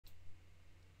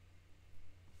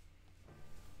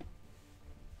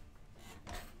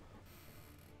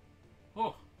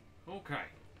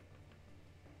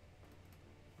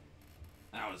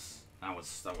That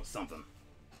was something.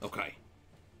 Okay.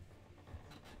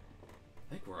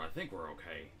 I think we're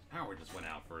okay. Power just went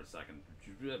out for a second.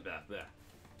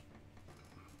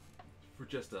 For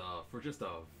just a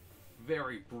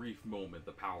very brief moment,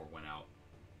 the power went out.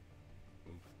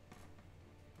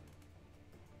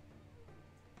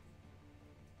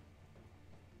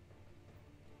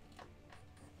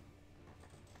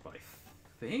 But I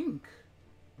think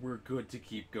we're good to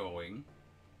keep going.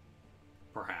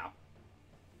 Perhaps.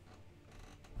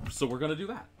 So we're gonna do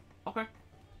that. Okay.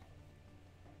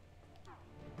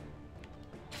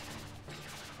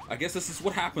 I guess this is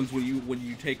what happens when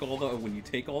you take all the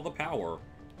power,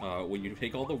 when you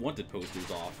take all the wanted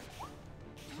posters off.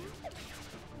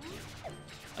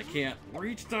 I can't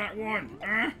reach that one.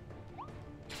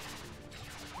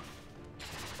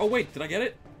 Oh wait, did I get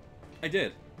it? I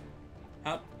did.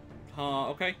 How?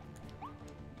 Okay.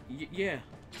 Yeah.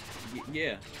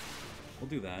 Yeah. We'll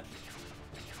do that.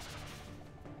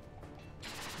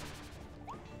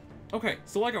 Okay,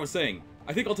 so like I was saying,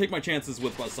 I think I'll take my chances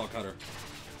with Buzzsaw Cutter.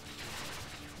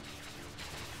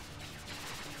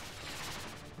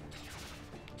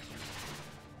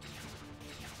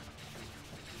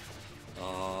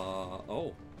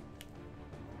 Oh.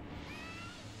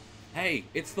 Hey,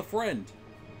 it's the friend.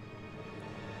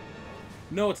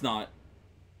 No, it's not.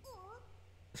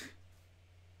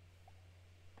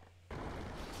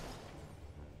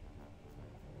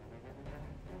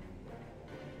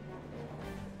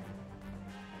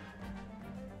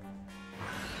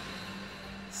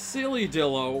 Silly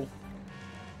Dillo.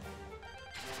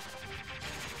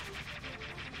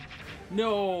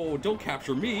 No, don't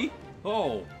capture me.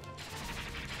 Oh.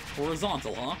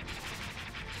 Horizontal, huh?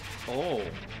 Oh.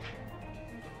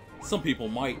 Some people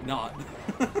might not.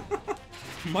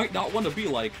 Might not want to be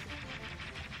like...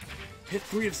 Hit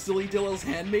 3 of Silly Dillo's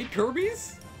handmade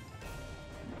Kirby's?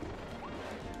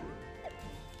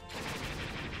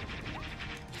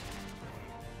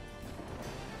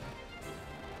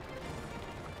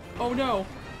 Oh no!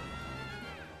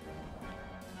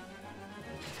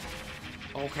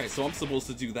 Okay, so I'm supposed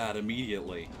to do that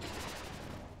immediately.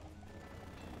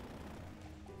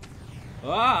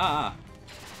 Ah!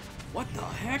 What the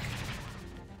heck?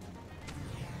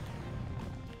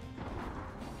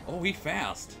 Oh, he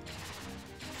fast.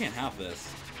 Can't have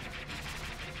this.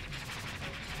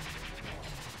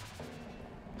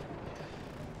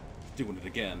 Doing it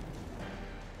again.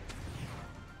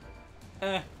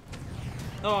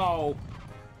 Oh.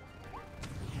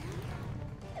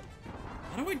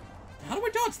 How do I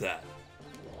dodge that?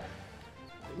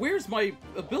 Where's my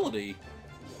ability?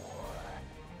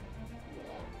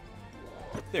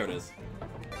 There it is.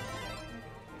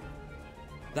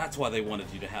 That's why they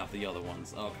wanted you to have the other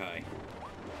ones. Okay.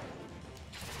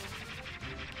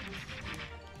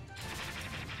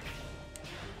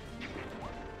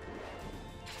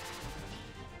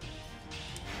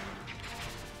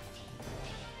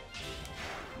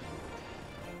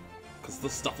 Because the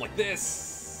stuff like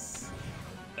this.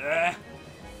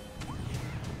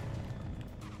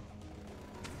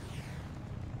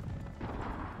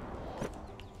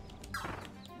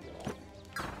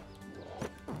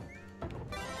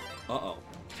 Uh-oh.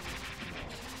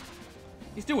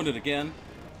 He's doing it again.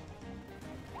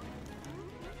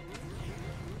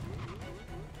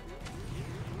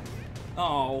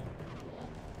 Oh.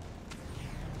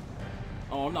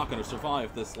 Oh, I'm not gonna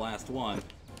survive this last one.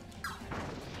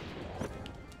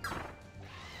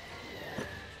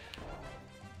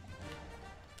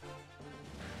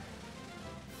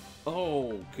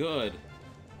 Oh, good.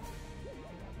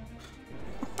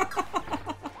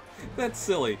 That's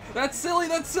silly. That's silly,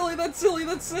 that's silly, that's silly,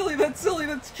 that's silly, that's silly,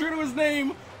 that's true to his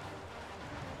name!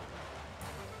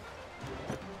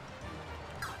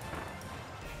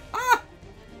 Ah!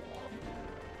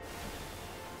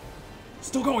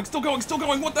 Still going, still going, still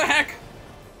going, what the heck?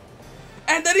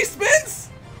 And then he spins!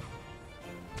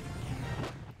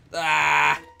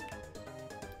 Ah!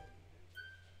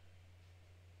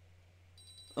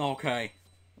 Okay.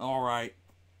 Alright.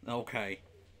 Okay.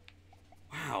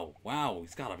 Wow, wow,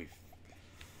 he's gotta be...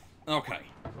 Okay.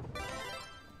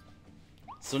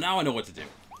 So now I know what to do.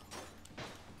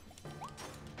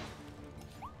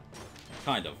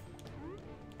 Kind of.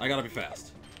 I gotta be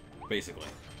fast. Basically.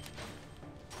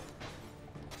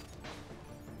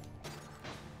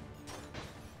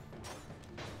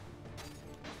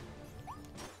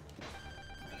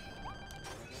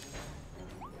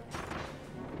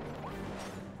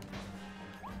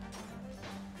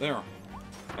 There.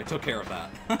 I took care of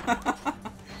that.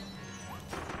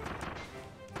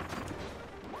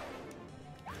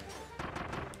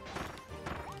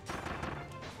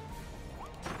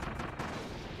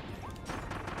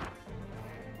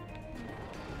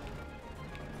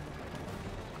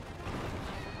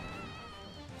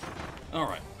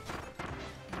 Alright.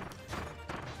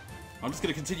 I'm just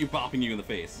gonna continue bopping you in the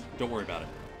face. Don't worry about it.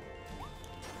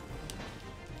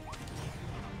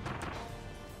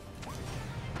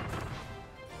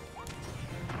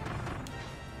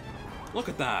 Look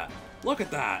at that! Look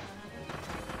at that!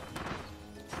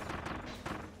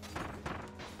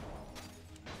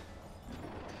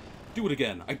 Do it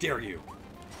again. I dare you.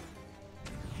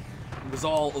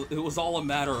 It was all a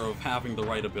matter of having the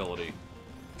right ability.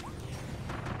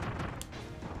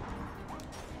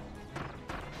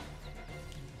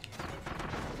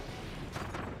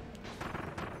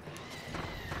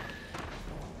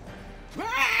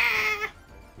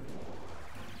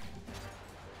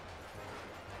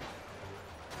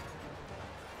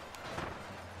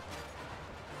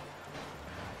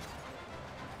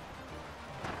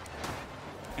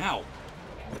 Ow.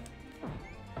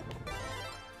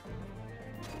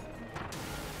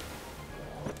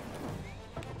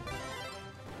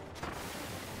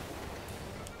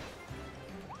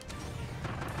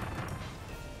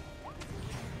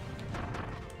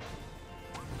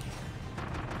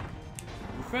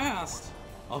 You're fast.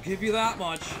 I'll give you that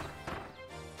much.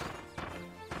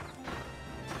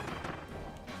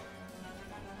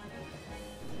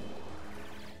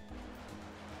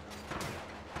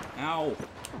 Ow.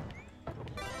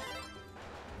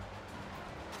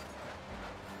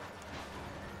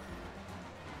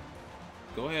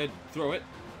 Go ahead, throw it.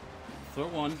 Throw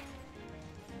one.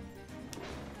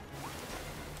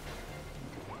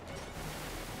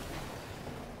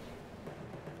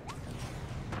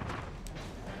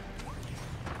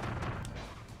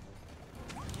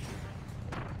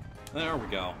 There we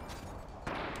go.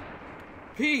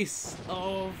 Piece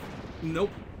of...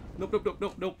 Nope. Nope, nope, nope,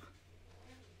 nope, nope.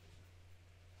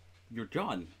 You're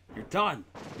done. You're done.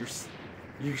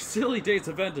 Your silly days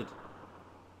have ended.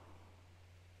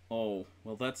 Oh,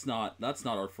 well that's not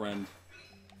our friend.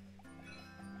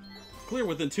 Clear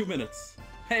within 2 minutes.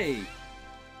 Hey!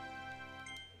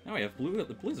 Now we have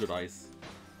the blizzard ice.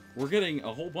 We're getting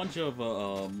a whole bunch of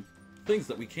things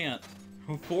that we can't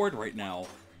afford right now.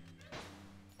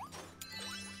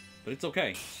 But it's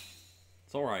okay.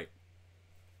 It's alright.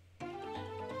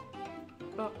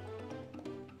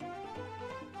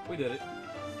 We did it.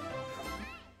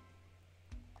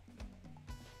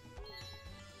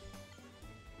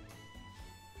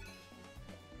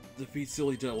 Defeat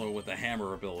Silly Dillo with the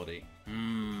hammer ability.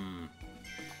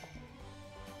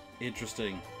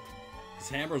 Interesting. His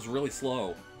hammer's really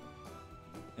slow.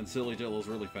 And Silly Dillo's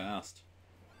really fast.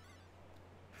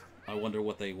 I wonder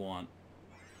what they want.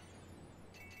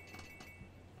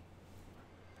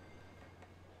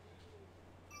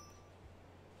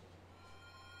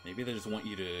 Maybe they just want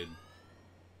you to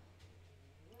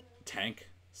tank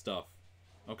stuff.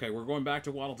 Okay, we're going back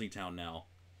to Waddle Dee Town now.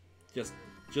 Just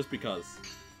because.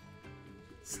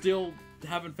 Still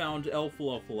haven't found Elf.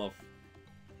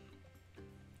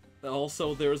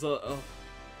 Also, there's a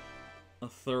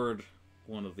third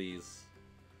one of these.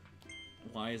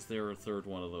 Why is there a third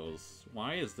one of those?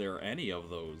 Why is there any of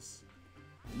those?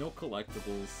 No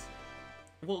collectibles.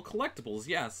 Well, collectibles,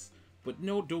 yes. But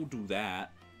no, don't do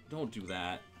that. Don't do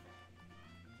that.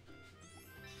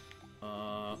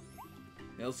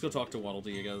 Yeah, let's go talk to Waddle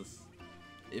Dee, I guess.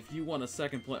 If you want a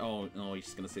second play... Oh, no, he's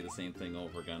just gonna say the same thing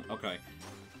over again. Okay.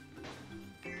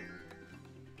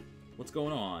 What's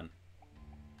going on?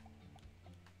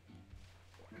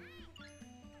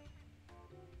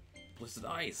 Blizzard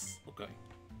ice. Okay.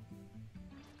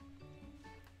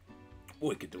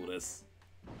 We can do this.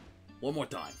 One more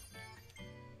time.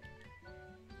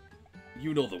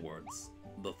 You know the words.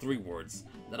 The 3 words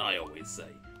that I always say.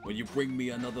 When you bring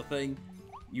me another thing,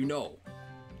 you know.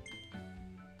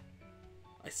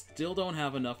 I still don't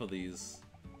have enough of these.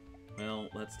 Well,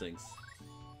 that stinks.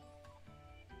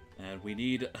 And we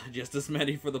need just as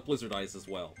many for the blizzard ice as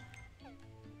well.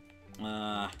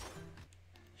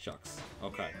 Shucks.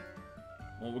 Okay.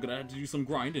 Well, we're gonna have to do some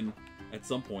grinding at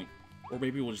some point. Or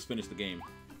maybe we'll just finish the game.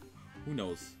 Who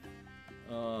knows?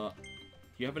 Do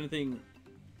you have anything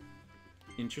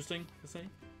interesting to say?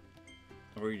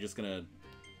 Or are you just gonna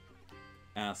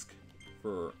ask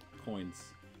for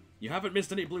coins? You haven't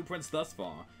missed any blueprints thus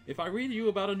far. If I read you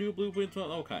about a new blueprint...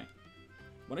 Okay.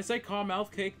 When I say calm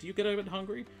mouth cake, do you get a bit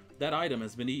hungry? That item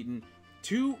has been eaten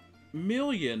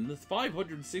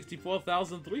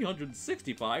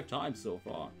 2,564,365 times so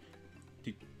far.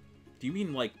 Do you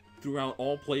mean, like, throughout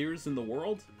all players in the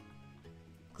world?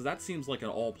 Because that seems like an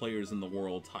all players in the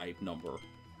world type number.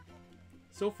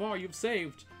 So far, you've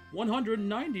saved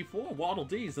 194 Waddle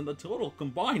Dees, and the total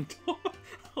combined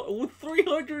with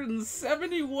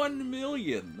 371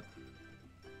 million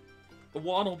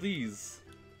Waddle Dees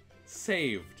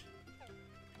saved.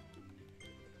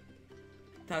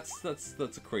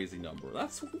 That's a crazy number.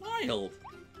 That's wild.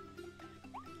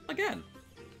 Again,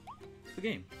 it's the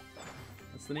game.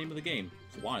 That's the name of the game.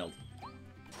 It's wild.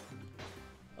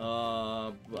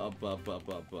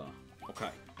 Okay.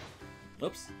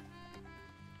 Oops.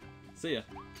 See ya.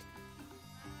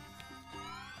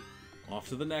 Off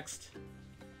to the next.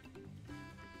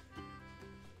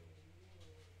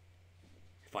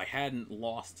 If I hadn't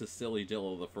lost to Silly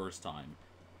Dillo the first time,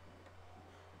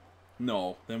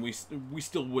 no, then we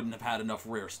still wouldn't have had enough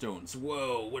rare stones.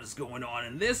 Whoa, what is going on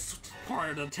in this part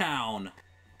of the town?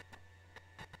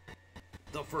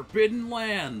 The Forbidden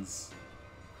Lands.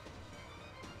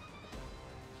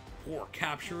 Poor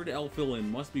captured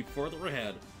Elfilin must be further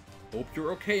ahead. Hope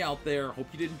you're okay out there. Hope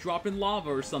you didn't drop in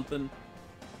lava or something.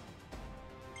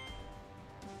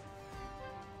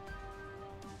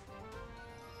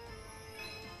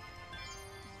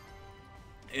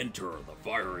 Enter the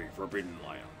fiery Forbidden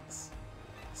Lands.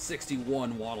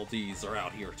 61 Waddle Dees are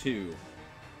out here too.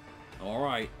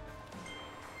 Alright.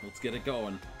 Let's get it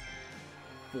going.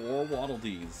 4 Waddle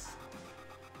Dees.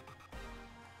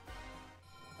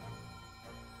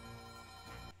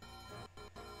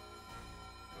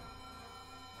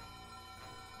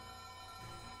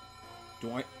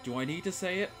 Do I need to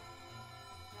say it?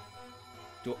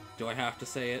 Do I have to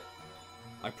say it?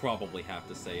 I probably have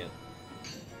to say it.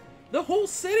 The whole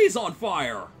city's on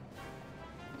fire!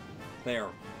 There.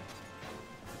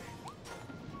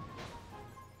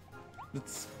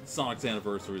 Sonic's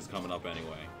anniversary is coming up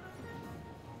anyway.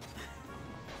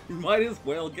 You might as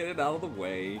well get it out of the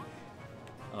way.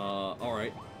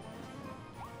 Alright.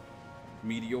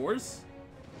 Meteors?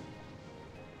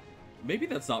 Maybe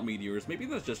that's not meteors. Maybe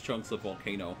that's just chunks of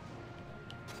volcano.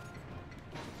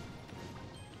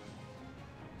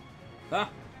 Ah!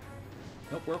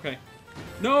 Nope, we're okay.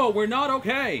 No, we're not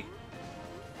okay!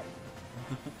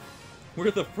 We're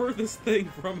the furthest thing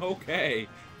from okay.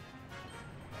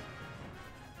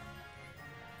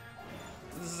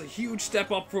 This is a huge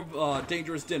step up from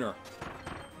Dangerous Dinner.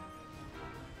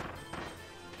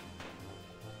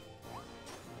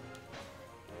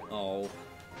 Oh.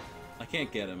 I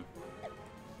can't get him.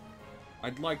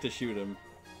 I'd like to shoot him,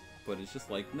 but it's just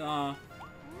like, nah.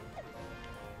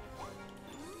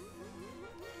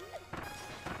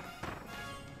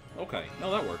 Okay,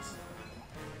 no, that works.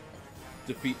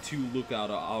 Defeat 2 Lookout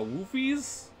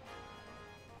Awoofies?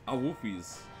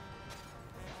 Awoofies.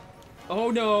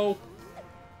 Oh no!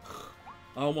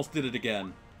 I almost did it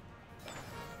again.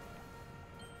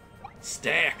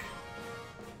 Stack!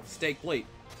 Steak plate.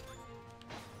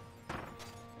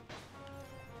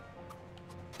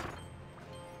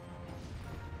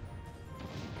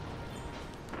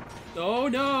 Oh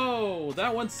no!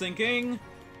 That one's sinking!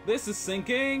 This is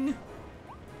sinking!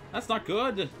 That's not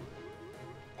good!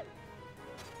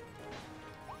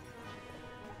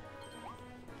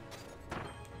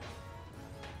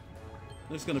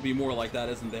 There's gonna be more like that,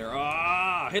 isn't there?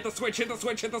 Ah! Hit the switch! Hit the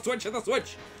switch! Hit the switch! Hit the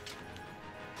switch!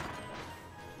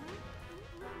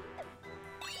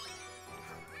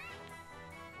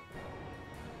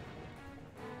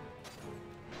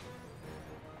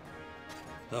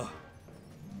 Ugh.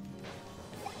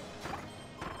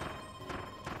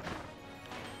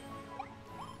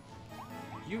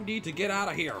 You need to get out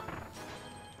of here.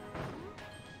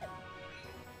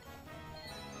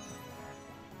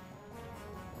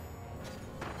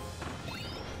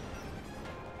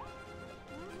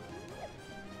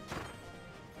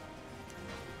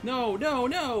 No, no,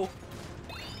 no!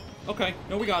 Okay,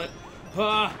 no, we got it.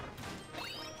 Ah!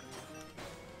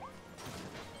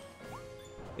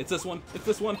 It's this one. It's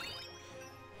this one.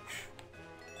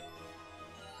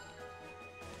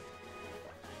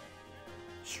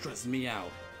 Stressing me out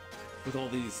with all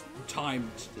these timed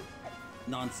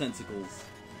nonsensicals.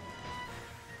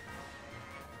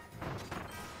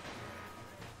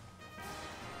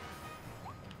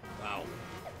 Wow.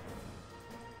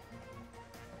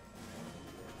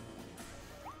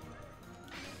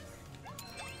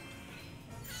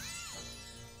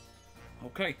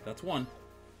 Okay, that's one.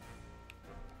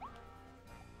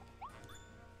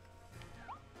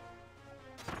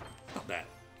 Not bad.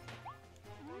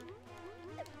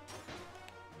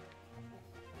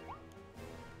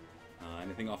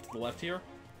 Anything off to the left here?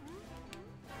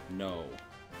 No.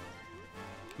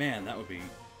 Man, that would be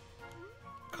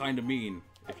kind of mean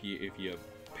if you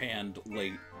panned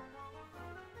late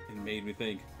and made me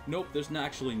think, nope, there's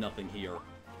actually nothing here.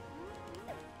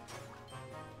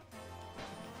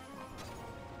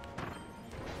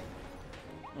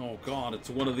 Oh god, it's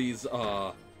one of these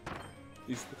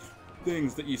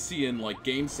things that you see in like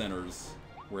game centers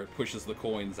where it pushes the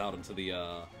coins out into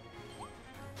the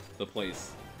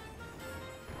place.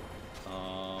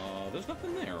 There's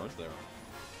nothing there, is there?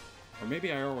 Or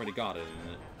maybe I already got it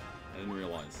in it. I didn't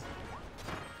realize.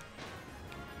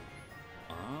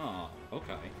 Ah,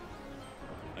 okay.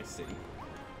 I see.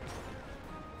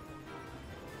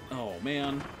 Oh,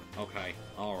 man. Okay,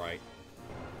 alright.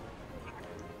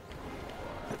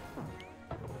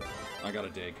 I gotta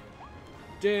dig.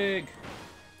 Dig!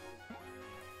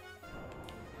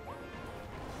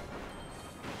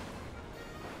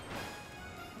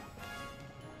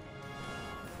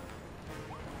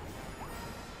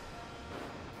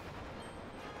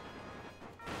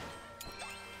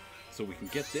 So we can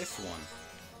get this one.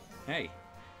 Hey.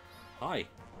 Hi.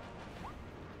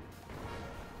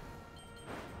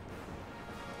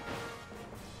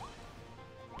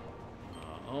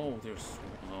 Oh, there's...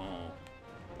 Oh.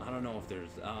 I don't know if there's...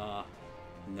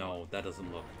 No, that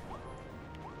doesn't look...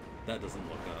 That doesn't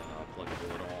look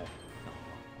applicable at all.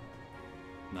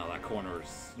 No, that corner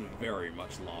is very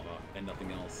much lava and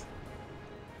nothing else.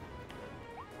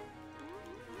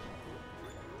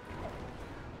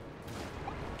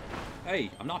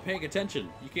 Hey, I'm not paying attention.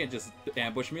 You can't just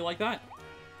ambush me like that.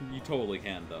 You totally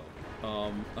can, though.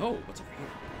 Oh, what's over here?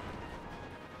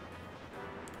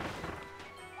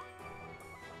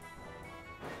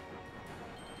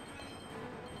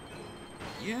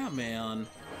 Yeah, man.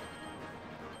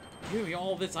 Give me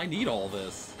all this. I need all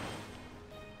this.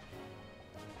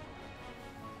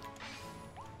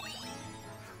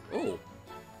 Oh,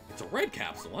 it's a red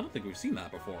capsule. I don't think we've seen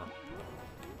that before.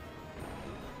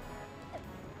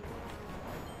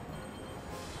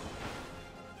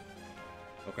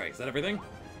 Okay, is that everything?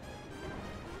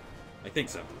 I think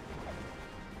so.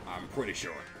 I'm pretty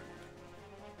sure.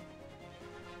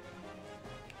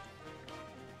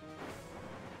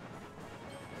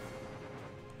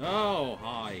 Oh,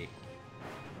 hi.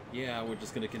 Yeah, we're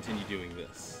just gonna continue doing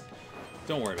this.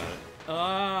 Don't worry about it.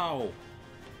 Oh!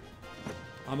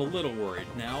 I'm a little worried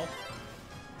now.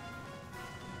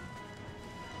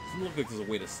 Doesn't look like there's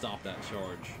a way to stop that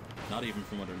charge. Not even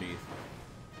from underneath.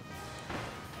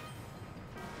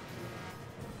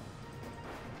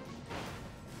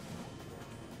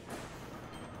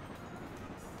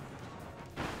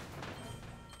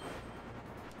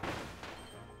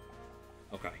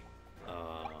 Okay.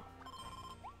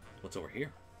 What's over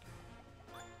here?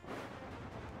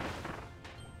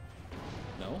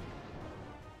 No?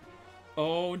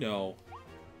 Oh, no.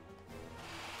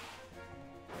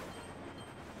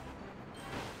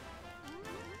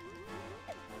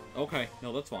 Okay,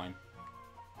 no, that's fine.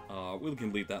 We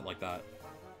can leave that like that.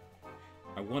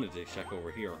 I wanted to check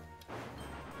over here.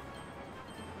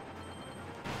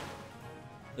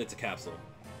 It's a capsule.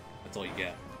 That's all you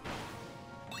get.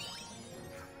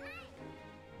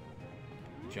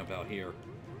 Jump out here.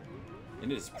 And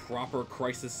it is proper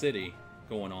Crisis City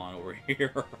going on over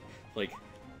here. Like,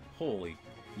 holy.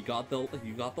 You got the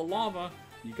lava.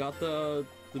 You got the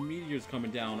meteors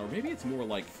coming down, or maybe it's more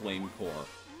like flame core.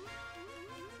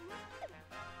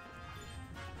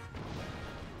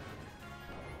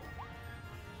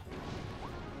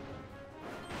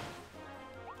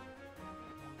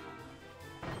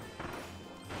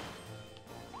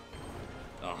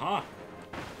 Aha!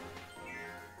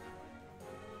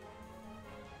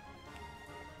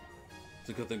 It's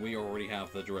a good thing we already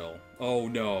have the drill. Oh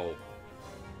no!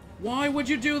 Why would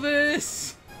you do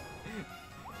this?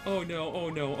 Oh no, oh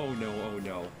no, oh no, oh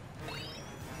no.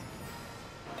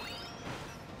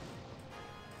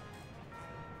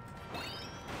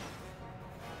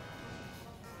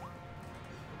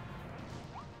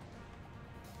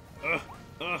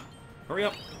 Hurry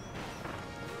up!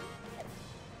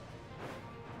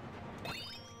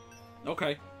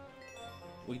 Okay.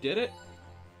 We did it?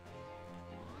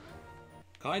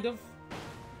 Kind of?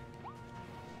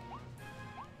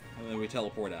 And then we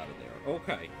teleport out of there.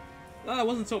 Okay. That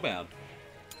wasn't so bad.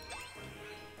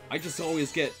 I just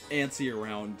always get antsy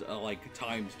around, like,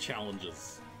 timed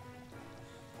challenges.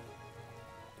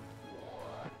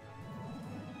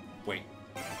 Wait.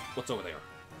 What's over there?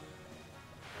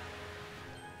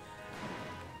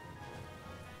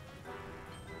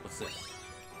 What's this?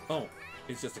 Oh,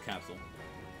 it's just a capsule.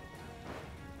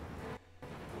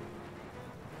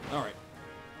 Alright.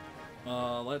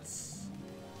 Let's...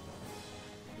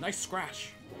 Nice scratch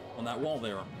on that wall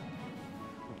there.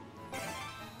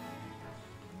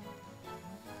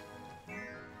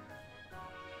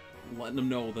 Letting them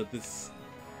know that this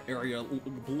area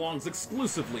belongs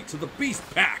exclusively to the Beast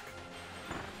Pack!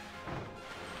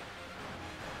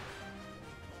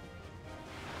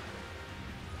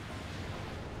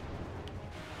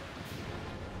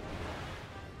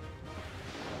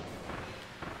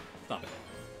 Stop it.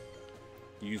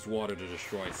 Use water to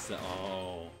destroy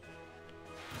oh.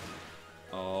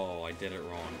 Oh, I did it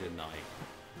wrong, didn't I?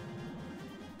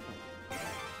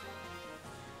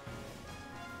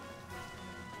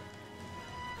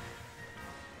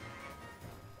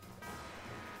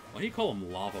 Why do you call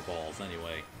them lava balls,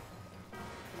 anyway?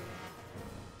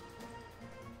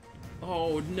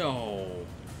 Oh, no.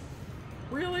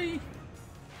 Really?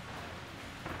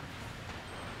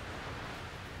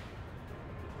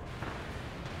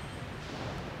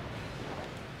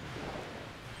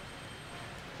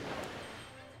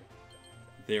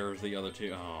 There's the other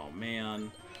two. Oh,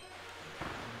 man.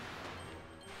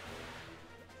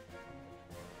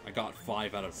 I got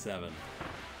 5 out of 7.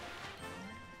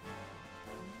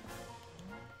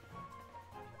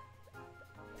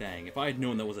 Dang, if I had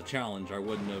known that was a challenge, I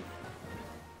wouldn't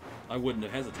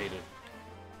have hesitated.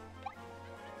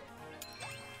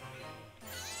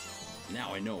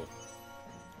 Now I know.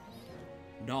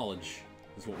 Knowledge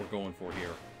is what we're going for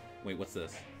here. Wait, what's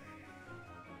this?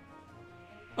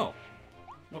 Oh.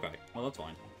 Okay, well that's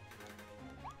fine.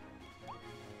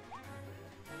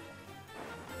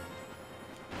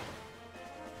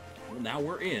 Well, now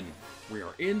we're in. We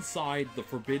are inside the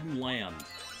Forbidden Land.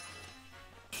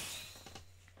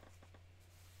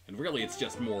 And really, it's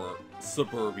just more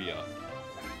suburbia.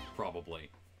 Probably.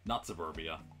 Not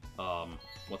suburbia.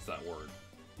 What's that word?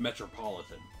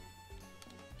 Metropolitan.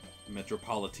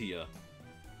 Metropolitia.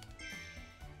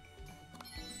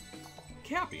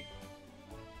 Cappy.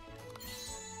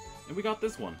 And we got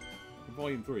this one.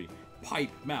 Volume 3.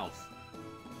 Pipe Mouth.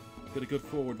 Get a good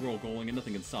forward roll going and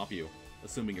nothing can stop you.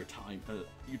 Assuming you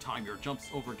time your jumps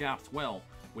over gaps well,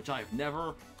 which I have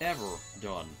never, ever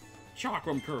done.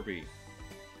 Chakram Kirby.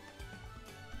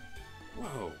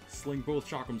 Whoa. Sling both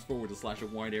chakrams forward to slash a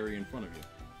wide area in front of you.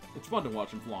 It's fun to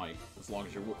watch them fly, as long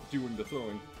as you're doing the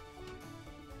throwing.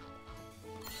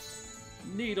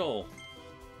 Needle.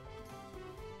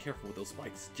 Careful with those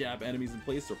spikes. Jab enemies in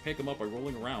place or pick them up by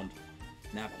rolling around.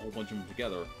 Nab a whole bunch of them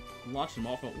together and launch them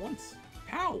off at once.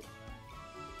 How?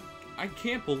 I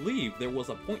can't believe there was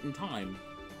a point in time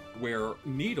where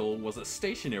Needle was a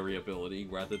stationary ability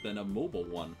rather than a mobile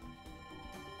one.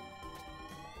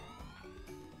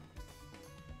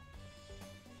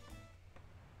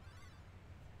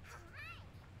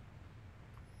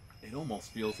 It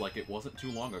almost feels like it wasn't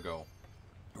too long ago.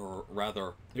 Or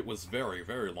rather, it was very,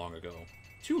 very long ago.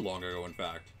 Too long ago, in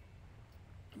fact.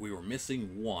 We were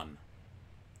missing one.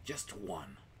 Just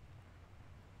one.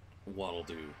 Waddle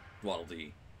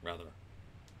Dee, rather.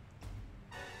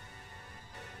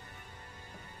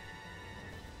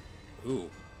 Ooh,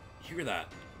 hear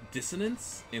that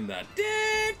dissonance in that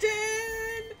din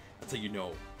din? That's how you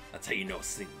know. That's how you know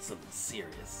something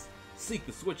serious. Seek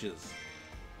the switches.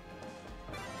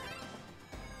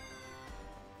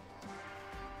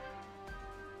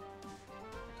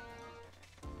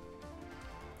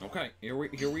 Okay, here we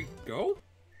go.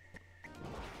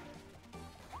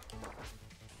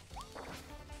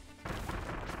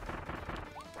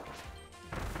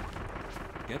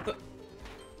 Get the...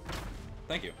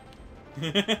 Thank you.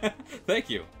 Thank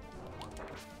you.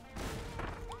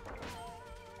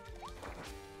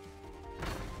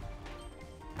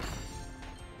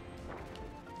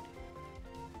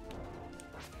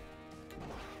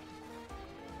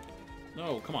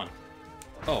 No, come on.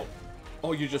 Oh.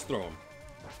 Oh, you just throw him.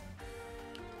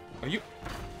 Are you...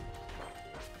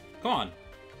 Come on.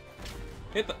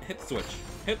 Hit the switch.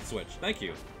 Hit the switch. Thank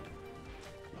you.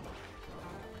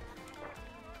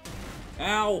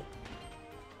 Ow!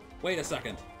 Wait a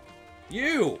second.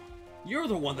 You! You're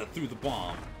the one that threw the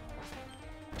bomb.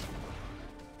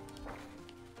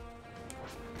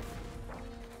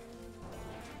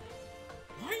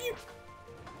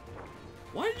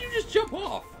 Why did you just jump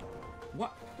off?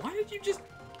 Why did you just...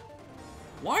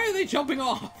 Why are they jumping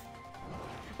off?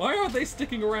 Why aren't they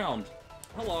sticking around?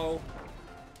 Hello.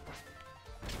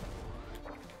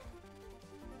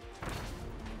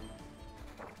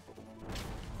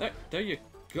 There you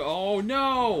go. Oh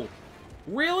no!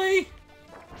 Really?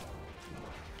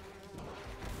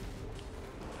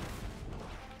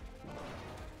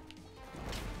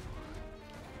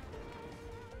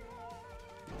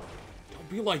 Don't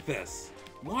be like this.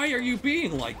 Why are you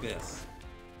being like this?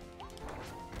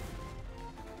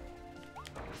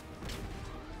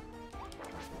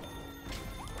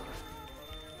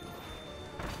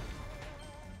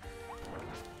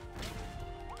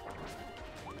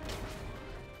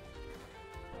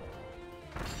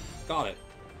 Got it.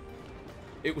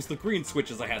 It was the green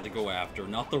switches I had to go after,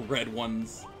 not the red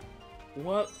ones.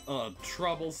 What a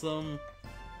troublesome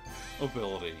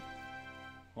ability.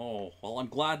 Oh, well, I'm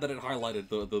glad that it highlighted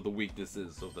the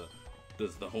weaknesses of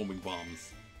the homing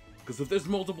bombs. Because if there's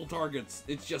multiple targets,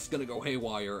 it's just gonna go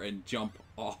haywire and jump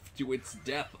off to its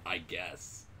death, I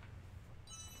guess.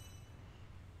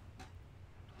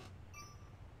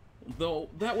 Though,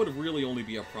 that would really only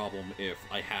be a problem if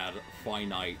I had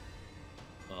finite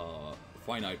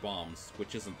bombs,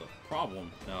 which isn't the problem.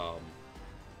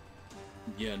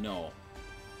 Yeah, no.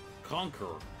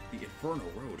 Conquer the Inferno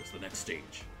Road is the next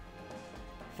stage.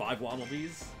 5 Waddle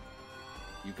Dees?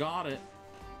 You got it.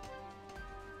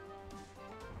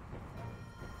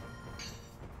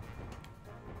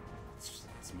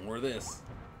 It's more of this.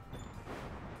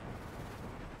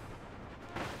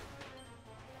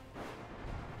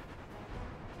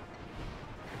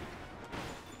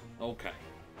 Okay.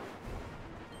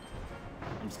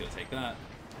 I'm just gonna take that,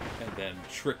 and then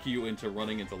trick you into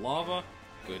running into lava.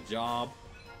 Good job.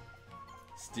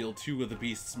 Steal 2 of the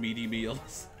beast's meaty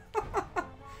meals.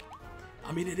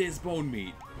 I mean, it is bone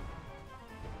meat.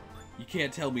 You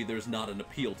can't tell me there's not an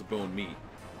appeal to bone meat.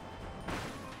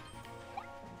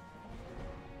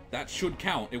 That should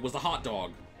count. It was a hot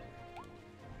dog.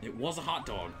 It was a hot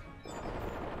dog.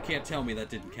 You can't tell me that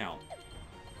didn't count.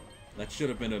 That should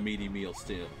have been a meaty meal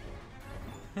steal.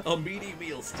 A meaty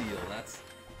meal steal. That's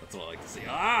what I like to see.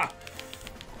 Ah!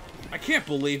 I can't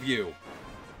believe you.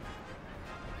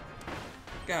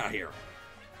 Get out of here.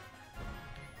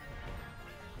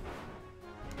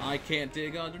 I can't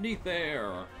dig underneath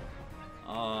there.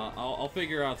 I'll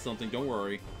figure out something. Don't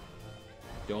worry.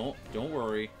 Don't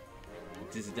worry.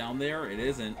 Is it down there? It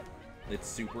isn't. It's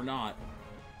super not.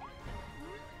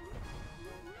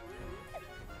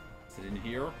 Is it in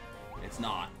here? It's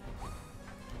not.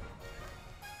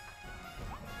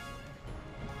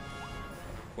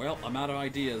 Well, I'm out of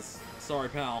ideas. Sorry,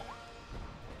 pal.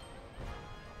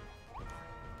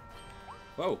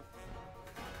 Whoa.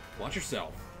 Watch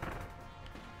yourself.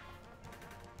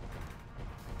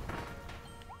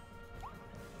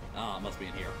 Ah, it must be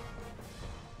in here.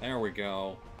 There we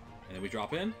go. And then we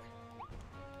drop in?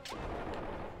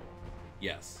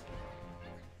 Yes.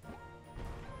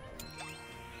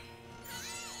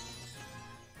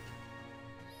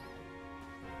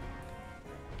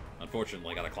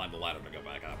 Unfortunately, I gotta climb the ladder to go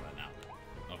back up right now.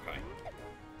 Okay.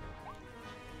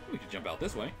 We could jump out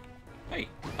this way. Hey!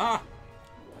 Ah!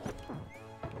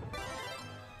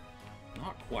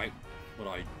 Not quite what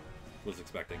I was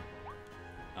expecting.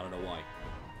 I don't know why.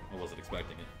 I wasn't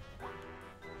expecting it.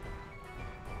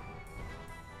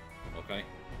 Okay.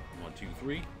 1, 2,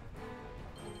 3.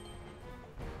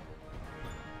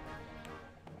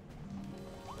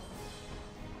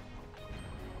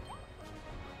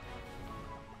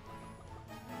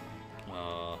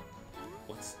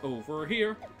 What's over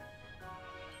here?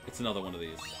 It's another one of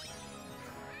these.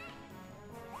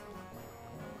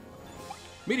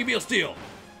 Meaty meal steal!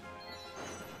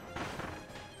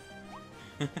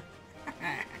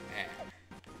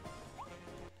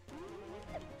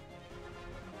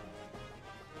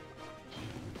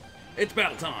 It's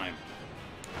battle time!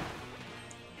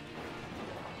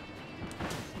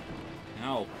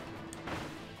 Ow.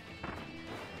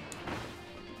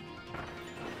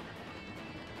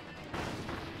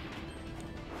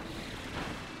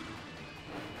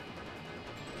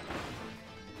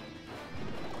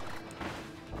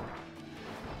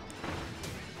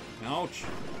 Ouch.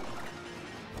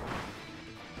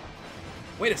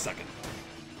 Wait a second.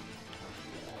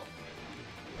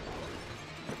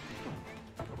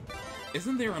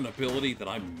 Isn't there an ability that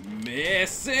I'm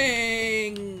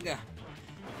missing?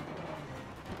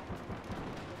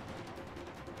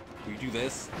 We do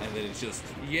this, and then it's just,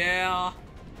 yeah.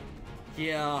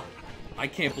 I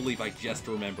can't believe I just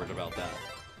remembered about that.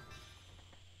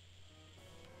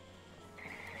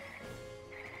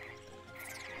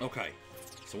 Okay,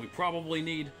 so we probably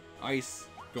need ice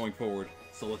going forward,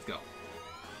 so let's go.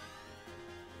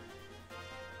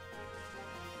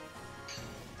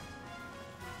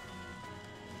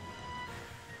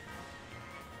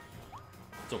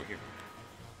 It's over here.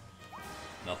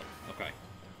 Nothing. Okay.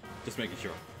 Just making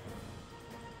sure.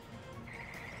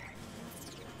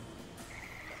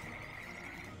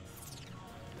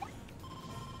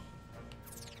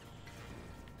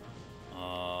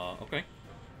 Okay.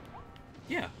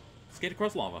 Yeah. Skate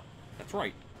across lava. That's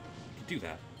right. You can do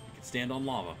that. You can stand on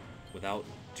lava without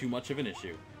too much of an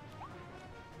issue.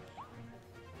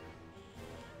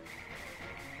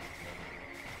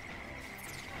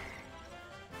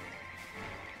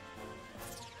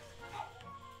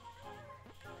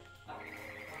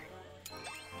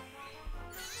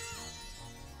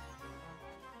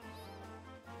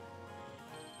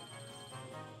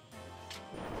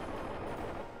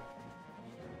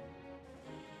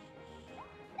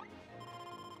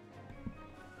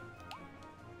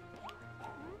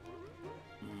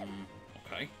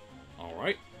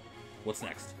 Alright. What's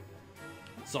next?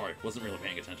 Sorry, wasn't really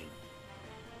paying attention.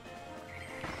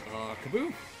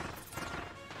 Kaboom!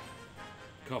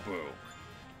 Kaboom.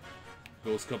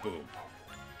 Goes kaboom.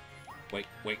 Wait,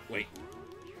 wait, wait.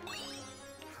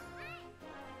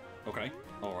 Okay,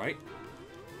 alright.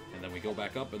 And then we go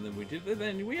back up, and then we did, and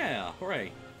then, yeah,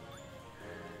 hooray.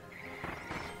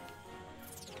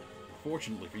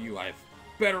 Fortunately for you, I have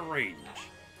better range.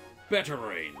 Better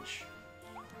range.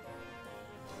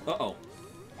 Uh-oh.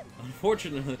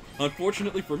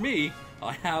 Unfortunately for me,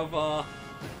 I have,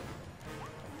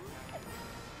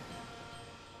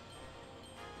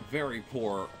 very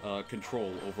poor,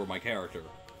 control over my character.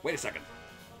 Wait a second.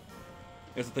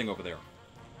 There's a thing over there.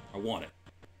 I want it.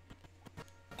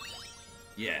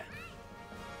 Yeah.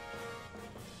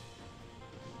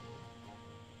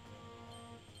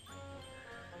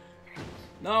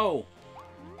 No!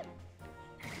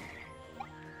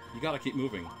 You gotta keep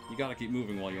moving. You gotta keep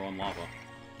moving while you're on lava.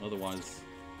 Otherwise,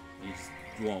 you just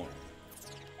won't.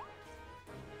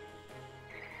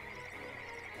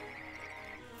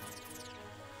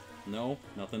 No?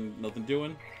 Nothing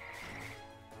doing?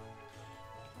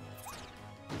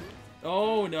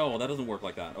 Oh, no, that doesn't work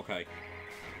like that. Okay.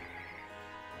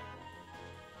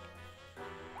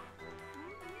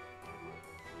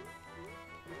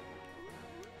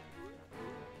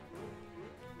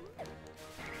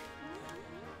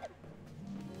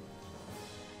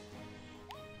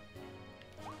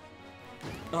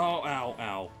 Oh, ow,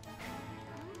 ow.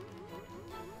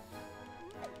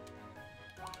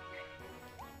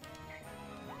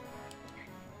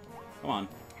 Come on.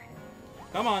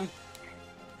 Come on.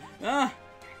 Ah!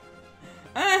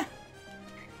 Ah!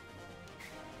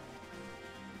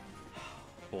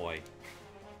 Boy.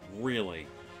 Really?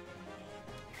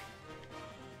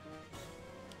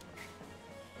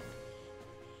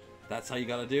 That's how you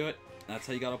gotta do it? That's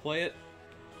how you gotta play it?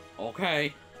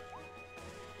 Okay.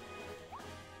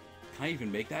 Can I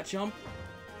even make that jump?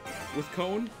 With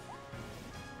cone?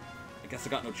 I guess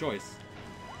I got no choice.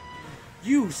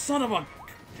 You son of a...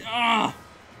 Ah!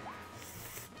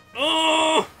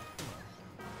 Oh!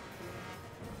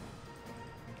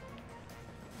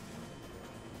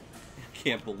 I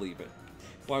can't believe it.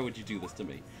 Why would you do this to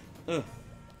me? Ugh.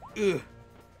 Ugh.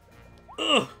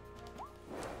 Ugh.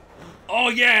 Oh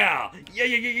yeah! Yeah,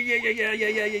 yeah, yeah, yeah, yeah, yeah, yeah,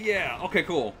 yeah, yeah, yeah. Okay,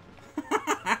 cool.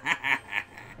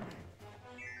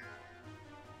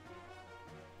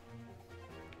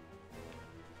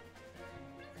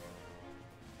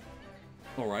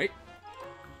 Alright.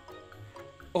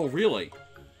 Oh, really?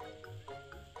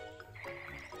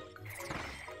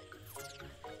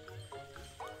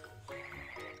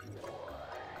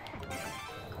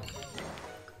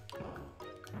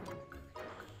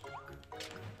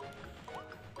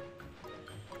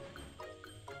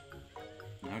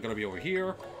 Now I'm gonna be over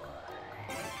here.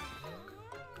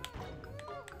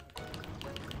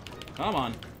 Come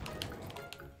on.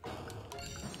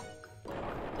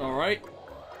 Alright.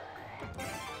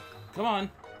 Come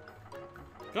on.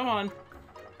 Come on.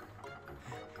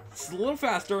 Just a little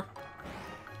faster.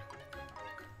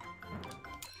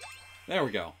 There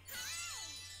we go.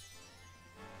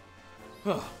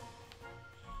 That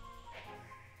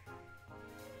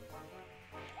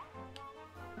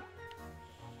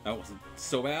wasn't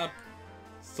so bad.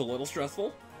 Just a little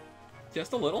stressful.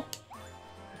 Just a little.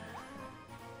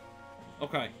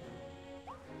 Okay.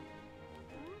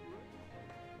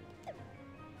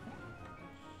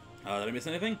 Did I miss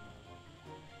anything?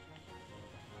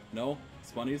 No?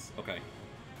 Spunnies? Okay.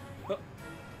 Oh.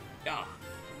 Yeah.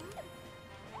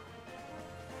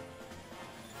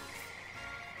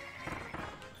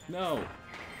 No.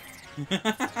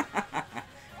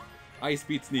 Ice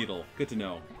beats needle. Good to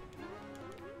know.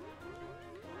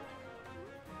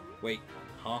 Wait.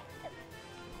 Huh?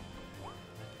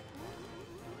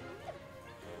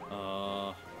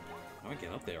 How do I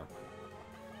get up there?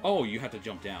 Oh, you have to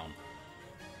jump down.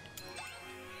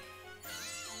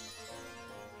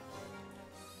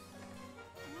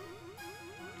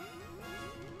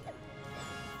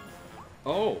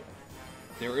 Oh,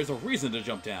 there is a reason to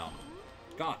jump down.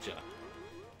 Gotcha.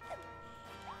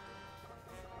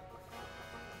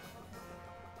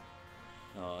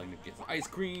 I'm gonna get some ice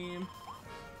cream.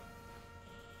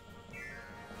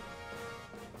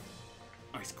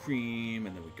 Ice cream,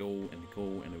 and then we go, and we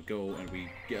go, and we go, and we...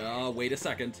 wait a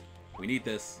second. We need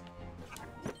this.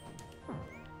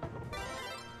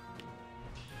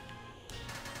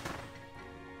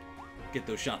 Get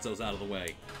those shotzos out of the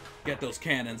way. Get those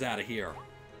cannons out of here.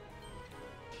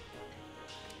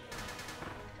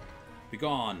 Be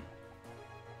gone.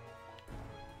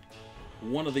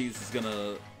 One of these is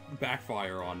gonna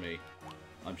backfire on me,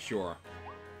 I'm sure.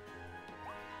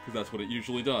 Because that's what it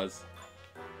usually does.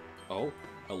 Oh,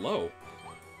 hello.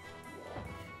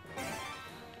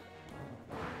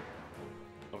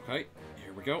 Okay,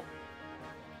 here we go.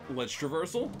 Ledge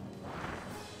traversal.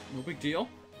 No big deal.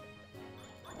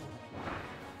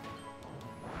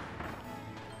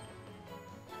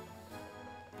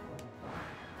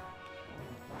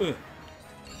 Ugh.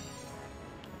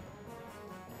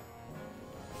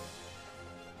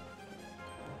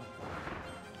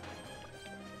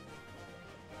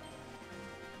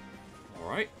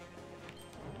 Alright.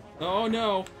 Oh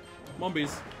no!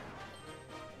 Mumbies.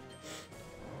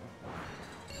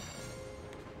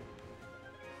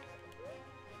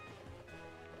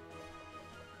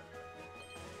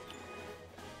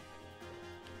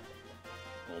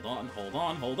 Hold on, hold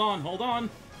on, hold on, hold on!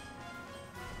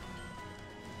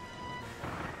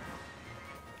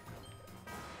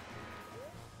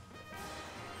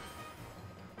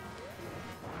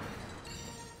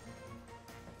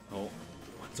 Oh,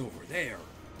 what's over there?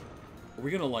 Are we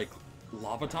gonna, like,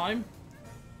 lava time?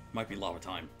 Might be lava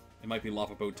time. It might be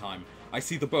lava boat time. I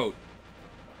see the boat.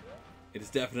 It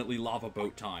is definitely lava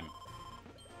boat time.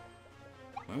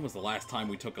 When was the last time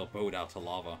we took a boat out to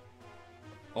lava?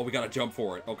 Oh, we gotta jump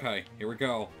for it. Okay, here we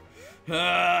go.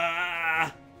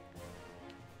 Ah!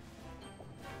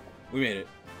 We made it.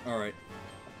 Alright.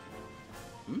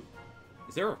 Hmm?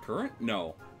 Is there a current?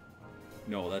 No.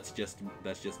 No, that's just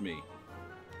me.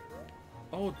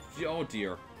 Oh, oh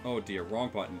dear. Oh dear, wrong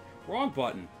button. Wrong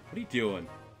button. What are you doing?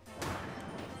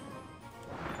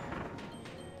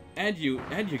 And you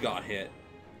got hit.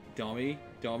 Dummy.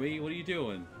 Dummy, what are you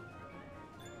doing?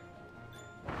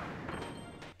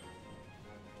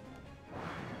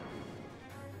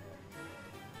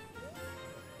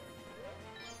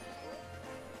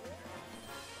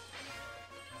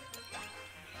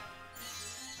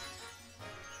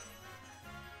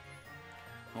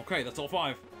 Okay, that's all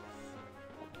 5.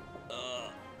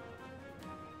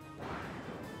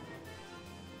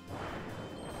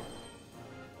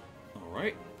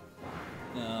 Alright.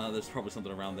 There's probably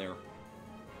something around there.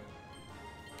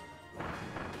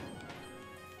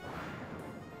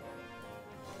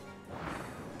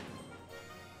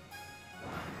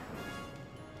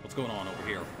 What's going on over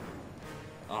here?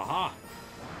 Aha!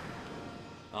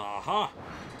 Aha!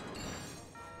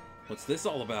 What's this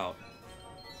all about?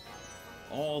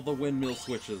 All the windmill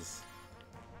switches.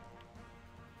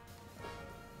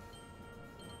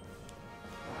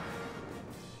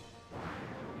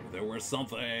 If there was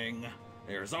something,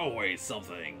 there's always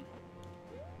something.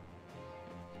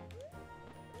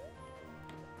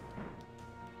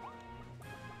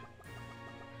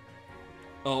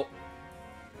 Oh.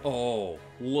 Oh,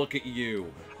 look at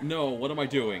you. No, what am I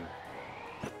doing?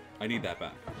 I need that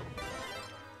back.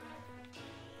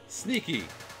 Sneaky.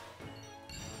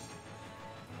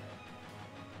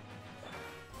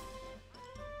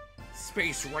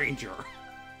 Space Ranger.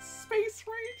 Space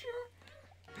Ranger?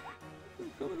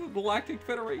 Go to the Galactic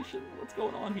Federation. What's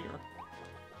going on here?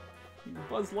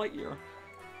 Buzz Lightyear.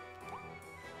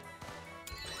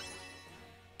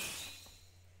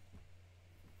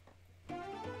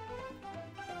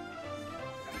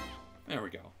 There we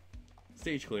go.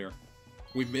 Stage clear.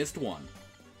 We missed one.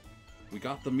 We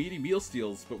got the meaty meal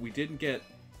steals, but we didn't get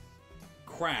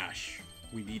Crash.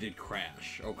 We needed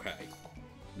Crash. Okay.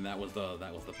 And that was the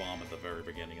bomb at the very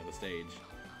beginning of the stage.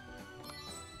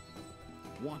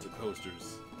 Wanted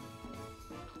posters.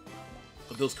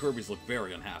 But those Kirbys look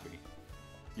very unhappy.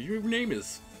 Your name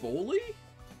is Foley?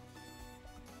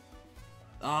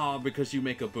 Ah, because you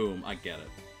make a boom. I get it.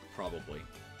 Probably.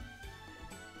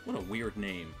 What a weird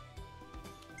name.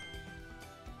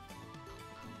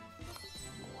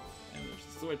 And there's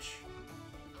the switch.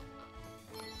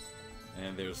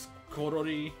 And there's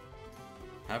Korori.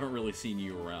 Haven't really seen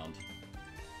you around.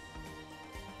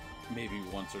 Maybe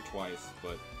once or twice,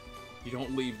 but you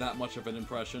don't leave that much of an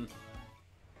impression.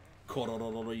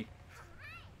 Korori.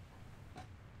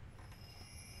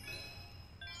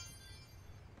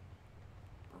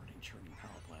 Burning churning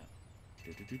power plant.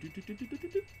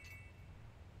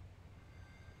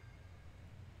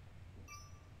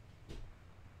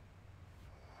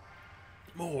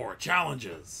 More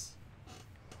challenges.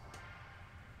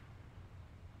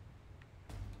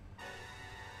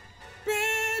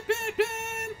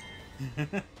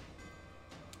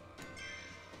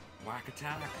 Whack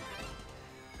attack.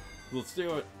 Let's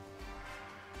do it.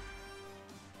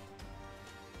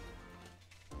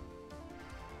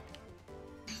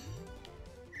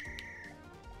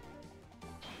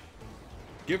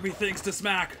 Give me things to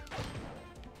smack.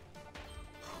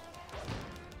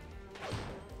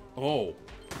 Oh,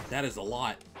 that is a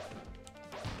lot.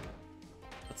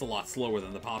 That's a lot slower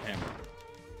than the pop hammer.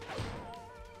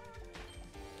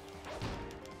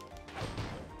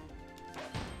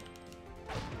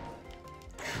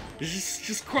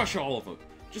 Just crush all of them.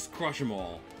 Just crush them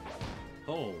all.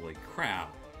 Holy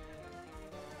crap.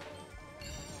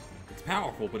 It's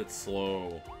powerful, but it's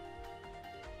slow.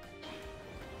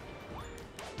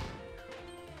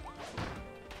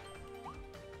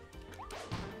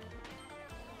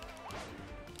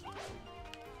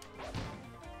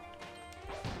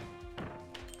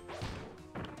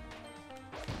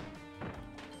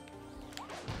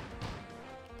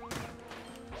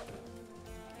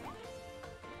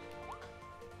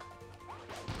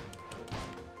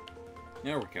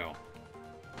 There we go.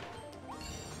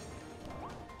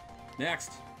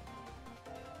 Next.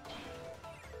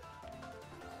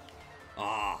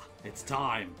 Ah, it's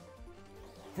time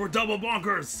for double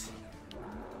bonkers.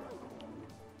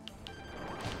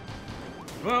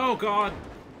 Oh God!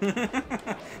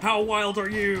 How wild are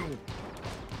you?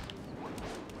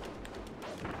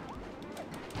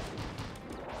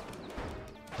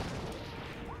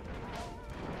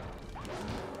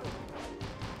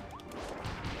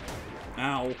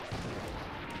 Ow.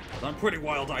 I'm pretty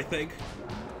wild, I think.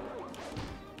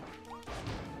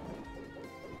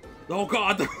 Oh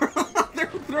God, they're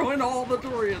throwing all the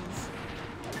durians.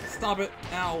 Stop it.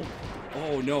 Ow.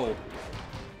 Oh no.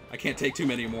 I can't take too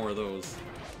many more of those.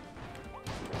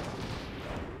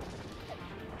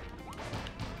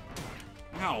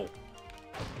 Ow.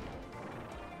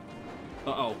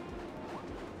 Uh-oh.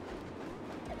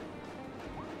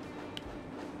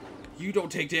 You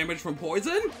don't take damage from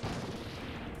poison?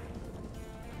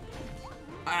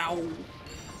 Ow.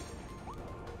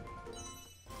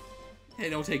 Hey,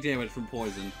 don't take damage from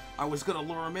poison. I was gonna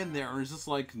lure him in there, and it's just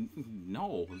like,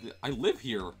 no, I live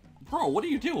here. Bro, what are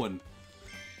you doing?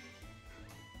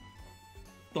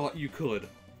 Thought you could,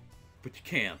 but you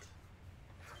can't.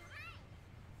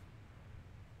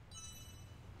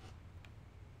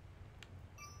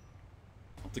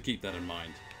 I'll have to keep that in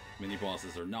mind.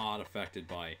 Mini-bosses are not affected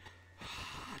by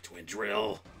Twin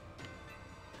Drill.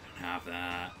 I don't have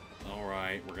that.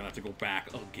 Alright, we're gonna have to go back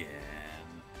again.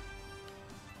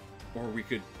 Or we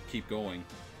could keep going.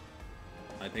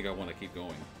 I think I want to keep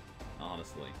going,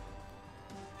 honestly.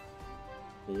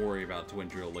 We'll worry about Twin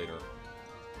Drill later.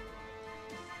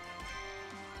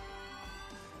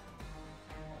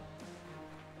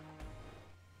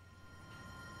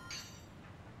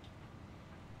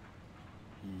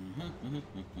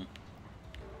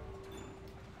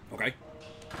 Okay.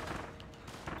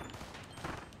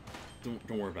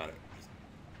 Don't worry about it. Just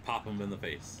pop him in the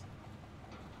face.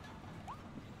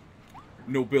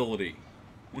 Nobility.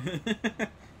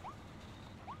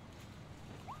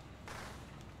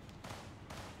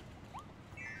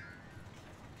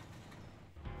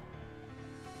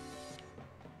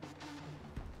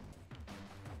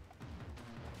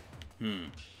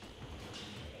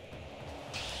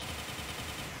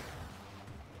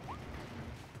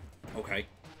 Okay.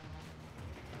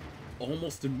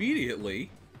 Almost immediately,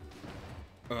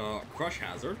 Crush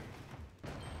Hazard.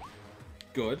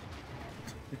 Good.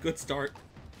 Good start.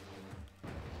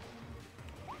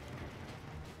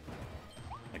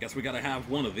 I guess we gotta have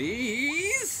one of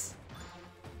these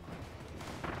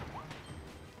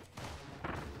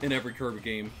in every Kirby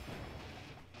game.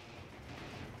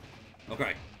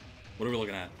 Okay. What are we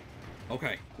looking at?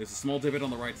 Okay. There's a small divot on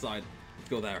the right side. Let's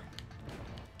go there.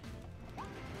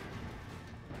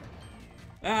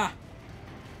 Ah!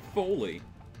 Foley.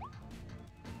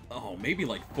 Oh, maybe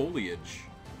like foliage.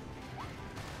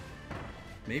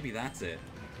 Maybe that's it.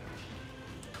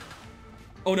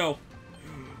 Oh no!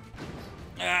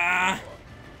 Ah!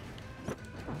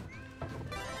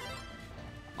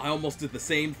 I almost did the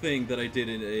same thing that I did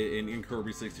in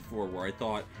Kirby 64, where I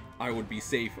thought I would be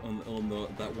safe on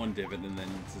that one divot, and then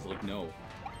it's just like, no.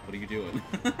 What are you doing?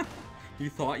 You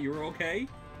thought you were okay?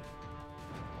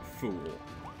 Fool.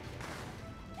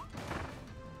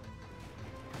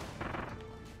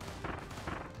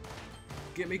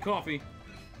 Get me coffee.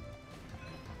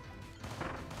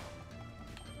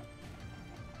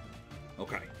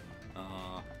 Okay.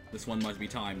 This one must be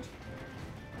timed.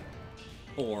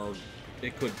 Or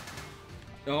it could...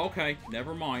 Oh, okay.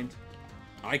 Never mind.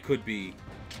 I could be...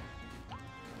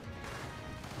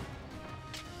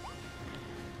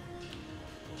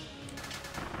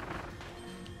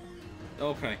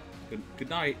 Okay. Good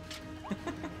night.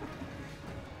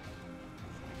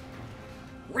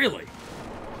 Really?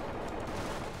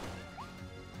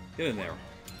 Get in there.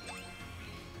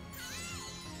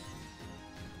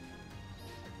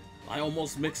 I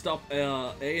almost mixed up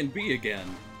A and B again.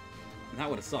 And that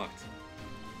would have sucked.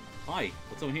 Hi,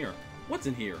 what's in here? What's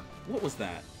in here? What was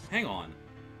that? Hang on.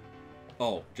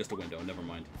 Oh, just a window, never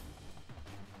mind.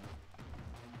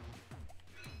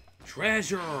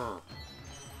 Treasure!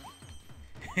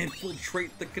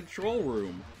 infiltrate the control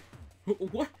room.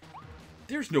 What?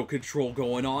 There's no control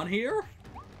going on here.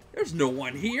 There's no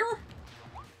one here.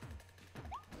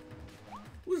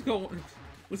 Who's going...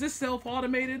 Was this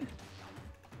self-automated?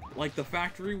 Like the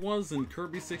factory was in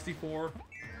Kirby 64?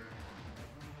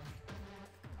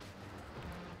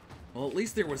 Well, at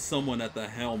least there was someone at the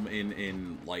helm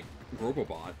in like,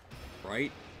 Robobot,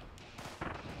 right?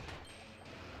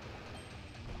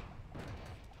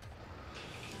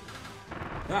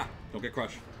 Ah! Don't get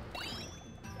crushed.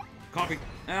 Coffee!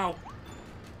 Ow!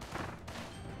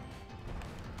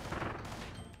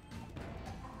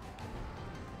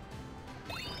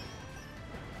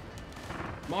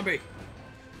 Mombi!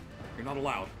 You're not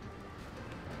allowed.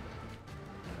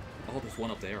 Oh, there's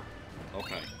one up there.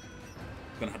 Okay.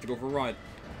 Gonna have to go for a ride.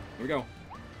 Here we go.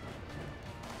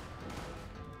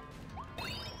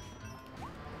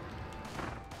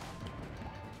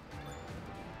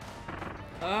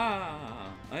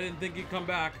 Ah! I didn't think he'd come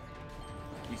back.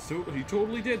 He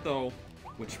totally did, though.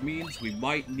 Which means we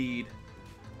might need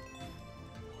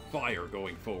fire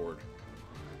going forward.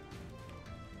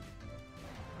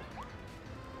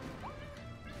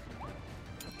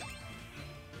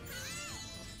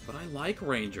 But I like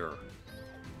Ranger.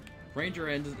 Ranger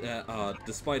ended,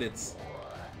 despite its...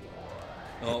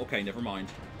 Oh, okay, never mind.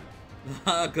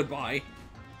 Goodbye.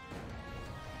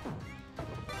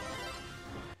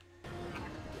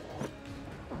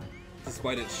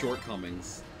 Despite its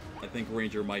shortcomings, I think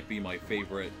Ranger might be my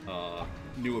favorite,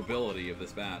 new ability of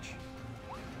this batch.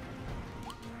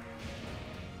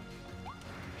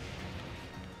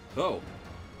 Oh.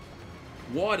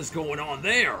 What is going on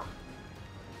there?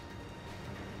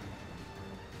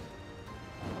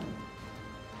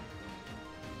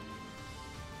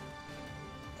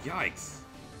 Yikes.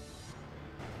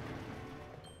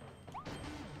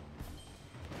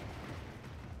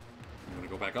 I'm gonna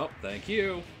go back up. Thank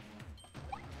you.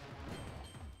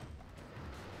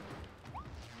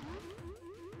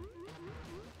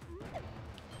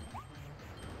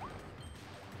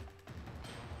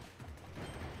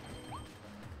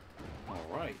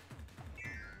 Alright.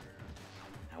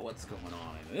 Now what's going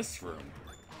on in this room?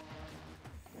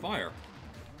 Fire.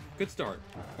 Good start.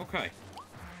 Okay.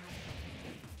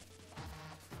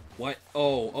 What?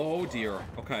 Oh, oh dear.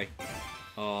 Okay.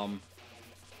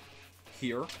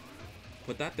 Here.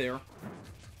 Put that there.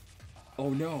 Oh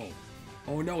no.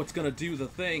 Oh no, it's gonna do the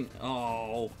thing.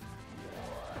 Oh.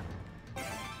 I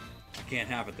can't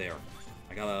have it there.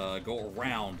 I gotta go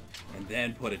around and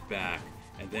then put it back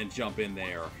and then jump in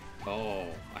there. Oh,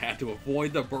 I had to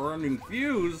avoid the burn and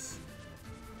fuse.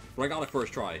 But I got it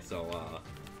first try, so,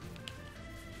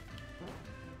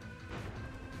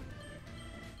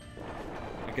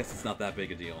 I guess it's not that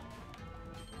big a deal.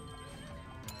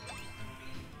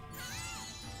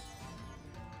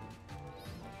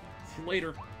 See you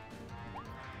later.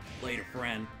 Later,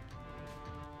 friend.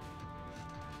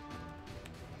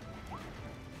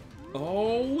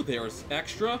 Oh, there's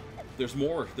extra. There's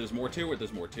more. There's more to it.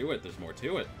 There's more to it. There's more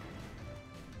to it.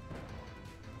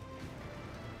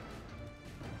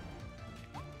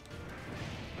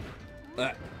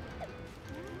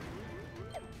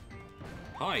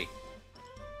 Hi.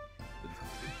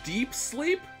 Deep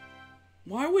sleep?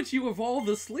 Why would you evolve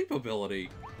the sleep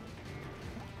ability?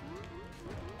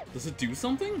 Does it do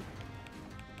something?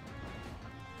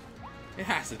 It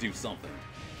has to do something.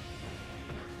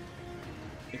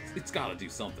 It's gotta do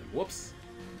something. Whoops.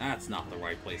 That's not the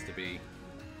right place to be.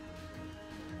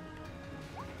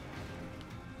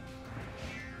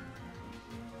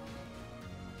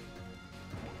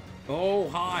 Oh,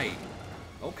 hi.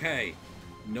 Okay.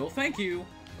 No thank you.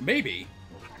 Maybe.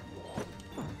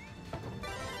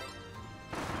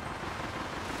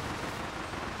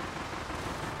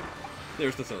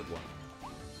 There's the third one.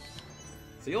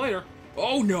 See you later.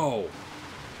 Oh no!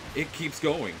 It keeps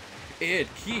going. It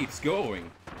keeps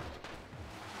going.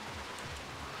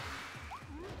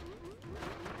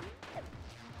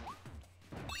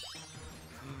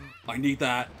 I need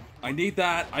that. I need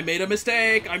that. I made a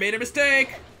mistake. I made a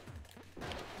mistake.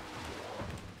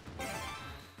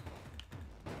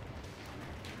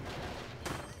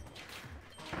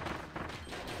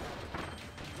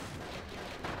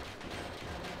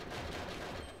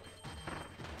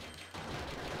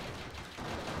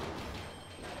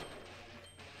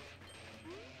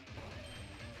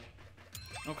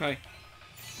 Okay.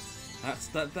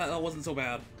 That wasn't so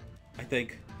bad. I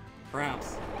think.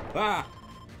 Perhaps. Ah!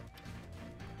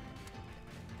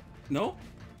 No?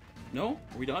 No?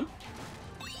 Are we done?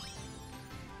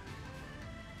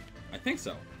 I think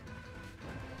so.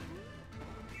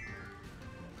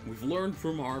 We've learned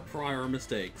from our prior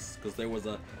mistakes, because there was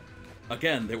a...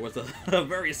 Again, there was a a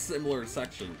very similar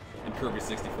section in Kirby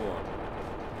 64.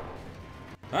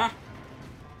 Ah!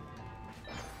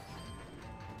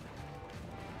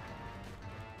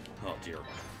 Oh dear.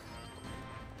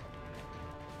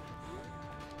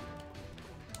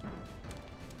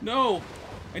 No!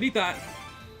 I need that!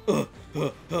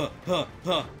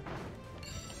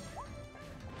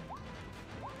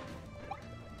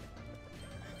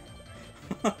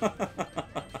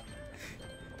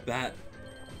 That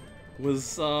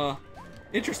was,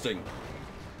 interesting.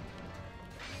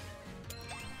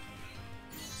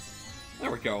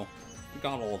 There we go. We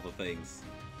got all of the things.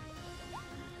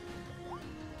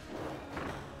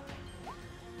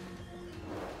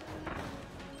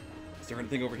 Is there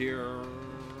anything over here?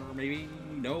 Maybe?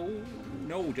 No?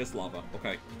 No, just lava.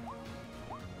 Okay.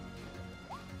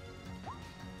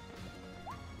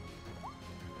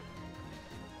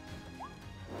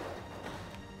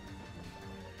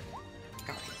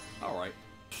 Gotcha. Alright.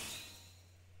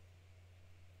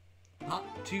 Not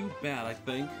too bad, I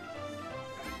think.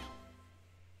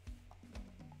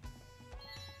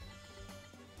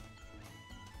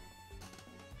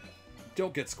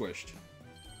 Don't get squished.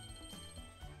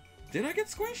 Did I get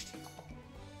squished?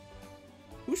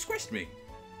 Who squished me?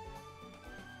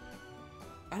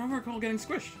 I don't recall getting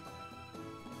squished.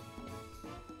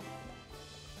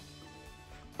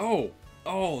 Oh!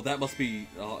 Oh, that must be,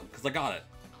 because I got it.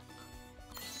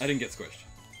 I didn't get squished.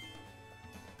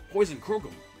 Poison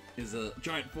Krokum is a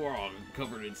giant forearm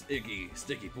covered in icky,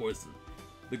 sticky poison.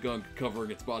 The gunk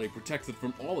covering its body protects it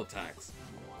from all attacks,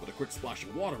 but a quick splash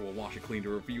of water will wash it clean to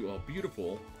reveal a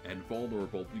beautiful and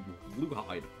vulnerable blue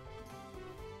hide.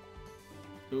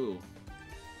 Ooh.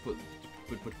 But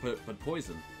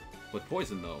poison. But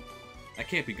poison, though. That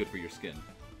can't be good for your skin.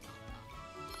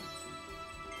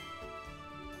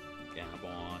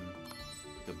 Gabon.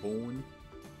 Gabon.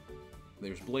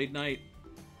 There's Blade Knight.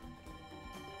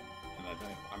 And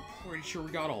I'm pretty sure we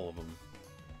got all of them.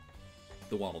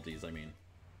 The Waddle Dees, I mean.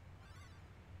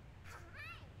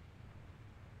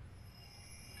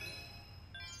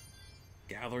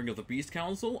 Gathering of the Beast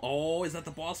Council? Oh, is that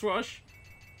the boss rush?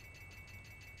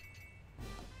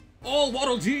 All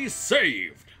Waddle Dees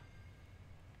saved!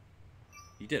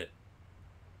 You did it.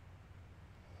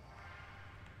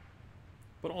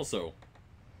 But also,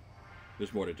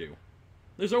 there's more to do.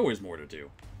 There's always more to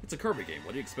do. It's a Kirby game,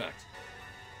 what do you expect?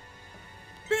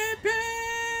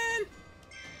 Pippin!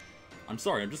 I'm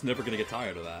sorry, I'm just never gonna get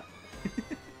tired of that.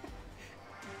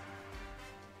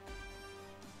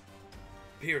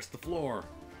 Pierce the floor.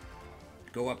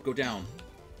 Go up, go down.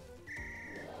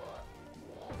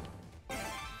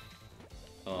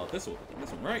 This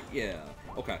one, right? Yeah.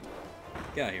 Okay.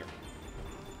 Get out of here.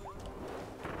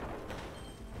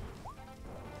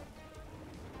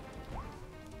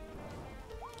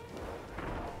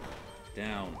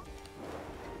 Down.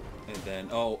 And then,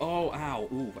 oh, ow,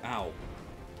 ooh, ow.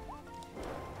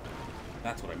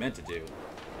 That's what I meant to do.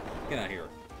 Get out of here.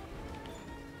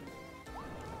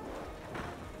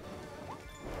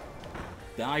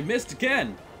 I missed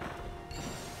again!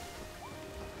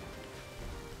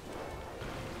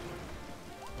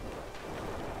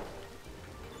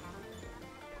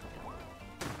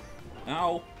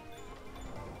 Ow.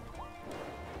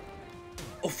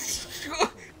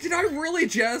 Oh, did I really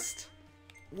just?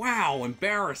 Wow,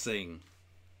 embarrassing.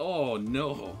 Oh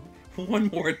no. One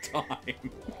more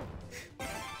time.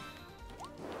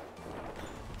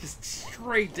 Just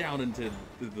straight down into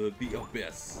the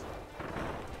abyss.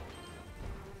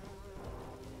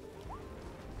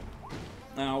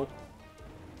 Ow.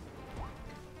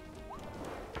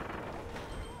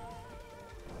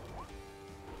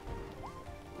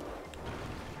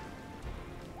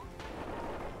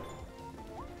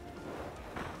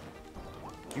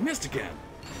 You missed again.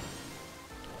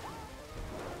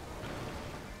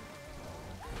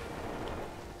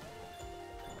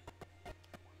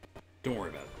 Don't worry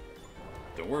about it.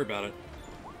 Don't worry about it.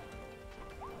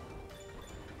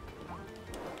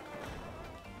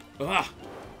 Ah!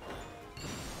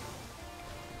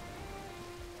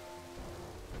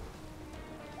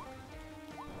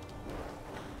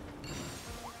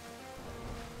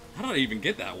 How did I even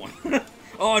get that one?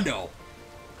 Oh no!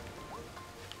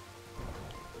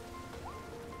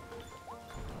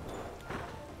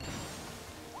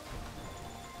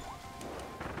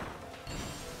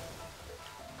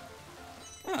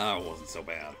 Ah, it wasn't so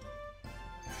bad.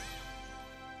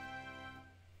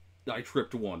 I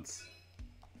tripped once.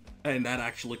 And that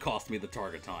actually cost me the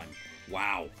target time.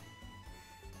 Wow.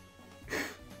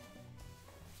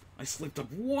 I slipped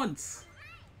up once!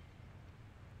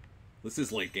 This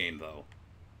is late game, though.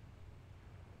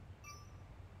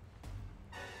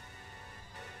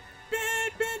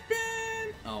 Bad, bad, bad!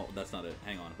 Oh, that's not it.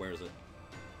 Hang on. Where is it?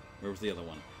 Where was the other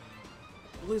one?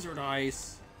 Blizzard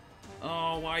Ice.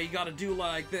 Oh, why you gotta do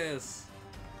like this?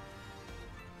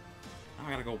 I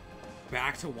gotta go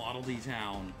back to Waddle Dee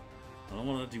Town. I don't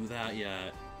want to do that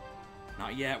yet.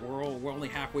 Not yet. We're only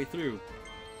halfway through.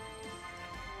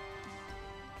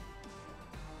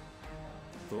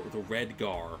 The Red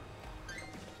Gar.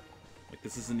 Like,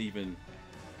 this isn't even...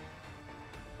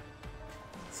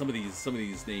 Some of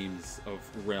these names of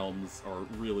realms are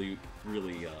really,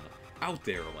 really out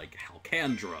there, like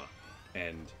Halcandra,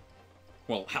 and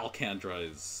well,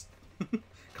 Halcandra is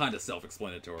kind of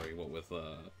self-explanatory. What with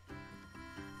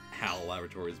HAL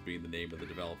Laboratories being the name of the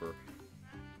developer.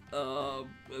 What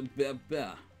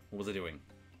was I doing?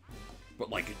 But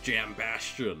like Jam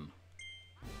Bastion.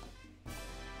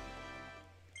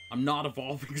 I'm not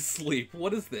evolving Sleep.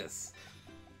 What is this?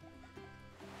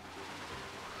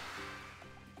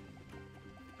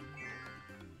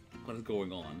 What is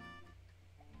going on?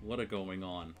 What is going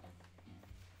on?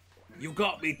 You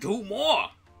got me 2 more!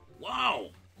 Wow!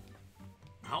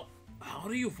 How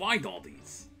do you find all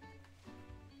these?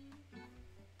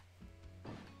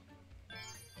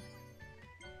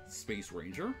 Space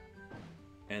Ranger.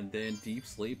 And then Deep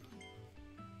Sleep.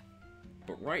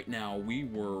 But right now,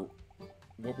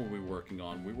 what were we working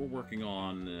on? We were working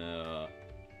on,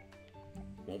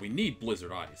 well, we need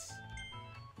Blizzard Ice.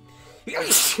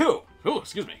 Oh,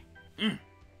 excuse me.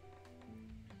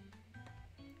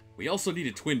 We also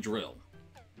needed Twin Drill.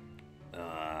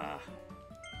 But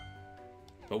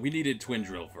we needed Twin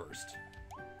Drill first,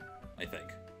 I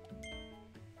think.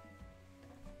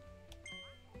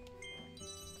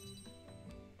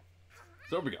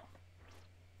 So there we go.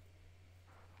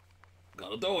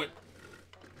 Gotta do it.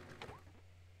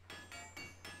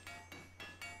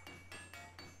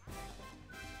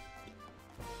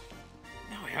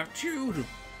 Now I have 2.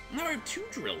 Now I have 2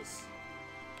 drills.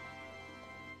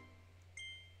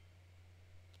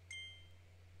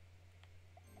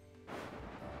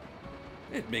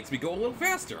 It makes me go a little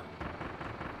faster.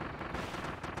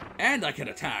 And I can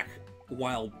attack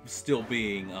while still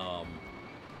being,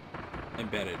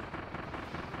 embedded.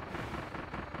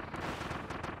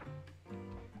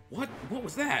 What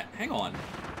was that? Hang on.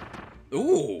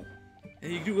 Ooh!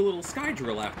 And you do a little sky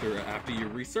drill after you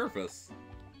resurface.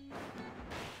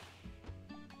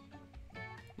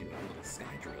 You do a little sky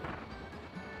drill.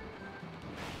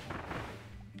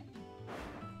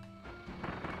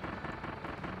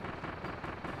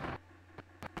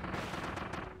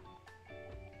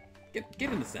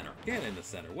 Get in the center. Get in the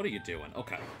center. What are you doing?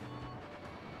 Okay.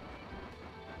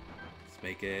 Let's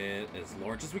make it as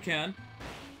large as we can.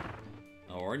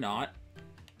 Or not.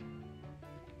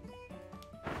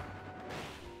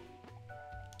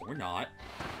 Or not.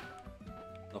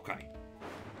 Okay.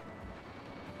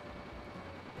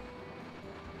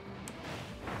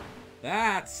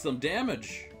 That's some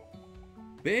damage.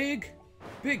 Big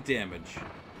damage.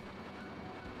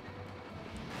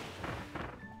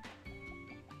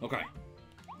 Okay.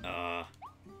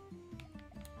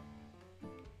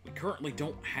 We currently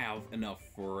don't have enough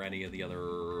for any of the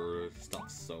other stuff,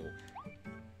 so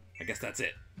I guess that's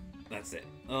it. That's it.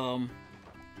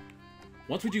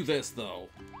 Once we do this, though,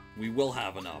 we will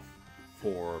have enough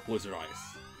for Blizzard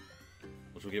Ice,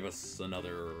 which will give us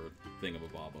another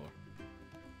thingamabobba.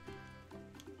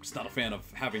 Just not a fan of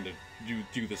having to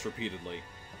do this repeatedly.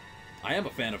 I am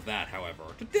a fan of that, however.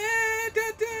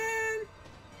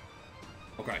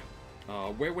 Okay.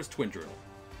 Where was Twin Drill?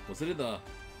 Was it in the...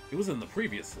 It was in the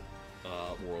previous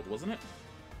world, wasn't it?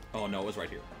 Oh, no, it was right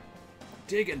here.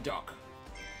 Dig and duck.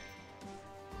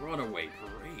 Runaway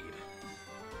parade.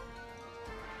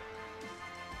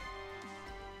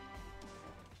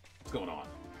 What's going on?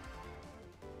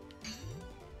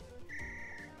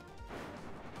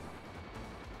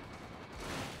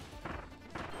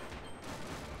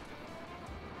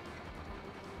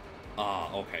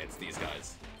 Ah, okay, it's these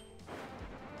guys.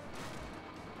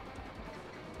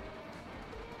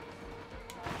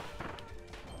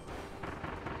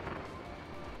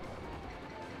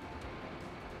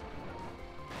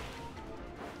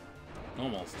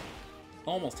 Almost.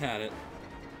 Almost had it.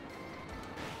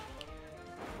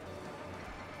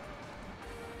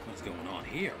 What's going on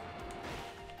here?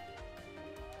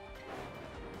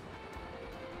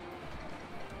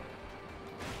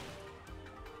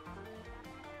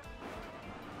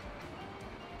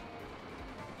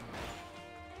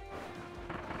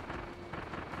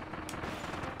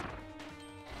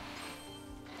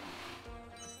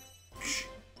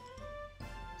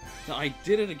 I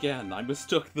did it again. I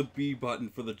mistook the B button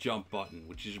for the jump button,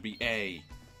 which should be A.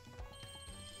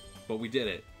 But we did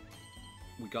it.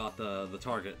 We got the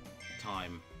target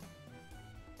time.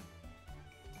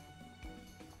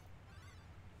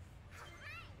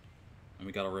 And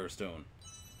we got a rare stone.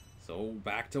 So,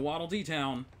 back to Waddle Dee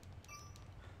Town.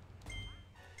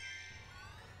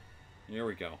 Here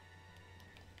we go.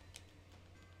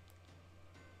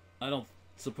 I don't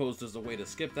suppose there's a way to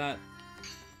skip that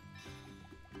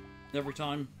every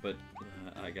time, but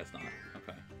I guess not.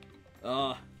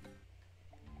 Okay.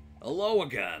 Hello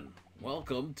again.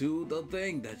 Welcome to the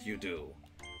thing that you do.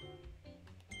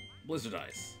 Blizzard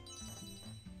Ice.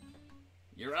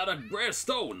 You're out of rare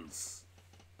stones.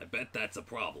 I bet that's a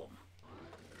problem.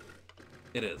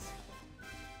 It is.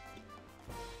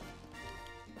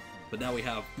 But now we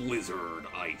have Blizzard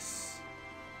Ice.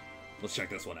 Let's check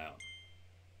this one out.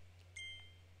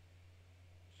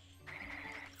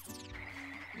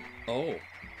 Oh.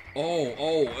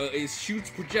 It shoots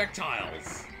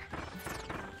projectiles.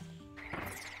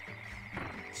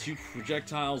 Shoots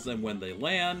projectiles, and when they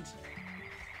land,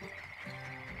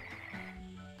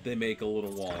 they make a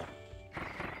little wall.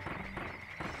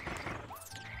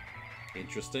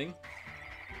 Interesting.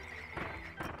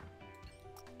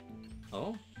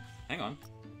 Oh, hang on.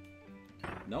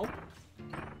 Nope.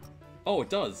 Oh, it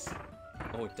does.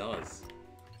 Oh, it does.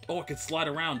 Oh, it can slide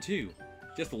around too.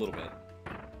 Just a little bit.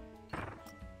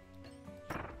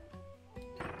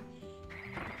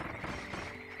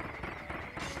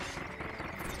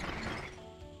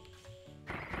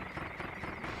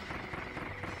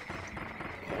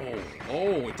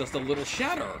 Oh, it does a little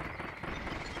shatter.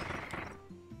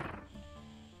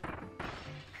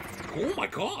 Oh my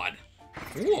god.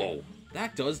 Whoa,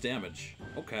 that does damage.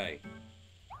 Okay.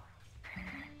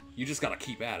 You just gotta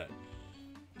keep at it.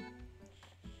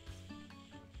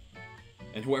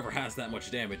 And whoever has that much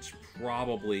damage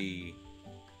probably,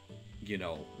 you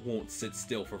know, won't sit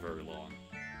still for very long.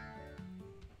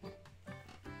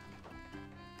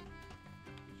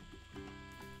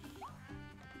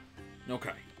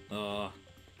 Okay.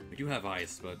 We do have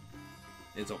ice, but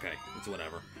it's okay. It's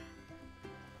whatever.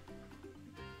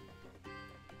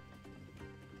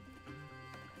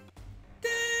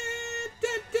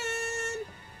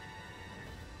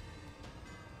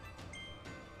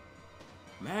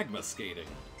 Magma skating.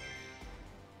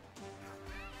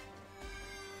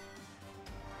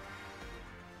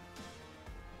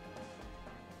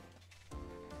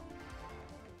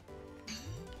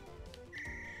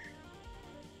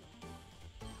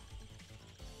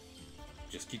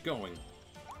 Just keep going.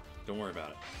 Don't worry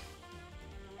about it.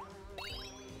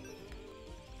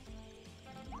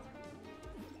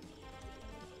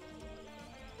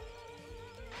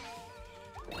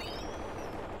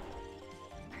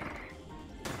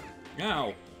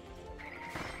 Ow!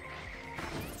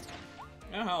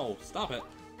 Ow! Stop it!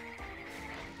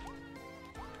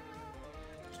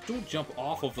 Don't jump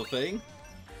off of the thing!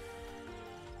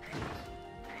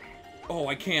 Oh,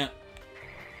 I can't!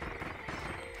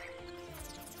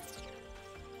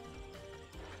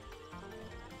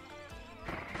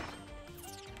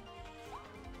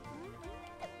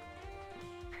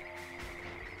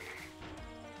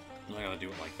 I gotta do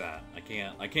it like that.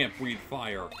 I can't breathe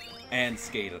fire and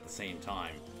skate at the same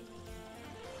time.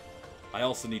 I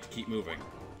also need to keep moving.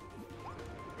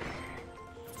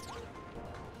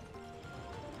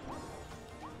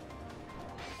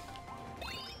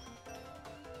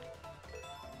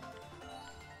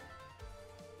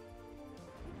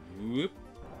 Whoop.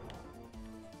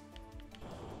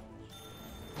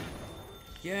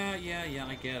 Yeah,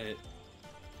 I get it.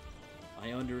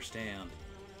 I understand.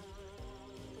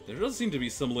 There does seem to be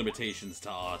some limitations to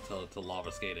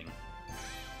lava skating.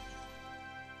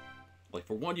 Like,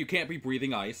 for one, you can't be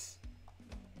breathing ice.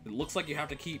 It looks like you have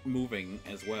to keep moving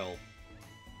as well.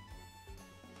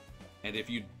 And if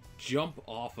you jump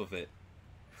off of it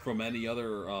from any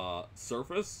other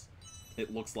surface,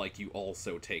 it looks like you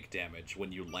also take damage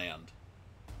when you land.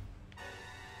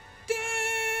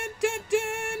 Dun, dun,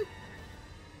 dun.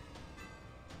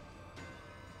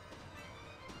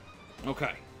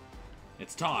 Okay.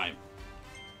 It's time.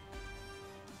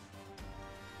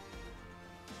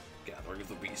 Gathering of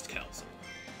the Beast Council.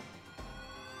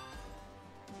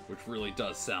 Which really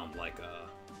does sound like a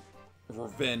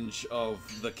Revenge of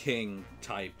the King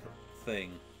type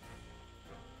thing.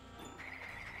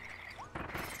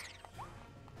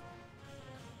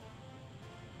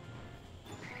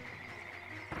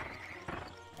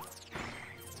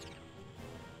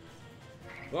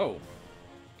 Whoa.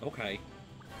 Okay.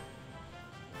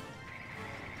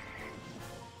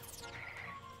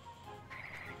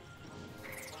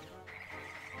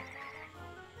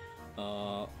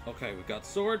 Okay, we've got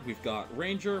Sword, we've got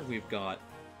Ranger, we've got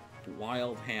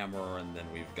Wild Hammer, and then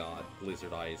we've got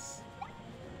Blizzard Ice.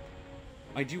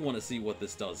 I do want to see what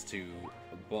this does to...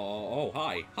 Oh,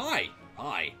 hi! Hi!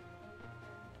 Hi!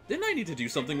 Didn't I need to do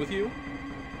something with you?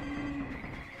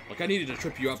 Like, I needed to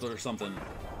trip you up or something.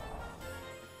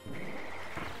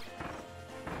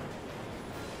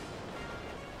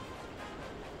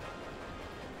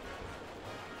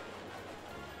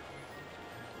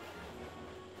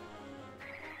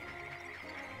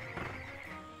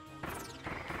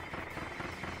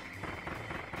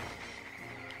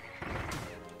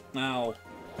 Ow.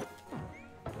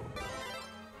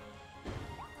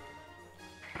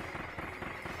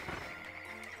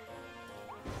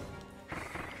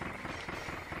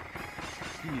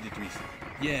 You needed to be...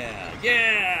 Yeah!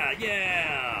 Yeah!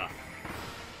 Yeah!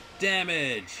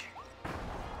 Damage!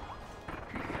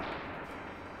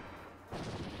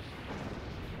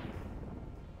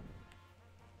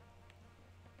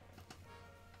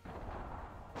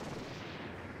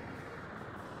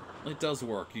 It does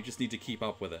work. You just need to keep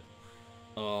up with it.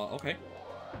 Okay.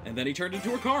 And then he turned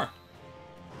into a car.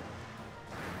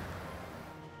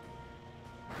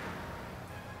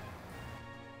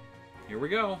 Here we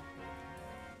go.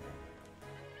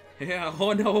 Yeah,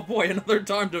 oh no, boy, another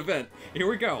timed event. Here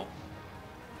we go.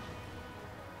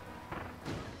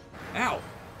 Ow.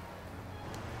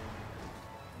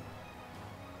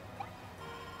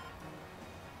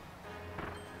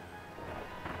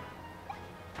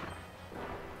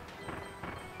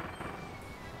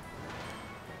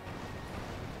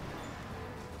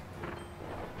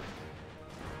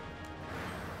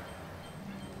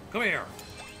 Come here.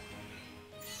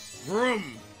 Vroom.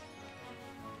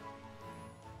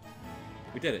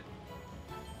 We did it.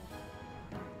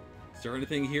 Is there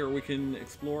anything here we can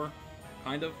explore?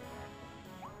 Kind of?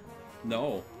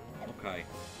 No. Okay.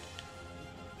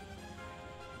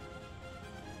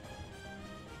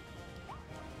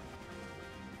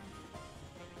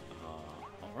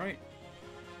 Alright.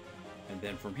 And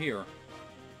then from here,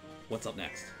 what's up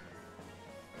next?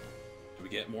 Do we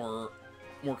get more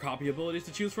copy abilities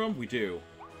to choose from? We do.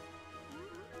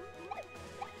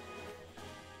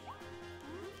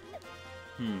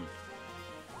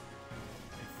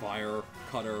 Fire,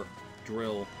 cutter,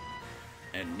 drill,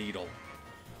 and needle.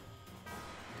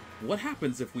 What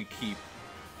happens if we keep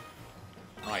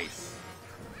ice?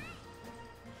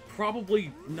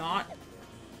 Probably not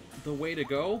the way to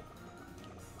go.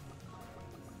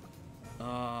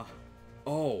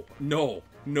 Oh, no.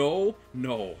 No,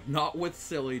 no. Not with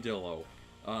Silly Dillo.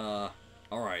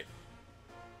 Alright.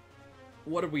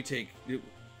 What did we take?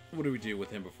 What did we do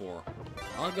with him before?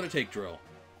 I'm gonna take drill.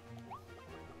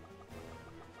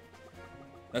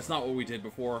 That's not what we did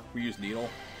before. We used needle,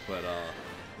 but,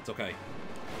 it's okay.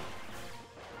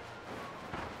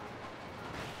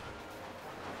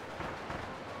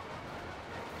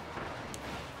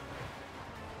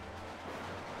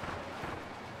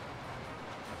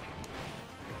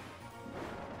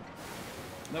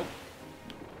 Nope.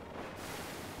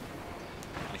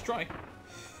 Nice try.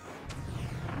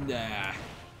 Nah.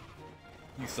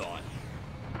 You saw it.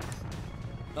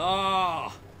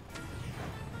 Ah!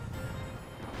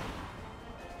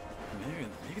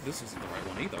 Maybe this isn't the right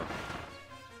one either.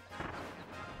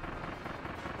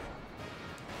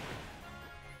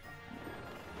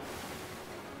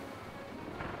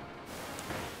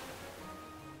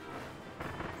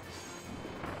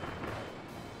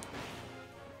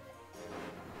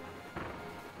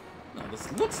 No,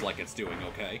 this looks like it's doing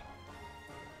okay.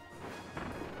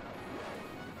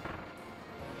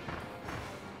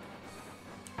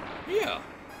 Yeah.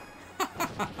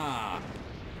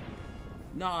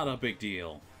 Not a big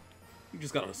deal. You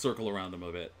just gotta circle around them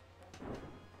a bit.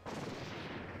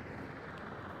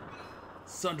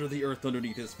 Sunder the earth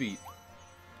underneath his feet.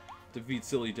 Defeat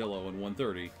Silly Dillo in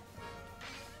 130.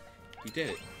 He did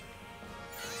it.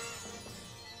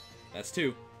 That's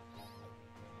 2.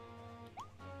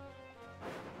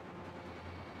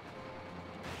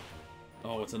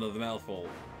 Oh, it's another mouthful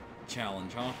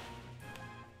challenge, huh?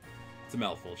 It's a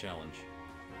mouthful challenge.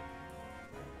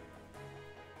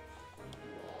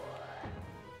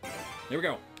 There we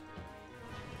go.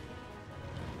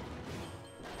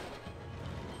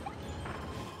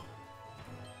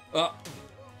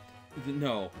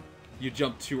 No. You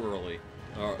jumped too early.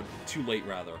 Or, too late,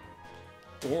 rather.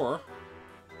 Or...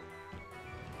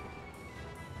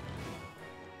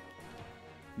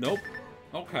 Nope.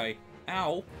 Okay.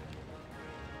 Ow.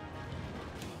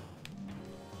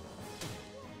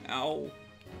 Ow.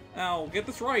 Ow. Get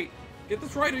this right. Get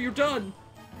this right or you're done.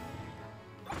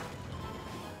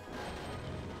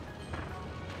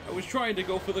 I was trying to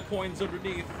go for the coins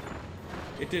underneath.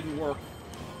 It didn't work.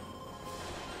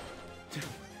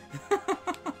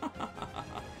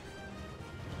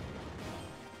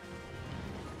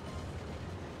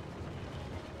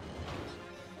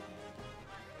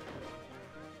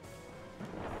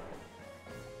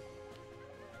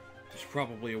 There's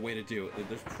probably a way to do it.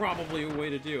 There's probably a way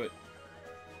to do it.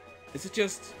 Is it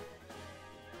just...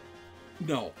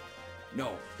 No.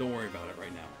 No, don't worry about it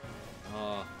right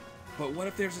now. But what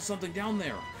if there's a something down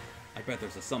there? I bet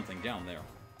there's a something down there.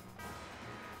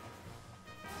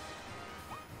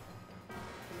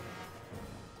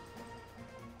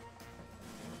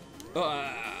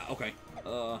 Okay.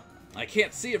 I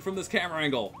can't see it from this camera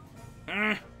angle.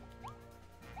 I'm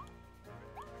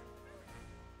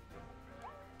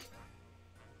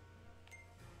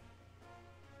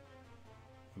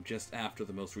just after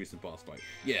the most recent boss fight.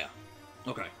 Yeah.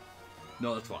 Okay.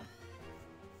 No, that's fine.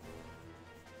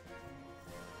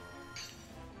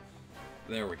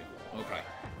 There we go. Okay.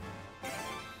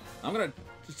 I'm gonna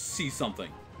just see something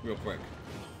real quick.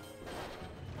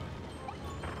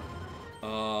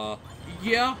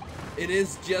 Yeah, it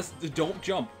is just don't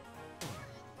jump.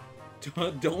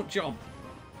 Don't jump.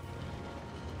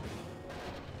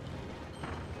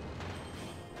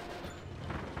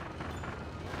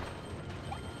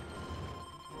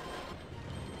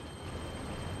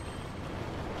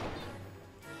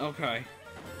 Okay.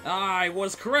 I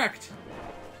was correct.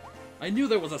 I knew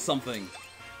there was a something.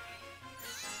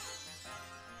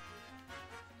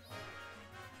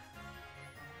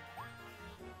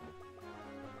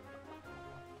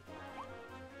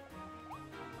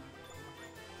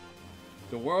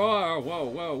 Whoa, whoa,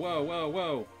 whoa, whoa, whoa,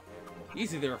 whoa.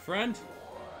 Easy there, friend.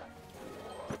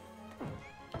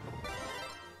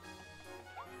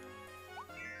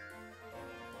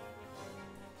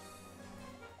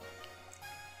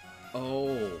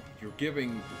 Oh, you're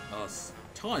giving us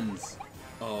tons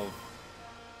of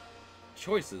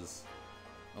choices.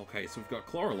 Okay, so we've got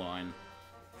Chloraline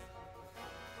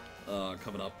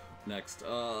coming up next.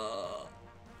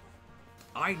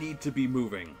 I need to be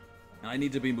moving. And I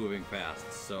need to be moving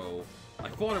fast, so I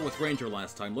fought it with Ranger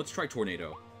last time. Let's try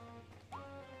Tornado.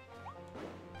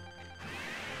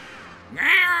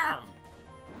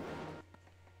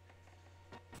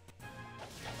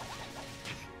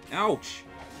 Ouch!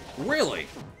 Really?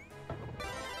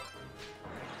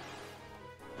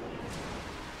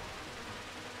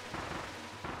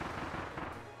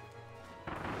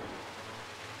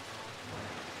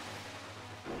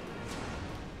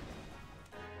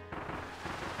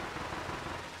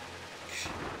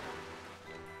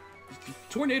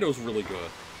 Tornado's really good.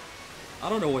 I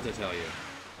don't know what to tell you.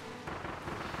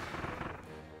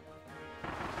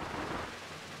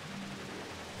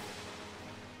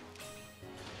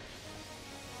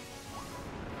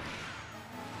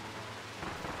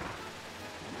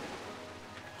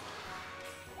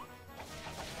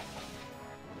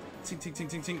 Tink, tink, tink,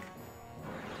 tink, tink.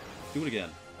 Do it again.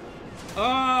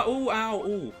 Ooh, ow,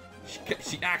 ooh.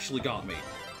 She actually got me.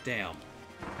 Damn.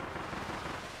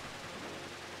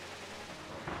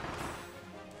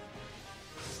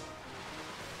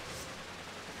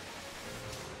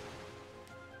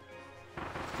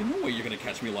 No way you're gonna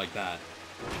catch me like that.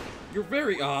 You're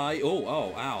very, ow,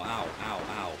 ow, ow,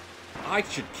 ow. I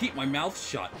should keep my mouth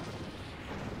shut.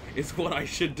 It's what I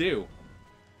should do.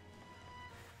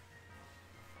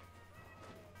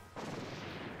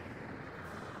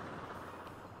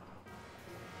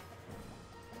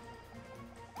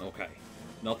 Okay.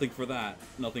 Nothing for that.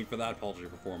 Nothing for that paltry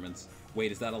performance.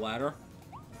 Wait, is that a ladder?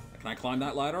 Can I climb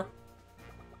that ladder?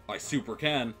 I super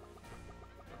can.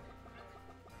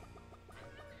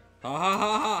 Ha ha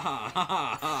ha ha ha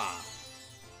ha ha!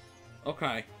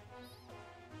 Okay.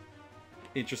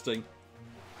 Interesting.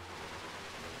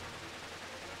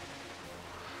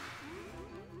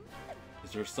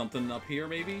 Is there something up here,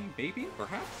 maybe? Maybe?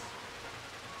 Perhaps?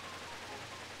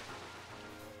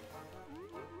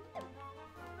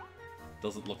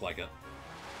 Doesn't look like it.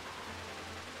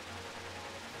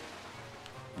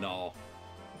 No.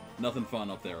 Nothing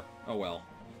fun up there. Oh well.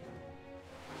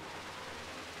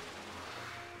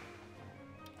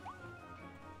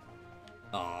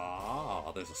 Ah,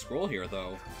 there's a scroll here,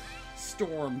 though.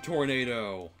 Storm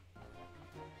Tornado!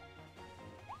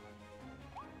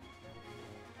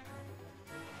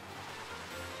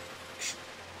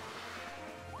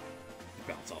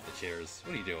 Bounce off the chairs.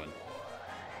 What are you doing?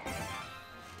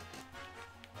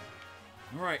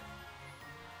 Alright.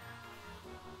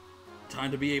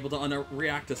 Time to be able to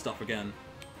react to stuff again.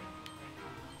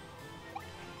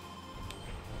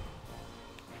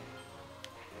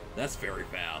 That's very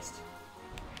fast.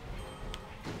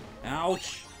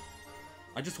 Ouch!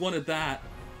 I just wanted that.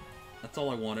 That's all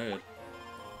I wanted.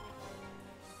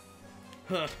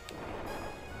 Huh.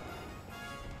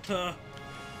 Huh.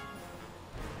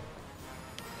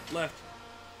 Left.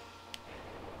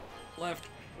 Left.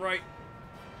 Right.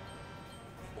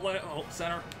 Oh,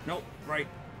 center. Nope. Right.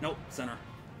 Nope. Center.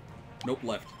 Nope.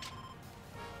 Left.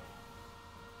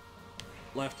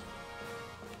 Left.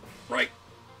 Right.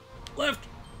 Left.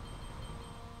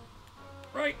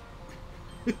 Right.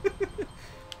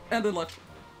 And then left.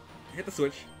 Hit the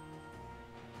switch.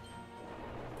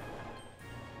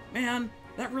 Man,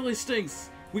 that really stinks.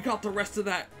 We got the rest of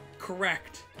that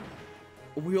correct.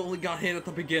 We only got hit at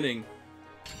the beginning.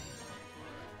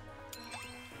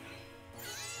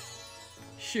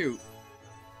 Shoot.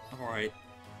 Alright.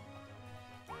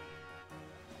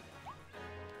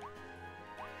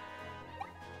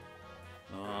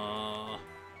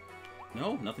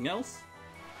 No? Nothing else?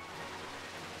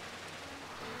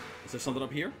 Is there something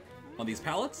up here? On these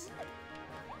pallets?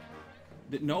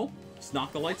 No? Just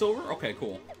knock the lights over? Okay,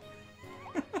 cool.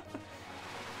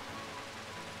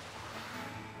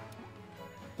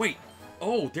 Wait.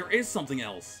 Oh, there is something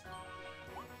else.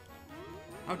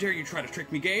 How dare you try to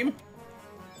trick me, game?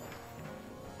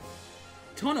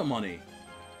 Ton of money.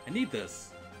 I need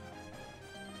this.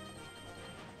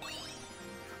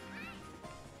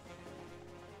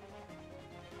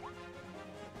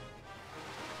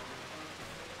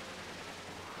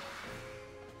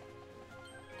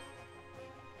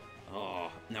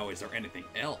 Oh, now is there anything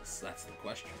else? That's the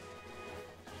question.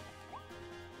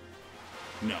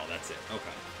 No, that's it.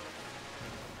 Okay.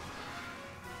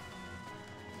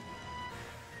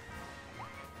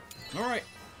 Alright.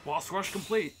 Boss rush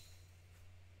complete.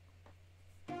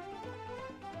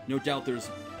 No doubt there's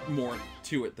more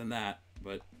to it than that,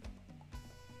 but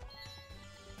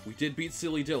we did beat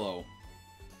Silly Dillo.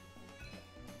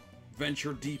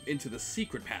 Venture deep into the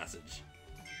secret passage.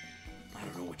 I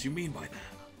don't know what you mean by that.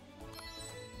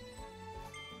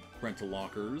 Rental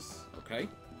lockers. Okay.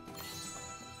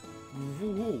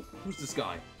 Whoa, who's this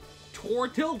guy? Tor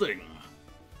Tilding!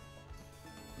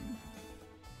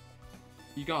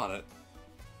 You got it.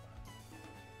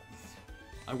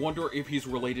 I wonder if he's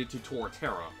related to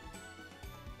Torterra.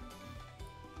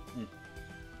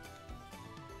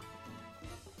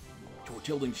 Tor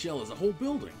Tilding's shell is a whole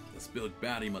building. This big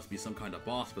baddie must be some kind of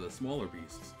boss for the smaller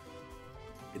beasts.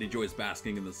 It enjoys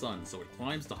basking in the sun, so it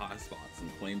climbs to high spots and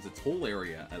claims its whole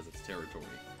area as its territory.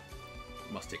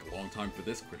 It must take a long time for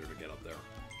this critter to get up there.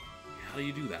 How do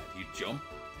you do that? You jump?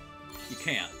 You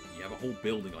can't. You have a whole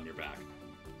building on your back.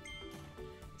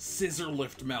 Scissor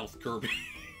lift mouth, Kirby.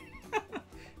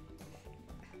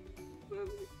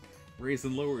 Raise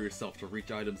and lower yourself to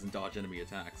reach items and dodge enemy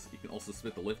attacks. You can also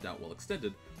spit the lift out while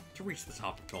extended to reach the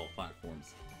top of tall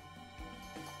platforms.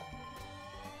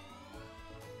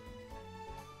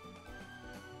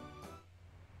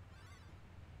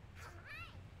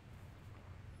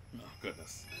 Oh,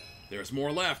 goodness. There's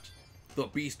more left. The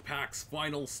Beast Pack's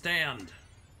final stand.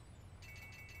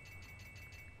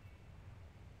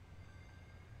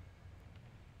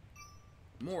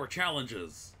 More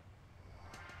challenges.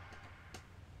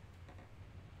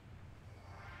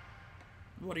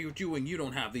 What are you doing? You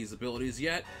don't have these abilities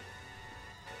yet.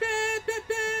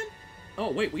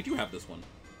 Oh, wait, we do have this one.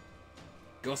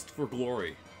 Gust for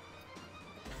Glory.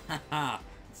 Haha,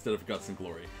 instead of Guts and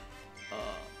Glory.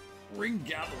 Ring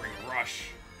Gathering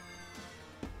Rush.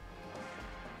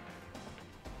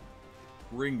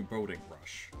 Ring Boating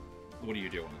Rush. What are you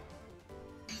doing?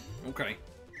 Okay.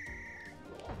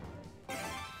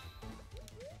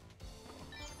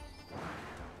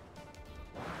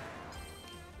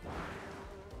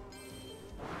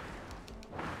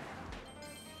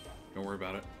 Don't worry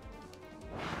about it.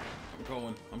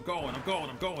 I'm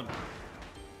going.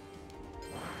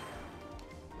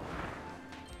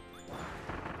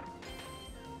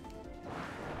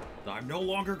 I'm no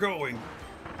longer going.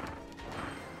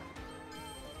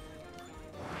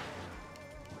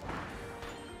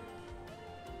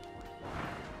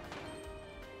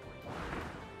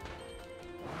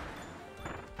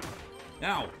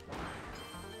 Now.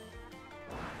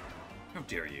 How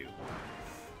dare you?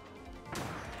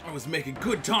 I was making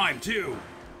good time, too!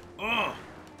 Ugh!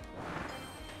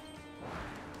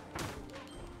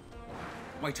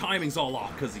 My timing's all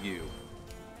off because of you.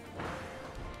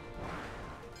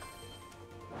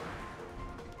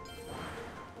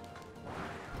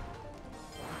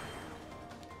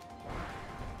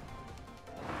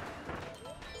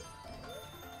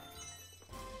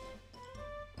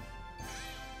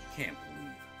 Can't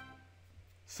believe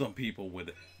some people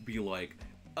would be like,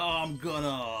 I'm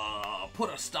gonna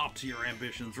put a stop to your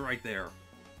ambitions right there.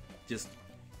 Just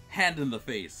hand in the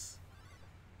face.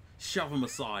 Shove him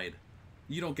aside.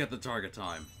 You don't get the target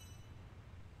time.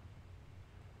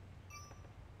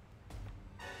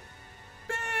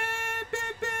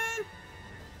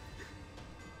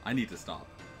 I need to stop.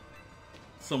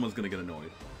 Someone's gonna get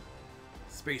annoyed.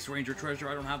 Space Ranger treasure.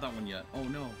 I don't have that one yet. Oh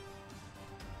no.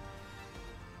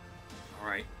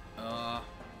 Alright. Not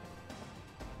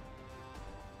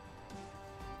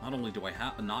only do I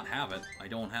not have it, I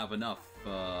don't have enough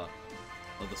of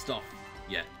the stuff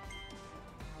yet.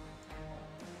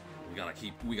 We gotta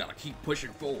keep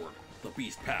pushing forward. The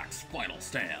Beast Pack's final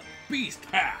stand. Beast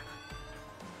Pack!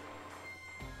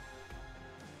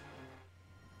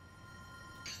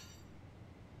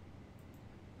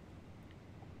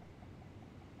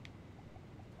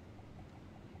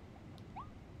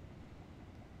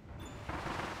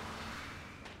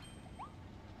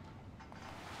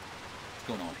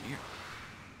 What's going on here?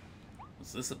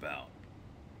 What's this about?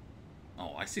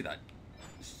 Oh, I see that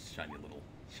shiny little...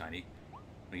 Shiny? What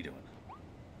are you doing?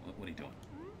 What are you doing?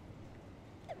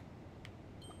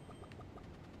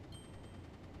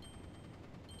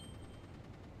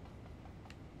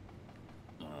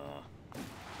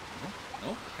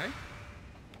 Oh, okay.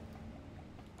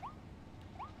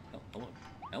 Oh, hello.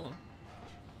 Hello.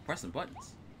 Pressing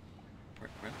buttons.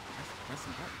 Pressing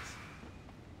buttons.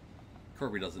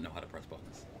 Kirby doesn't know how to press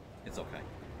buttons. It's okay.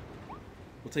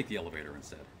 We'll take the elevator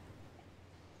instead.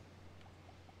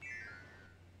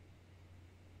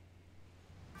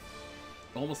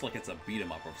 Almost like it's a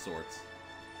beat-em-up of sorts.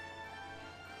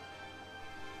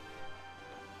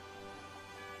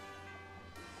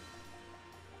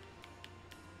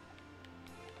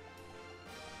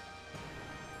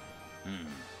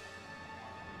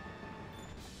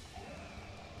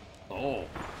 Oh,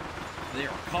 they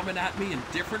are coming at me in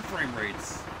different frame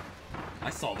rates. I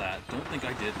saw that. Don't think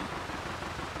I didn't.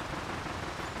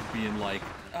 Being like,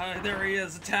 there he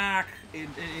is, attack! In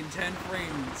 10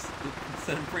 frames,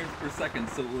 7 frames per second,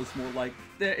 so it was more like,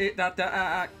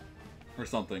 or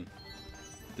something.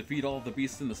 Defeat all the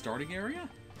beasts in the starting area?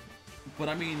 But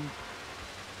I mean,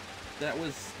 that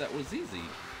was easy.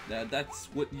 That's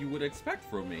what you would expect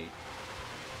from me.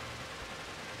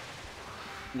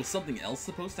 Was something else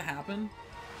supposed to happen?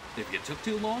 If it took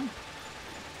too long?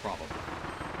 Probably.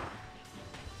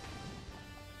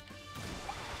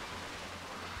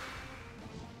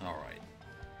 Alright.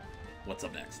 What's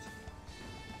up next?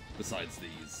 Besides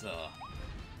these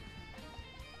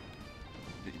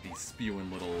spewing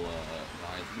little,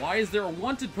 guys. Why is there a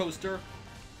wanted poster?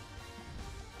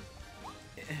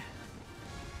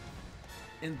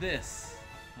 In this,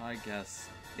 I guess,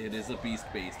 it is a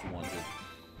beast-based wanted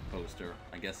poster.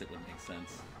 I guess it would make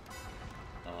sense.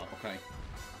 Okay.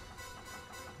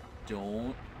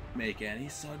 Don't make any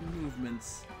sudden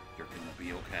movements. You're gonna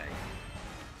be okay.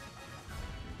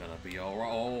 You're gonna be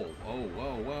alright. Oh,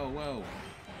 whoa.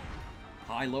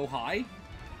 High, low, high?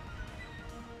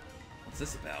 What's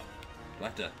this about? Do I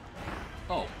have to...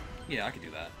 Oh, yeah, I can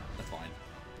do that. That's fine.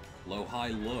 Low, high,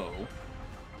 low.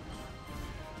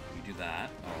 You do that.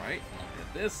 Alright, I'll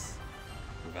get this.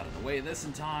 Move out of the way this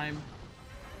in time.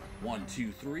 1,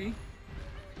 2, 3.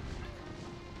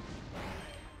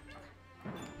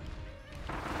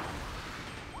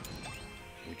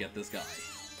 We get this guy.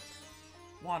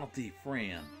 Waddle Dee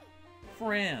Fran.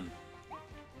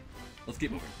 Let's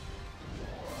keep moving.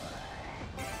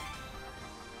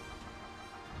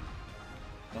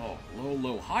 Oh, low,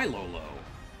 low, high, low, low.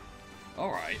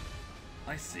 Alright.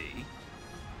 I see.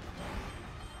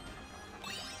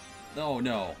 Oh,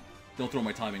 no. Don't throw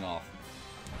my timing off.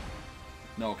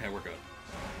 No, okay, we're good.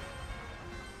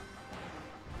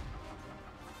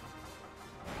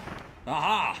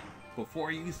 Aha!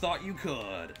 Before you thought you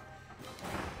could.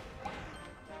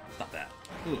 Stop that.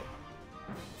 Ugh.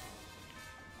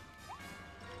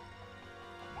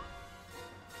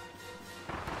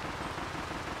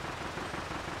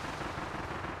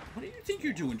 What do you think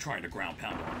you're doing trying to ground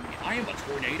pound on me? I am a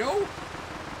tornado?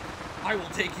 I will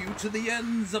take you to the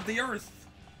ends of the earth.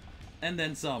 And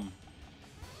then some.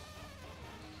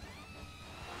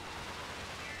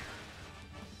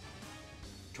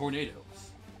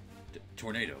 Tornadoes.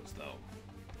 Tornadoes, though.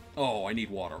 Oh, I need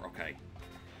water. Okay.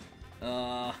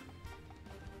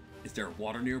 Is there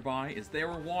water nearby? Is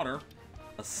there a water?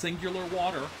 A singular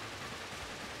water?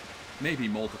 Maybe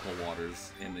multiple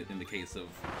waters in the case of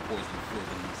poison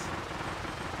poisons.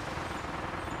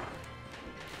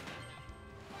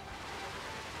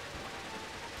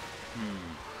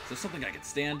 Is there something I can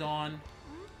stand on?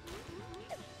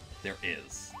 There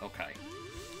is. Okay.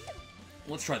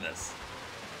 Let's try this.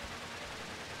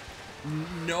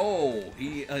 No,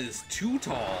 he is too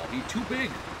tall. He's too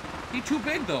big. He's too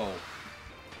big, though.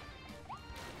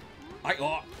 I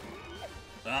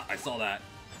saw that.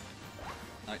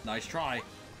 Nice try.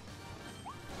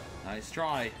 Nice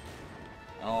try.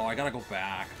 Oh, I gotta go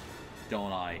back.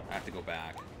 Don't I? I have to go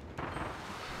back.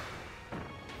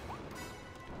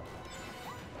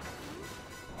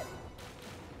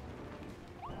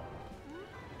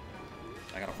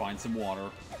 I gotta find some water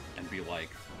and be like,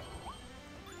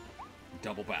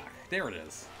 double back. There it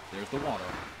is. There's the water.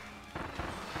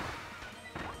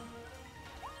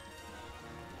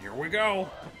 Here we go.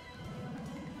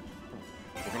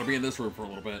 We're gonna be in this room for a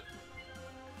little bit.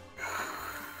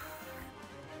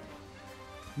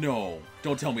 No,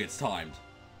 don't tell me it's timed.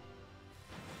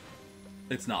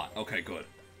 It's not. Okay, good.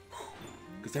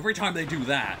 Because every time they do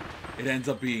that, it ends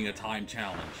up being a time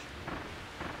challenge.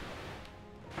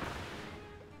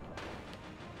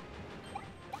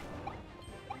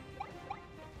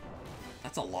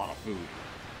 That's a lot of food.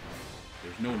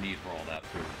 There's no need for all that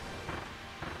food.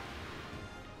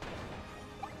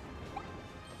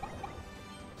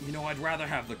 You know, I'd rather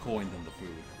have the coin than the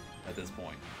food at this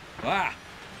point. Ah!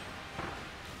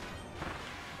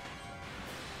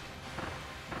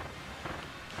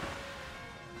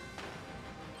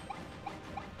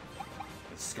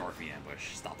 Scarfy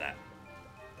ambush. Stop that.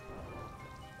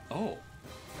 Oh.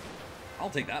 I'll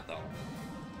take that, though.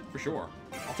 For sure.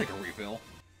 I'll take a refill.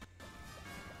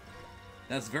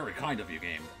 That's very kind of you,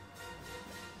 game.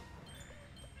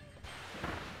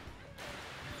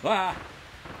 Ah!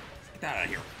 Let's get that out of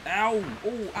here. Ow!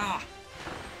 Oh, ah!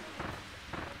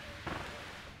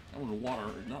 I want to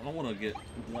water... I don't want to get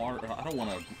water... I don't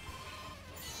want to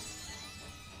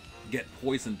get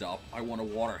poisoned up. I want to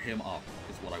water him up,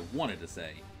 is what I wanted to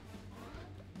say.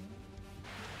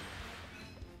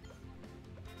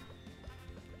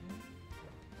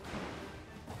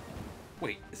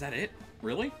 Wait, is that it?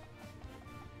 Really?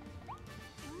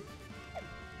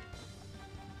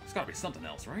 There's gotta be something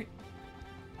else, right?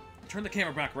 Turn the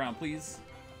camera back around, please.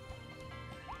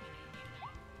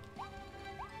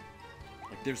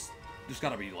 Like, there's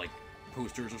gotta be, like,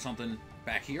 posters or something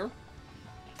back here?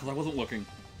 Because I wasn't looking.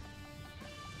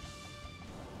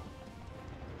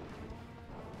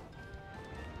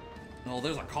 No,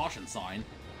 there's a caution sign.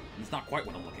 It's not quite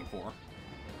what I'm looking for.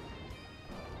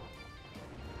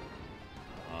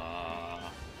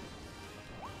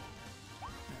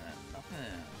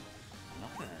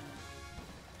 Nothing.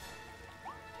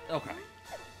 Okay.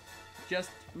 Just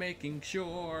making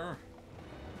sure.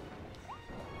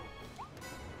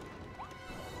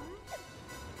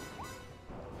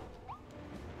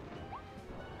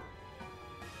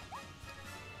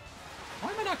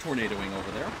 Why am I not tornadoing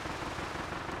over there?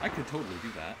 I could totally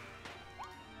do that.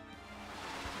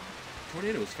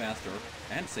 Tornado is faster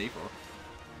and safer.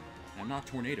 I'm not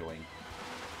tornadoing.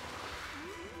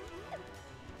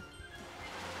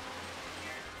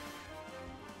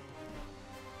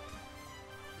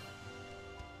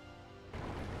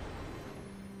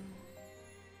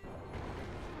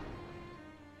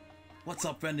 What's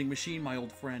up, vending machine, my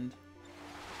old friend?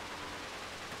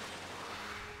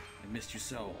 I missed you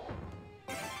so.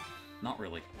 Not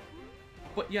really.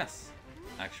 But yes,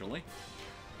 actually.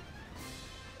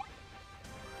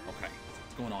 Okay,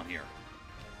 what's going on here?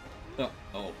 Oh,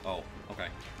 okay.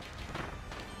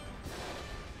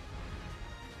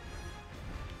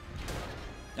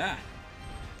 Ah!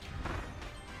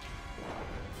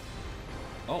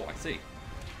 Oh, I see.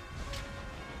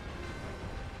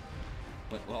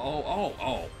 But,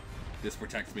 oh! This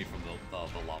protects me from the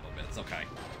lava bits, okay.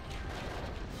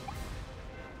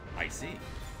 I see.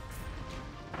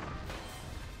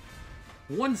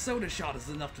 One soda shot is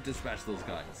enough to dispatch those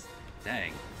guys.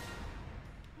 Dang.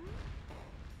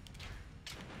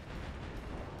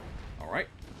 Alright.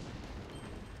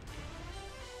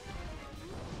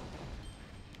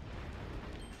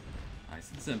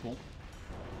 Nice and simple.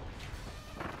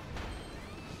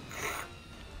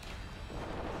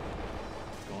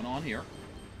 What's going on here?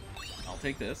 I'll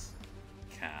take this.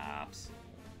 Caps.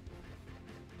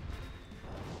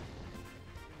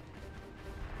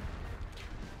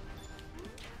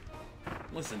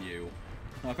 Listen, you.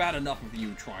 I've had enough of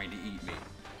you trying to eat me.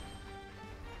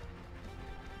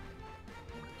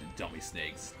 Dummy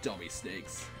snakes. Dummy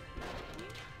snakes.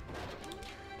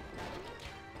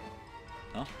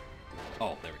 Huh?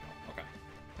 Oh, there we go. Okay.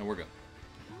 And we're good.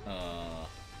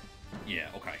 Yeah,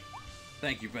 okay.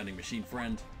 Thank you, vending machine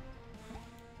friend.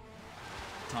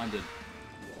 Time to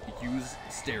use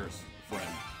stairs,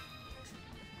 friend.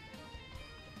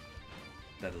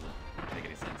 That doesn't make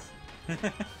any sense.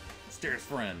 Stairs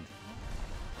friend.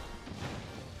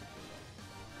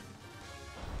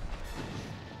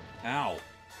 Ow.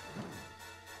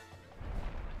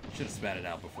 Should have spat it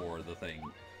out before the thing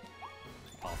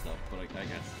popped up, but I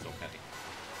guess it's okay.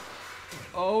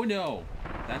 Oh no!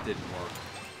 That didn't work.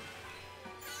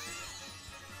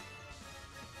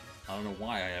 I don't know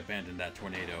why I abandoned that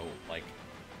tornado, like,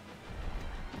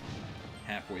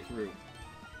 halfway through.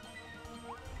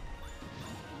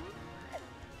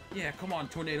 Yeah, come on,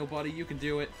 tornado buddy, you can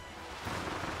do it.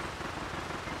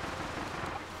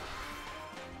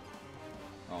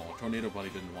 Tornado Buddy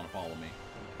didn't want to follow me.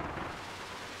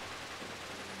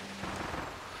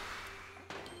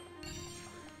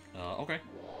 Okay.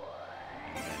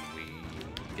 And then we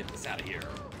get this out of here.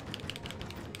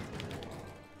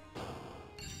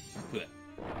 But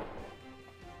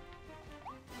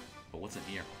what's in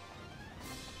here?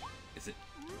 Is it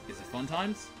fun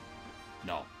times?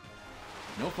 No.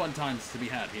 No fun times to be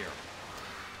had here.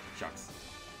 Shucks.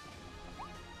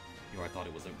 I thought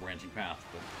it was a branching path,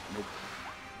 but nope.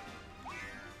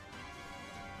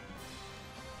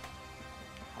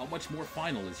 How much more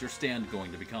final is your stand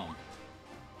going to become?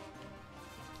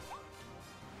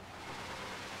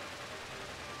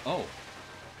 Oh.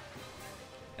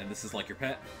 And this is like your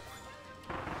pet?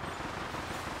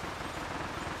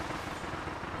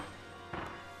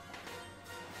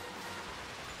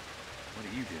 What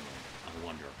are you doing? I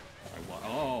wonder.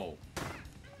 Oh!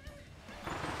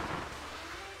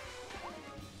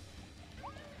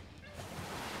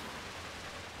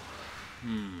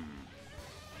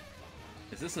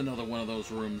 Is this another one of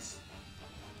those rooms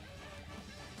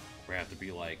where I have to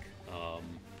be like,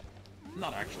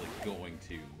 not actually going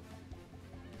to...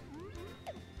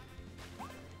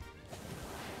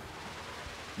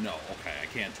 No, okay, I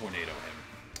can't tornado him.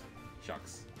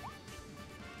 Shucks.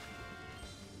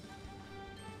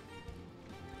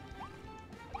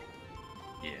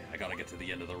 Yeah, I gotta get to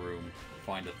the end of the room,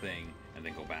 find a thing, and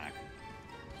then go back.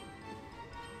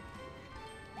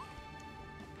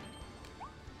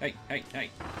 Hey, hey,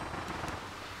 hey!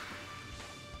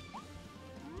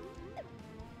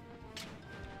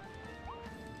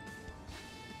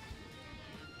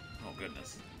 Oh,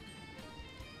 goodness.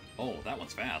 Oh, that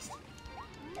one's fast.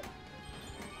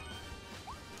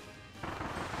 Okay,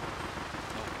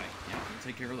 yeah, we'll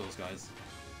take care of those guys.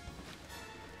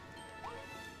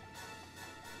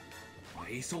 Why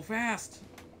he's so fast?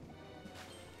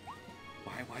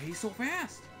 Why he's so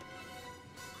fast?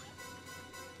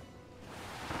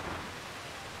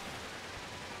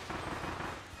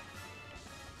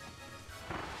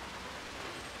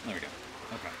 There we go.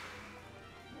 Okay.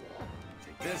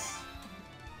 Take this.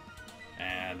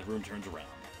 And the room turns around.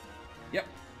 Yep.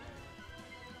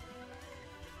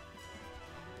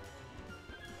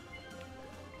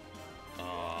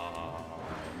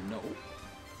 No.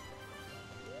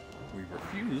 We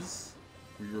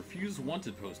refuse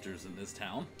wanted posters in this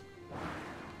town.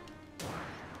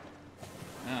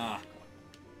 Ah.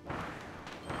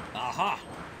 Aha!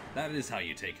 That is how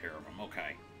you take care of them.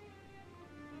 Okay.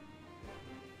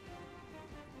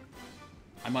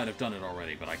 I might have done it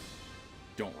already, but I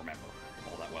don't remember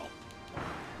all that well.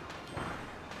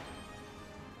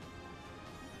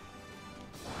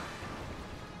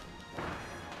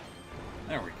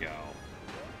 There we go.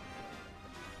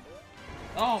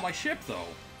 Oh, my ship, though.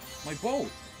 My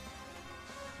boat.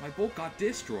 My boat got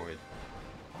destroyed.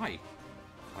 Why?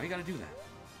 Why you gotta do that?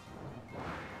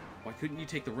 Why couldn't you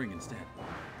take the ring instead?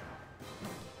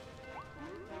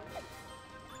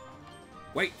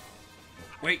 Wait!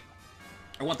 Wait!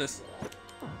 I want this.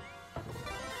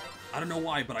 I don't know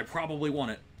why, but I probably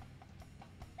want it.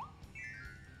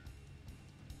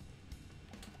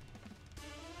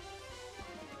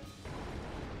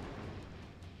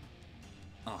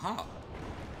 Aha.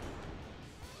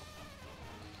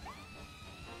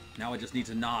 Now I just need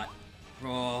to not...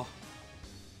 Oh.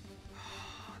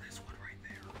 There's one right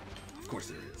there. Of course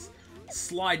there is.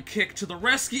 Slide kick to the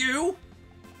rescue!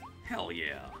 Hell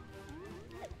yeah.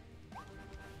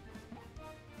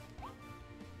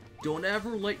 Don't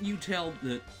ever let you tell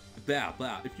that...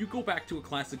 If you go back to a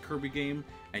classic Kirby game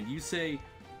and you say,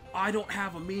 I don't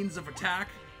have a means of attack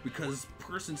because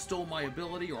person stole my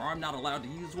ability or I'm not allowed to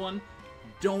use one,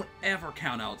 don't ever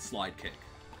count out slide kick.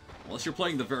 Unless you're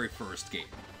playing the very first game.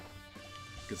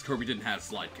 Because Kirby didn't have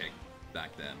slide kick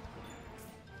back then.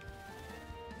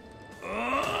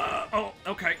 Oh,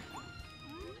 okay.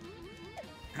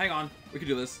 Hang on. We can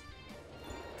do this.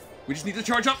 We just need to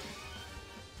charge up.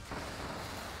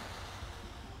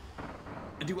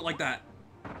 And do it like that.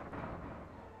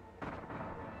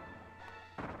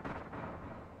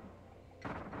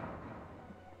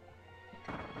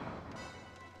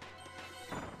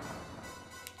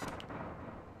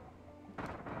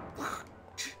 What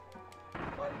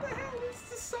the hell?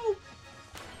 This is so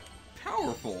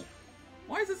powerful.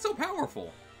 Why is it so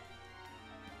powerful?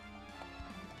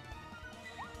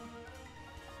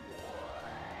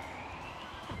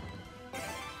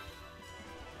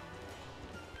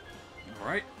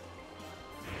 Alright.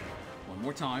 One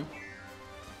more time.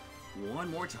 One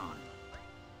more time.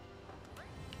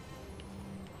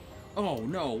 Oh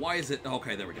no, why is it...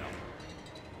 Okay, there we go. I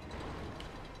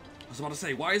was about to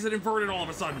say, why is it inverted all of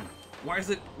a sudden? Why is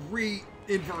it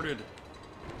re-inverted?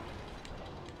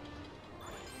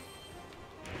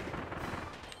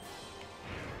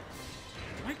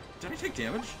 take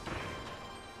damage?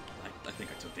 I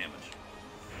think I took damage.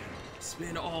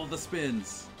 Spin all the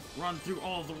spins. Run through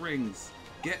all the rings.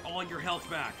 Get all your health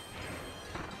back.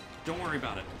 Don't worry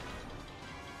about it.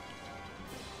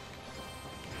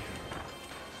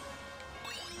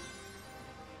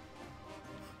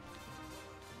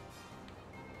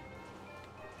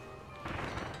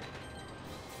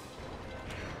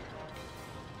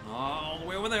 All the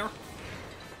way over there.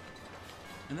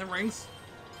 And then rings.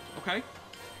 Okay.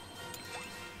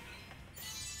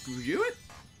 Did we do it?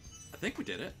 I think we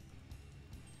did it.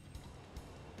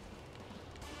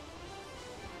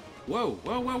 Whoa,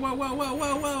 whoa, whoa, whoa, whoa, whoa,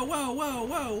 whoa, whoa, whoa, whoa,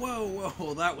 whoa, whoa,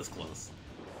 whoa, that was close.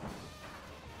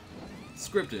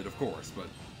 Scripted, of course, but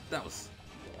that was...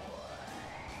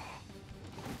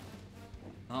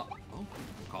 oh,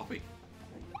 coffee.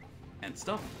 And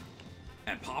stuff.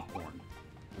 And popcorn.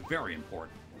 Very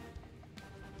important.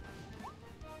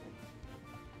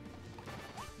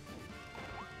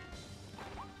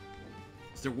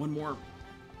 Is there one more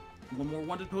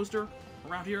wanted poster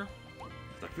around here?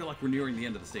 I feel like we're nearing the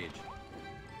end of the stage.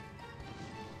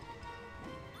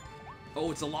 Oh,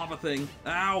 it's a lava thing.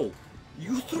 Ow!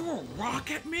 You threw a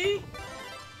rock at me?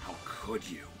 How could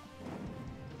you?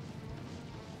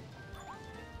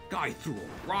 Guy threw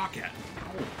a rock at me.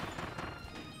 Ow.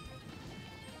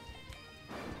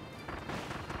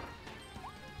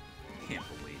 Can't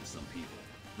believe some people.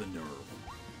 The nerve.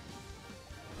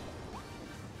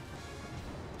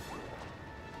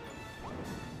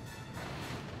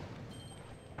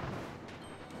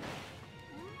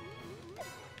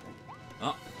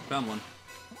 Oh, found one.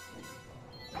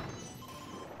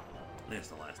 There's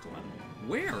the last one.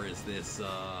 Where is this,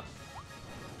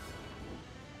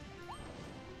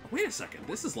 wait a second.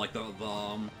 This is like the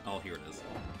oh, here it is.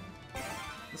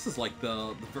 This is like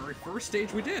the very first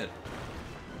stage we did.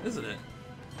 Isn't it?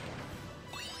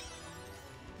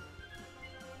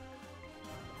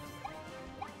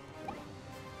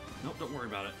 Nope, don't worry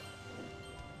about it.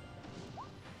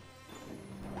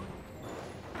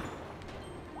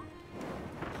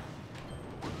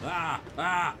 Ah!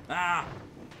 Ah! Ah!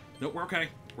 Nope, we're okay.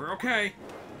 We're okay.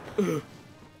 Ugh.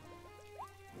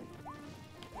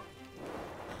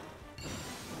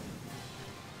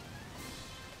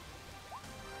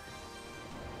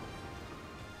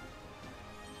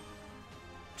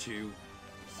 Two,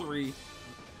 three.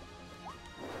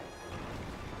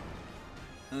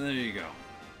 And there you go.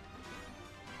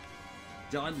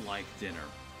 Done like dinner.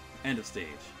 End of stage.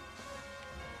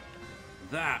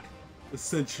 That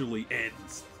essentially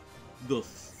ends the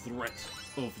threat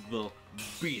of the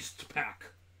Beast Pack.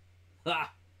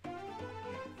 Ha!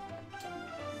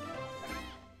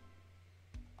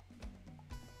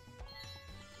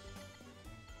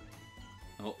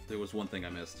 Oh, there was one thing I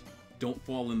missed. Don't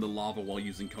fall in the lava while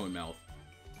using Cone Mouth.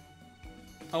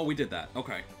 Oh, we did that.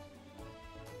 Okay.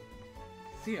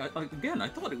 See, again, I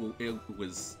thought it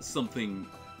was something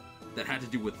that had to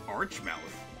do with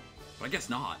Archmouth, but I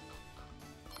guess not.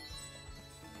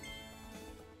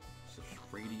 So,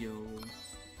 radio.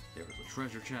 There was a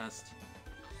treasure chest.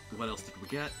 What else did we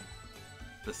get?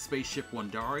 The spaceship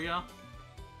Wandaria.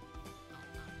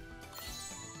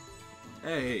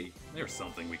 Hey, there's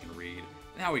something we can read.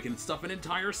 Now we can stuff an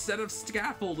entire set of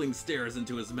scaffolding stairs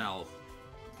into his mouth.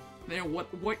 Now,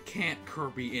 what can't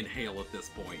Kirby inhale at this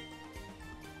point?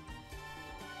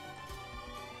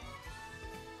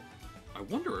 I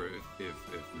wonder if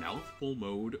Mouthful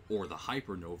Mode or the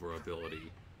Hypernova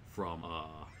ability from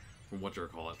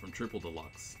whatchamacallit, from Triple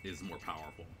Deluxe is more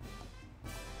powerful.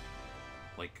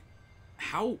 Like,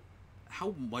 how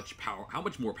much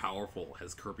more powerful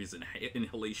has Kirby's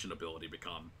inhalation ability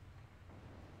become?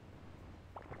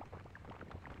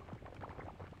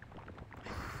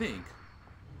 I think.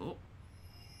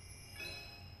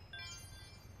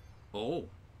 Oh,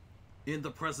 in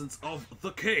the presence of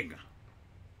the king.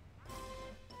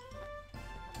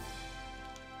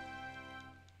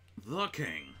 The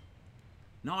king.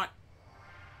 Not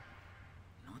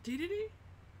DDD?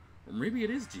 Or maybe it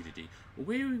is DDD.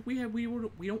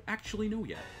 We don't actually know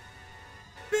yet.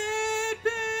 Ben.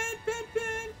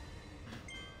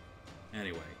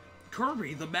 Anyway,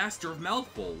 Kirby, the master of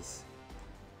mouthfuls.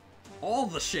 All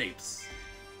the shapes.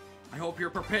 I hope you're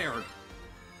prepared.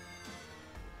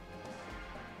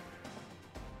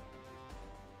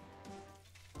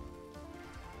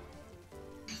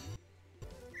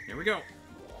 Here we go.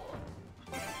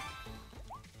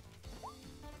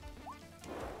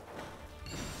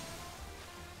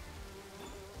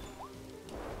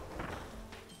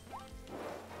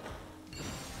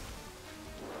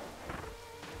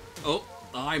 Oh,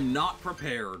 I'm not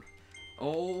prepared.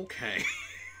 Okay.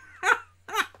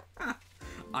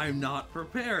 I'm not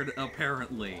prepared,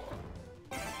 apparently.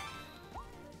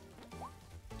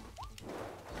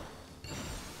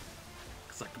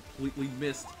 Because I completely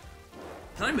missed.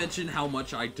 Did I mention how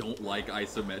much I don't like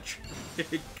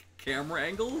isometric camera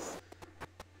angles?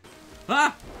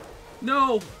 Ah!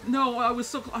 No! No, I was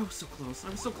so close. I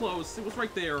was so close. It was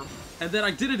right there. And then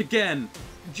I did it again.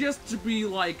 Just to be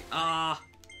like,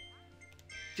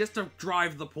 just to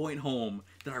drive the point home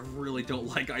that I really don't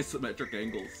like isometric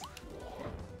angles.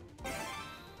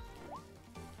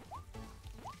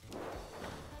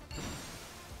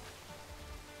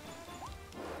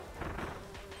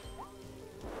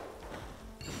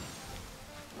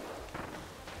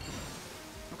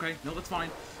 Okay, no, that's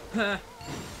fine.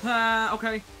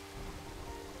 Okay.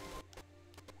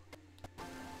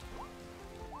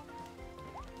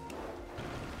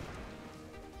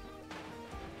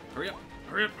 Hurry up,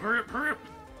 hurry up, hurry up, hurry up!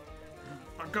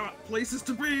 I've got places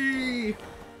to be!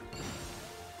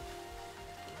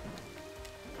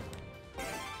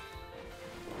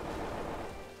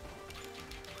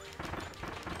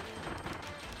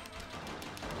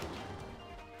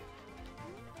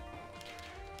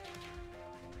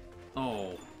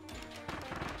 Oh.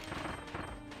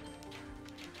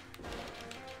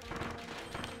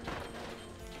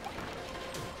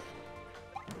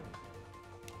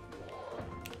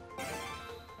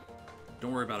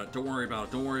 Don't worry about it. Don't worry about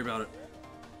it. Don't worry about it.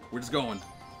 We're just going.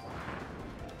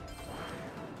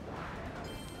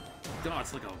 God,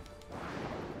 it's like a...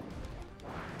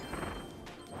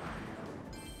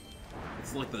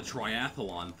 It's like the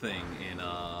triathlon thing in,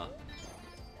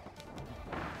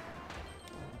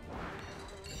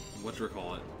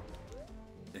 whatchamacallit?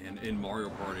 In Mario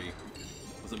Party.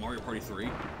 Was it Mario Party 3?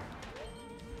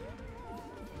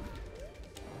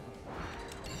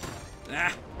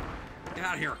 Ah! Get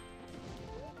out of here!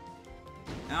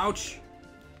 Ouch!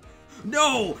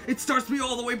 No! It starts me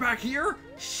all the way back here?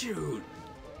 Shoot!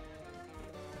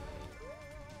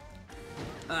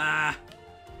 Ah!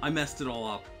 I messed it all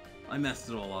up. I messed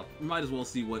it all up. We might as well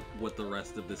see what the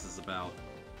rest of this is about.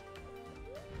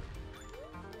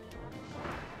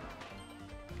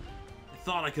 I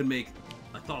thought I could make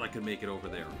it over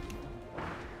there.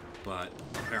 But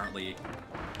apparently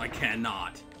I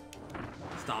cannot.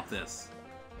 Stop this.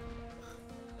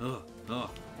 Ugh, ugh.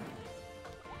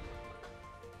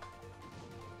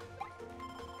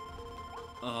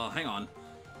 Hang on.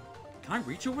 Can I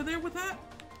reach over there with that?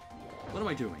 What am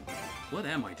I doing? What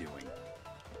am I doing?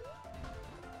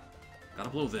 Gotta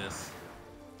blow this.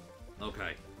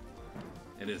 Okay.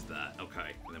 It is that.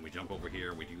 Okay. And then we jump over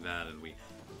here, and we do that, and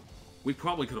we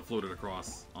probably could have floated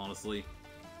across, honestly.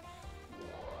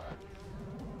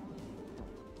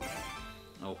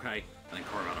 Okay. And then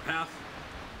carve out a path.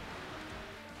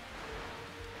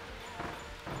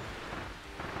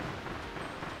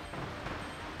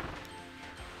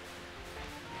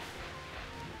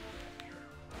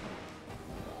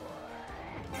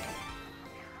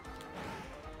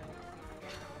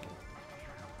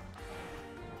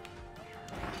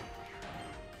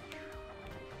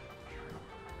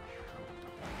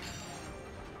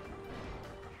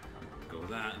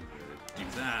 That, and do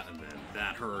that, and then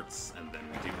that hurts, and then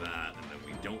we do that, and then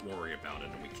we don't worry about it,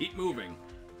 and we keep moving.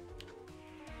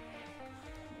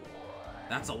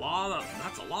 That's a lot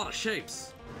of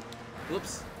shapes.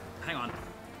 Whoops. Hang on.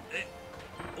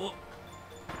 Oh.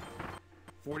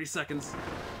 40 seconds.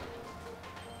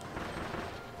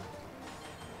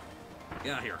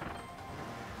 Get out of here.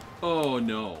 Oh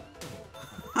no.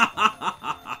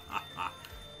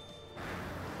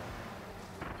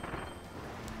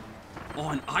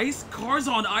 On ice? Cars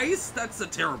on ice? That's a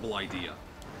terrible idea.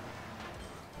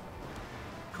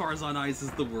 Cars on ice is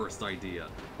the worst idea.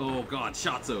 Oh god,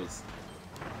 Shotzos.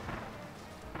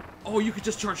 Oh, you could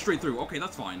just charge straight through. Okay,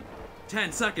 that's fine.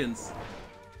 10 seconds.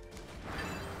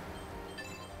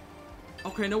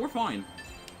 Okay, no, we're fine.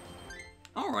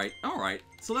 Alright, alright.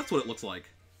 So that's what it looks like.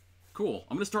 Cool.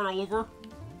 I'm gonna start all over,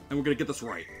 and we're gonna get this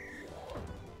right.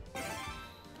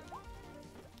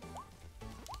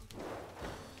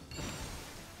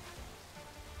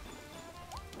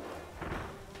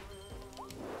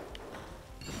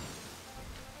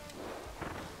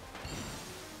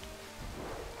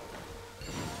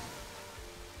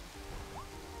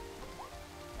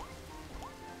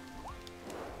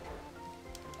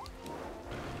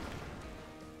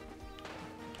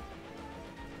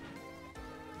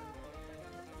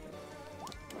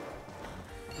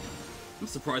 I'm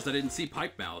surprised I didn't see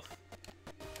Pipe Mouth.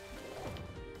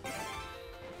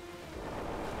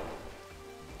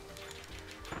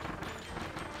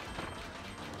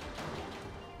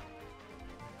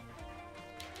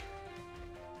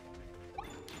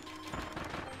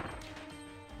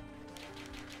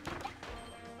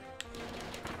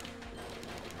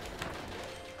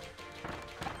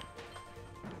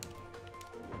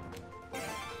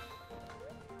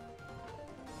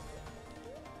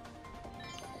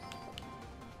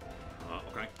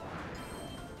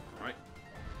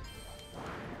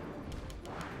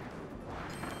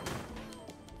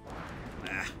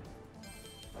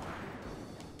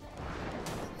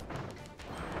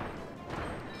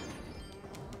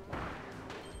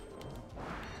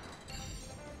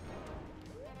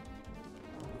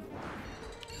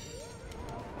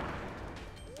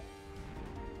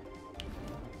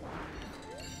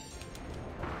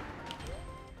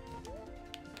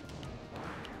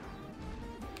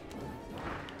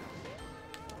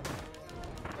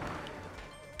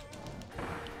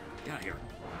 Get out of here.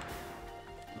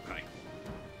 Okay.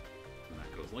 And that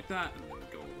goes like that, and then we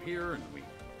go over here, and we...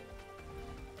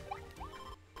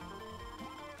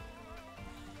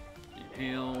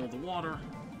 Inhale the water.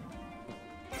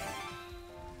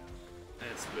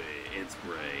 And spray, and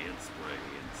spray, and spray,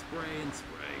 and spray, and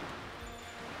spray.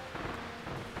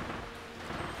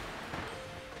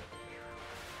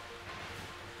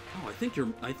 Oh,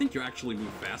 I think you actually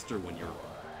move faster when you're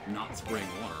not spraying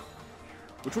water.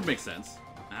 Which would make sense.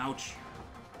 Ouch.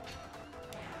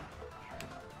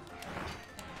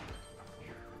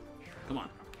 Come on.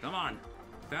 Come on.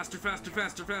 Faster, faster,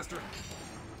 faster, faster.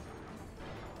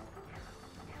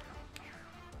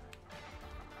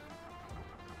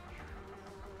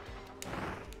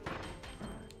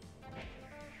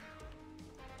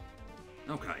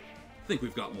 Okay. I think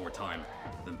we've got more time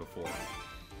than before.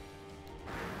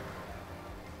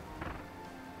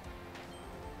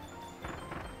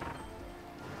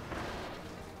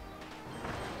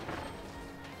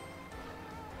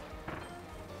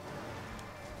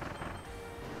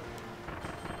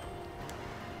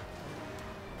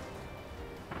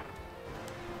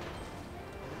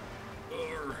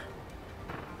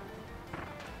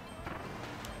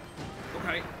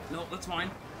 Okay, no, that's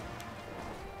fine.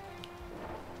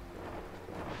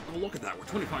 Oh, look at that. We're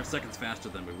 25 seconds faster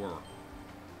than we were.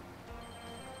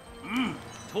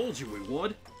 Told you we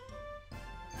would.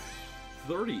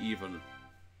 30 even.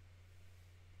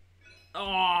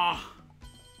 Ah,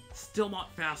 still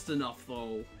not fast enough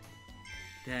though.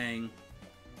 Dang.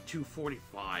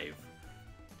 2:45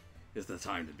 is the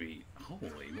time to beat.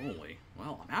 Holy moly.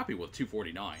 Well, I'm happy with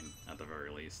 2:49 at the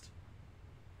very least.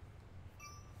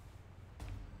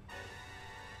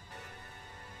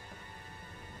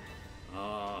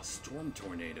 Storm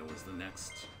Tornado is the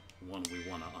next one we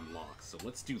want to unlock, so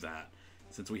let's do that.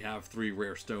 Since we have 3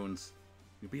 rare stones,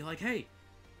 you'd be like, hey,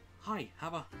 hi,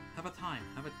 have a time,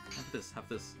 have this,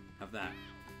 have that.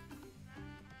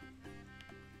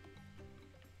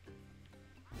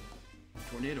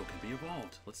 Tornado can be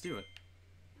evolved. Let's do it.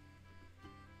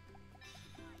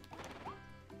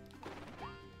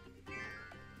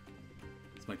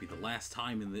 This might be the last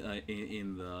time in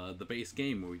the base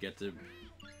game where we get to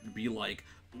be like,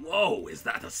 whoa, is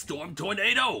that a storm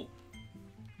tornado?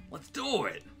 Let's do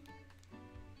it.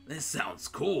 This sounds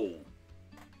cool.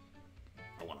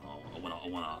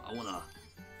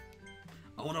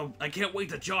 I can't wait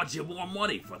to charge you more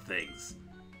money for things.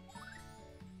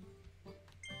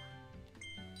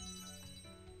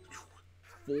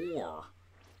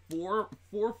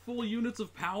 Four full units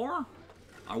of power?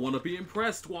 I want to be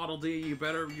impressed, Waddle Dee. You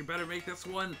better make this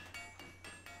one.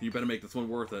 You better make this one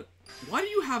worth it. Why do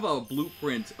you have a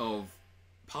blueprint of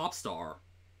Popstar?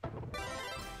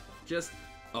 Just...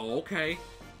 Oh, okay.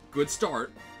 Good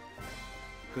start.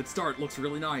 Good start. Looks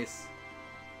really nice.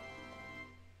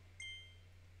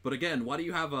 But again, why do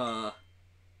you have a...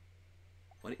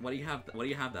 Why do you have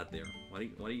that there? Why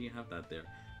do you have that there?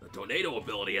 The tornado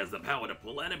ability has the power to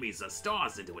pull enemies as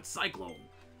stars into its cyclone.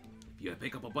 If you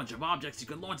pick up a bunch of objects, you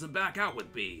can launch them back out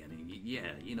with B. And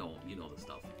yeah, you know the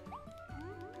stuff.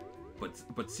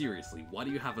 But seriously, why do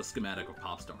you have a schematic of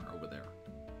Popstar over there?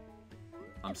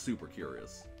 I'm super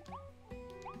curious.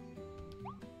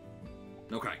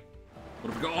 Okay. What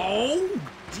if we go? Oh,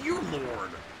 dear lord!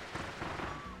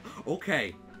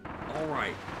 Okay.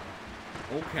 Alright.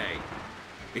 Okay.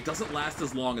 It doesn't last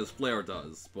as long as Flare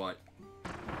does, but...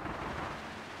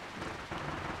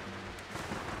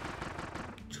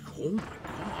 Oh my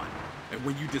god. And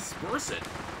when you disperse it...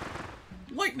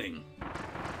 Lightning!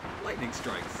 Lightning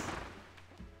strikes.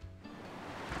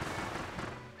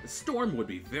 The Storm would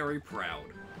be very proud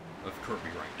of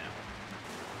Kirby right now.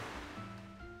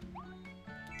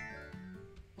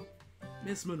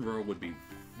 Miss Monroe would be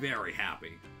very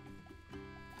happy.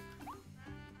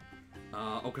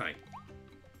 Okay.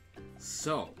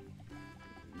 So,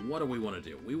 what do we want to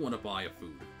do? We want to buy a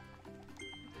food.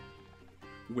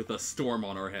 With a storm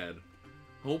on our head.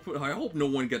 I hope no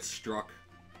one gets struck.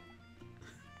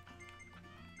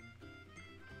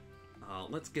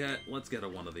 Let's get a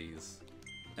one of these.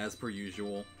 As per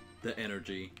usual, the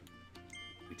energy.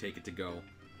 We take it to go.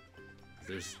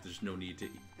 There's no need to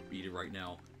eat it right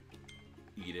now.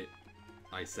 Eat it,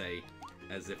 I say,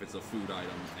 as if it's a food item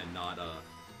and not a...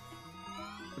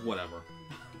 whatever.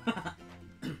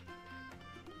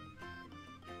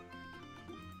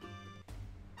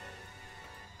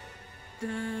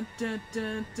 Dun, dun,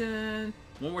 dun, dun.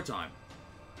 One more time.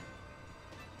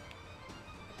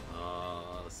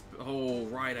 Oh,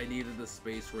 right, I needed the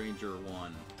Space Ranger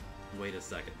one. Wait a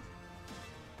second.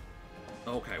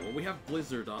 Okay, well, we have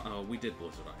Blizzard... we did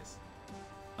Blizzard Ice.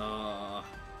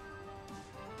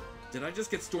 Did I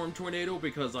just get Storm Tornado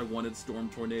because I wanted Storm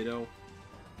Tornado?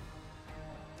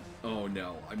 Oh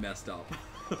no, I messed up.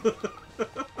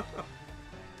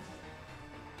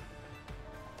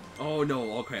 Oh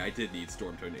no, okay, I did need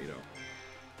Storm Tornado.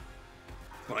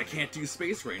 But I can't do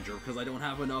Space Ranger because I don't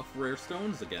have enough rare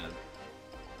stones again.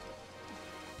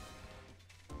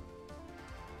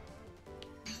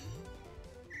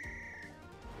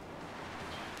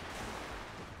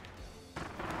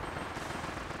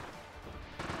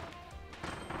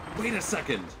 Wait a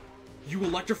second! You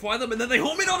electrify them and then they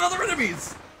home in on other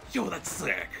enemies! Yo, that's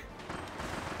sick!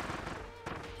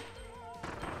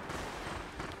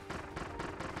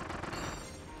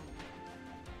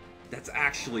 That's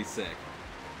actually sick.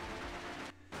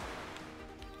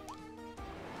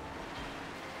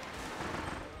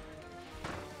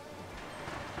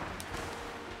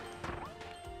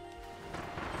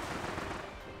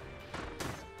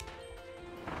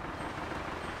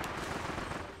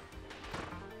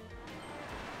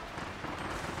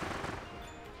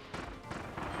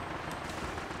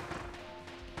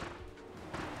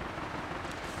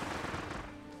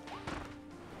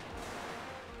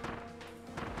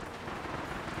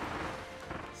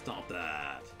 Stop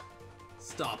that.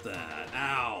 Stop that.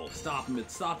 Ow. Stop it.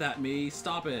 Stop that, me.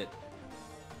 Stop it.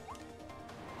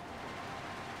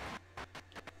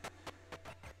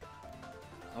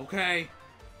 Okay.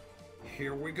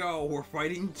 Here we go. We're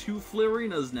fighting two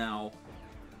Flarinas now.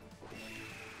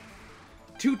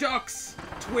 Two ducks.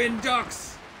 Twin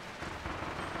ducks.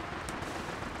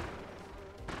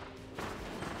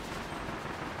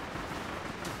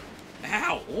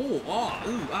 Ow. Oh, ah,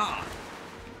 ooh, ah.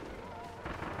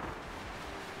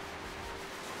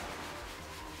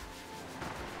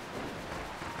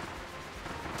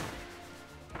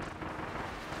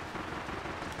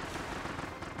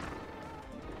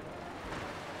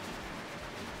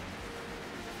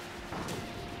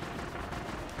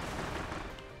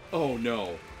 Oh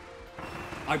no.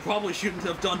 I probably shouldn't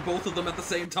have done both of them at the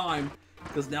same time,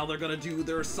 because now they're gonna do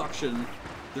their suction,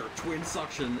 their twin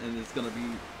suction, and it's gonna be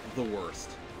the worst.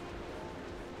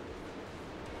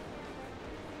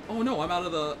 Oh no, I'm out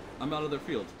of their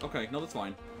field. Okay, no, that's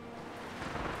fine.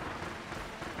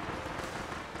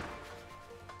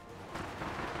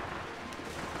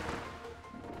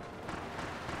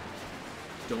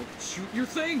 Don't shoot your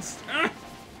things! Ah!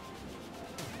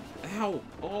 Ow!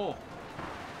 Oh!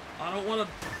 I don't want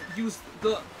to use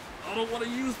the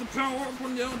power up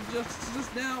now,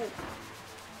 just now.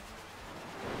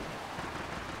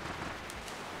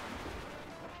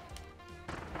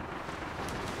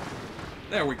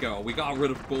 There we go. We got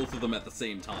rid of both of them at the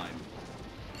same time.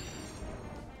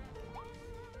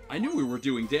 I knew we were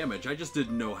doing damage. I just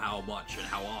didn't know how much and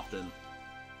how often.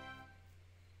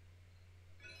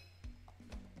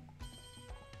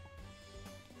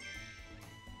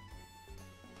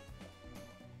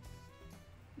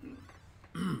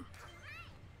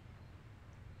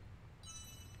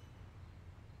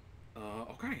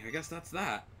 Okay, I guess that's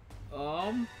that.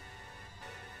 Time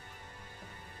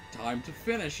to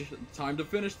finish. Time to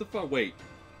finish the fun. Wait,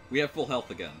 we have full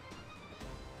health again.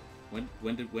 When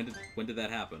did that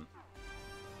happen?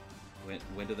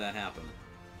 When did that happen?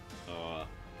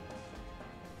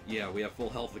 Yeah, we have full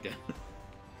health again.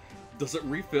 Does it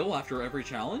refill after every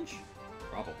challenge?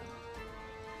 Probably.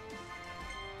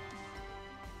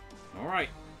 Alright.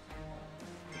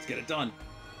 Let's get it done.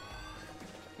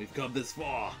 We've come this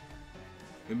far.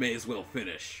 We may as well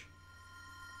finish.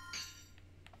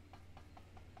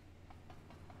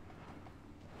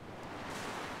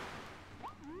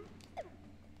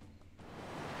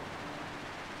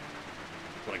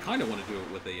 But I kind of want to do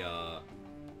it with a,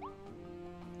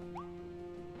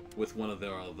 with one of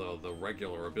the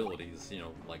regular abilities, you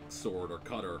know, like sword or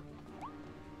cutter.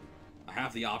 I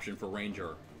have the option for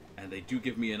ranger, and they do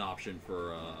give me an option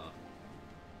for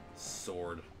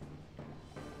sword.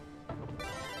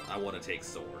 I want to take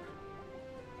sword.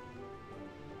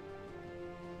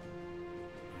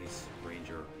 Nice,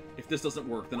 ranger. If this doesn't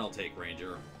work, then I'll take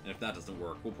ranger. And if that doesn't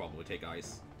work, we'll probably take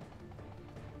ice.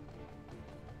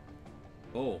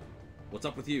 Oh, what's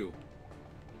up with you?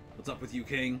 What's up with you,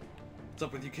 King? What's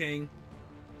up with you, King?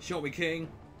 Show me, King.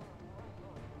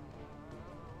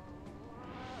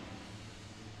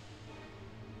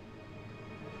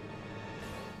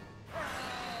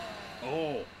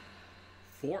 Oh,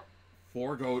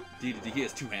 four goat D to D. He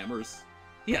has two hammers.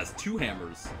 He has two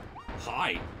hammers.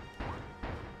 Hi.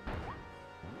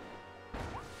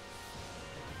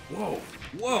 Whoa,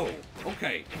 whoa.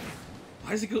 Okay.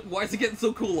 Why is it getting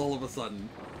so cool all of a sudden?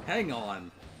 Hang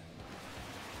on.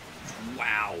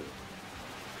 Wow.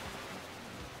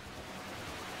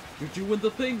 You're doing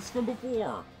the things from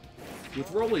before.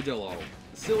 With Roly Dillo.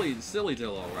 Silly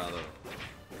Dillo, rather.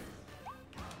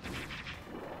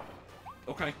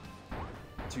 Okay.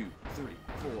 2, 3,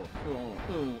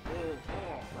 4.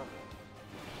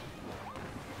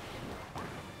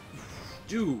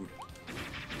 Dude.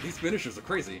 These finishers are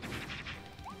crazy.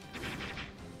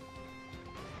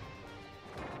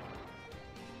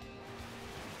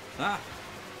 Ah!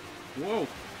 Whoa!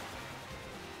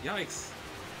 Yikes!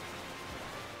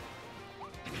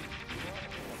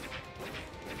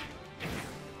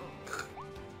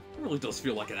 It really does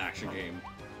feel like an action game.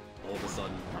 All of a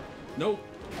sudden. Nope!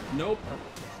 Nope!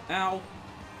 Ow!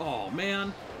 Oh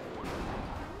man!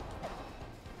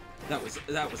 That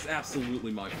was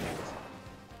absolutely my fault.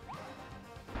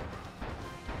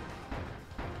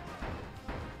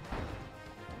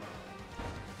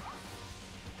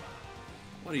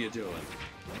 What are you doing?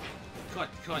 Cut,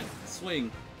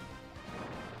 swing.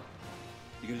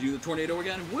 You gonna do the tornado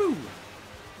again? Woo!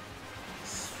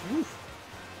 Woo!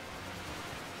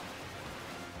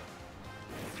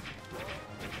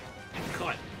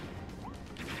 Cut.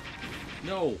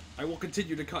 No, I will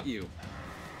continue to cut you.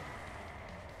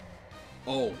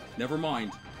 Oh, never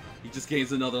mind. He just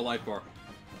gains another life bar.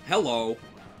 Hello.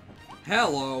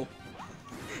 Hello.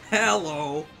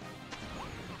 Hello.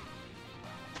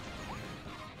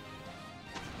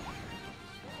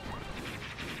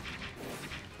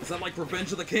 Is that like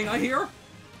Revenge of the King, I hear?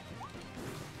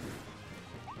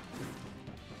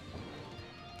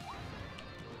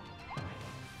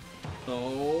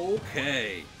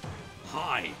 Okay.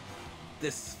 Hi.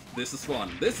 This is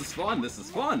fun. This is fun. This is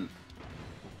fun.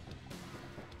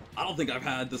 I don't think I've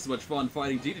had this much fun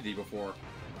fighting DDD before.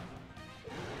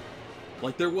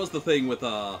 Like there was the thing with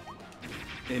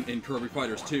in Kirby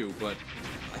Fighters 2, but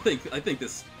I think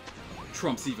this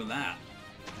trumps even that.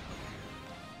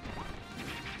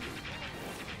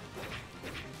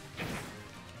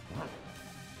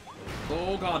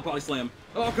 Oh god, body slam.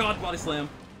 Oh god, body slam.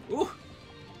 Ooh.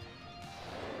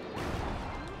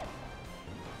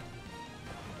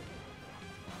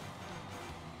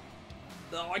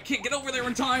 No, I can't get over there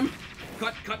in time.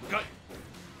 Cut.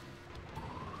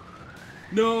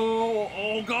 No.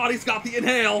 Oh god, he's got the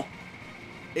inhale.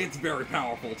 It's very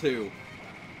powerful too.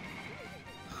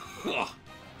 Ugh.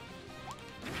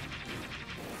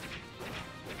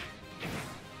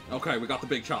 Okay, we got the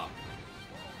big chop.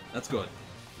 That's good.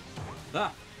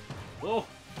 Ah! Oh!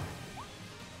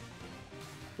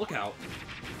 Look out!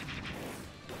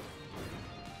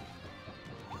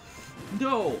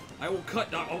 No! I will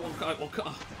cut. I will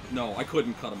cut. No, I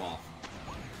couldn't cut him off.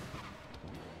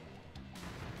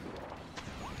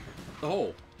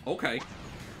 Oh, okay.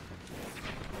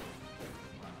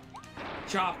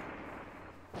 Chop.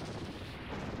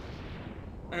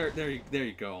 There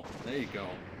you go. There you go.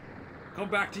 Come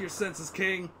back to your senses,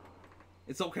 King.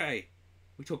 It's okay.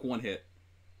 We took one hit.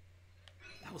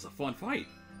 That was a fun fight.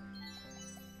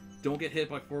 Don't get hit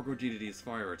by Forgo DDD's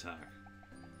fire attack.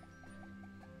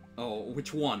 Oh,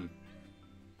 which one?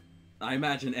 I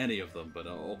imagine any of them, but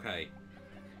okay.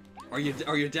 Are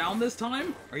you down this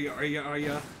time? Are you?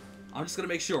 I'm just gonna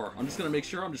make sure. I'm just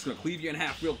gonna cleave you in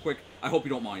half real quick. I hope you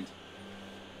don't mind.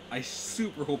 I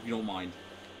super hope you don't mind.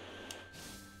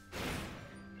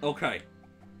 Okay.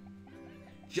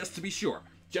 Just to be sure.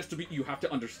 You have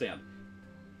to understand.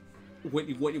 When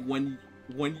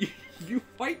you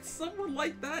fight someone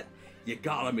like that, you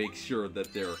gotta make sure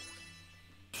that they're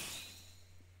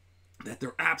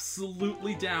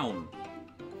absolutely down.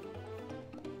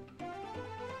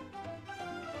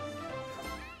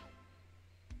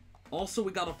 Also,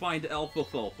 we gotta find Alpha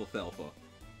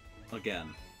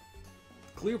again.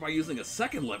 Clear by using a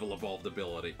second level evolved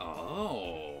ability.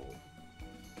 Oh.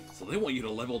 So they want you to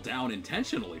level down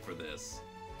intentionally for this.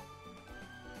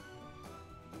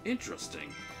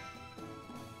 Interesting.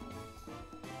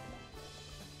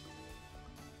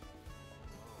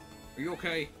 Are you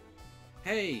okay?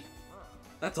 Hey!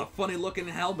 That's a funny looking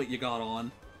helmet you got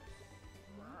on.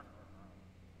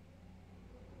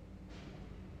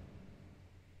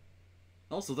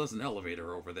 Also, there's an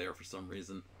elevator over there for some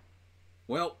reason.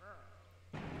 Well.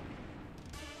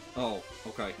 Oh,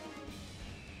 okay.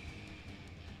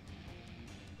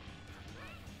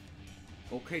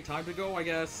 Okay, time to go, I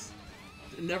guess.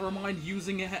 Never mind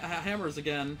using hammers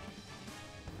again.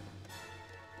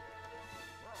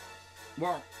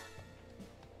 Well.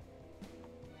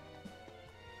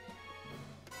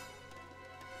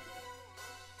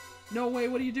 No way,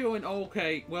 what are you doing?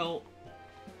 Okay, well.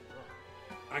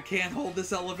 I can't hold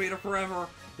this elevator forever.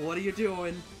 What are you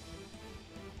doing?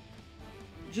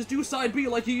 Just do side B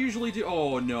like you usually do.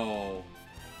 Oh no.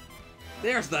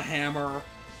 There's the hammer.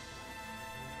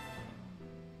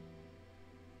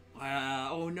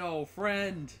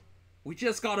 friend! We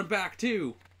just got him back,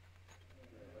 too!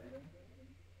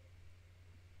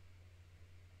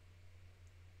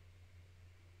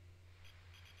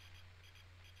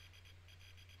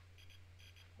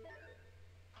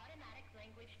 Automatic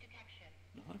language detection.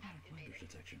 Automatic language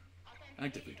detection.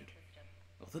 Activated.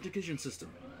 Authentication system.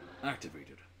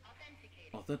 Activated.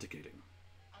 Authenticating.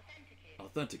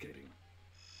 Authenticating.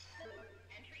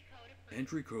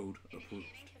 Entry code approved.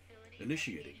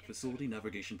 Initiating facility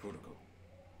navigation protocol.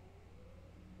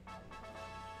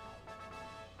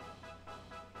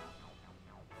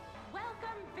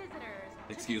 Welcome, visitors.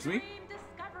 Excuse to the me? Dream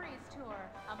Discoveries tour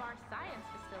of our science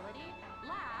facility,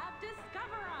 Lab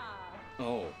Discovera.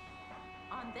 Oh.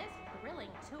 On this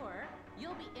thrilling tour,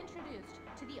 you'll be introduced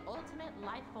to the ultimate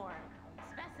life form,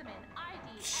 specimen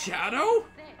ID Shadow?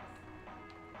 6.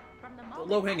 From the The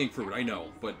low-hanging fruit, I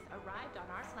know, but arrived on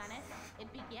our planet,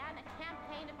 it began a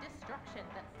campaign of destruction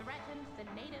that threatened the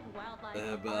native wildlife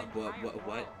of our entire what?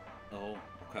 world. Oh,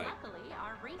 okay. Luckily,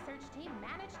 our research team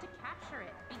managed to capture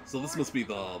it. So this before must be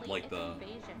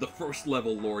the first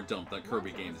level lore dump that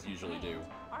Kirby games usually do.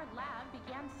 Our lab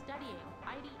began studying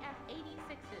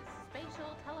IDF-86's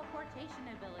spatial teleportation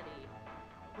ability.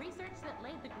 Research that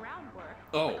laid the groundwork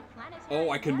for the planetary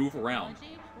I can move warp around.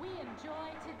 technology we enjoy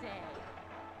today.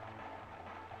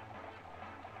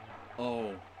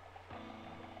 Oh.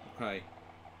 Okay.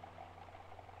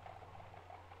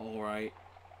 Alright.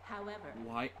 However,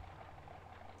 Why?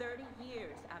 30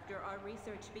 years after our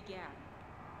research began,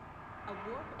 a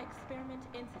warp experiment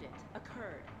incident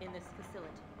occurred in this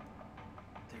facility.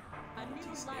 There A are new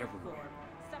oddities life everywhere. form,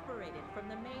 separated from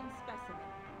the main specimen,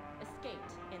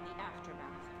 escaped in the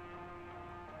aftermath.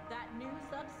 That new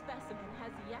subspecimen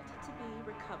has yet to be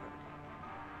recovered.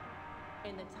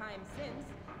 In the time since,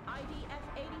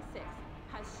 IDF-86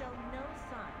 has shown no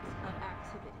signs of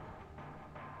activity.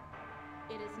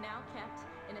 It is now kept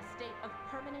in a state of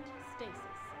permanent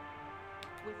stasis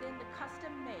within the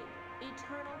custom-made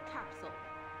eternal capsule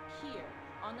here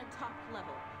on the top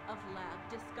level of Lab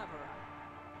Discovera.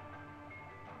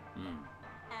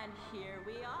 And here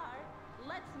we are.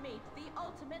 Let's meet the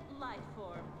ultimate life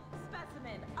form,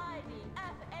 specimen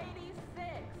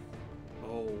IDF-86.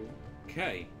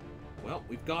 Okay. Well,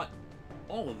 we've got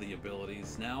all of the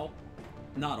abilities now.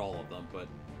 Not all of them, but,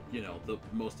 you know,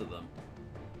 most of them.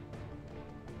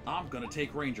 I'm gonna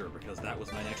take Ranger because that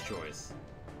was my next choice.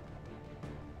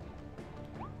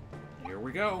 Here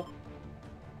we go.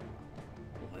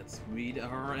 Let's meet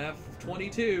our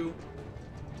F-22.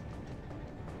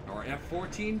 Our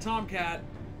F-14 Tomcat.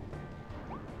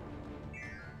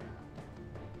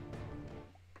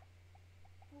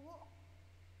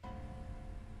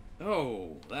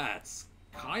 Oh, that's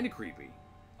kind of creepy.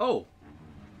 Oh,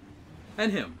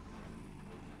 and him.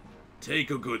 Take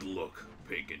a good look,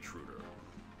 pink intruder.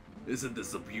 Isn't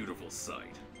this a beautiful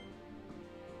sight?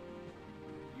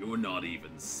 You're not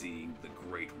even seeing the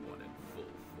Great One in full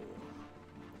form.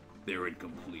 They're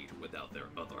incomplete without their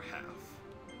other half.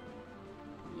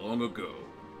 Long ago,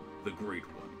 the Great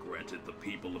One granted the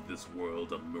people of this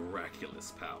world a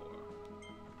miraculous power.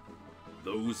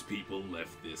 Those people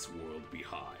left this world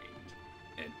behind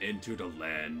and entered a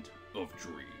land of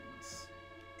dreams.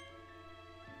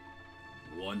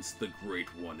 Once the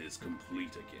Great One is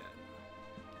complete again,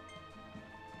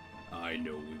 I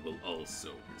know we will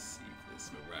also receive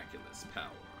this miraculous power.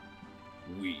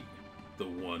 We, the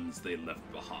ones they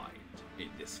left behind in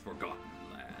this forgotten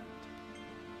land.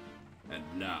 And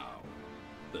now,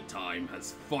 the time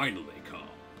has finally come.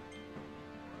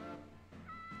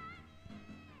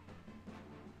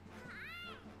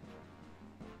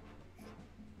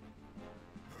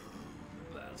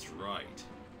 That's right.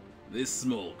 This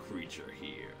small creature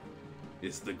here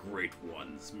is the Great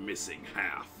One's missing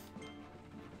half.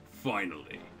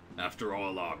 Finally, after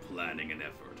all our planning and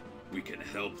effort, we can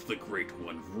help the Great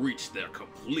One reach their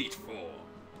complete form.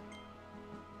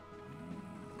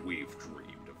 We've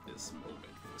dreamed of this moment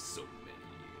for so many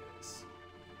years.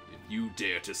 If you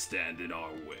dare to stand in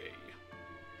our way,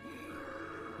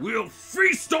 we'll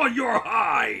feast on your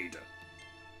hide!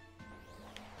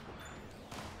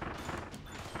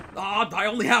 Ah, I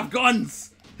only have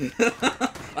guns!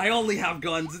 I only have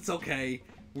guns, it's okay.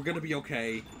 We're gonna be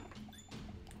okay.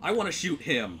 I want to shoot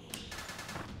him.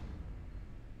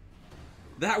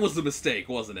 That was a mistake,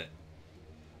 wasn't it?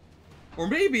 Or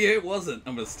maybe it wasn't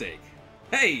a mistake.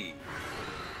 Hey!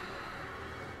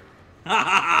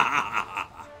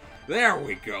 There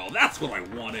we go. That's what I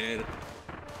wanted.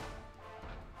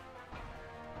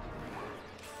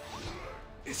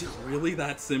 Is it really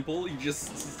that simple? You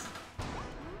just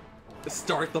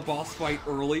start the boss fight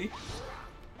early?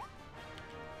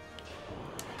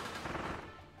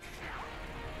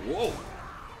 Whoa!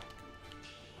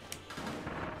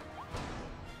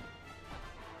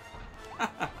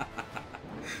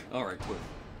 Alright, cool.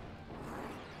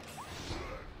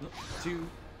 2.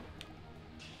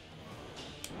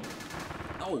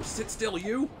 Oh, sit still,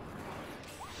 you!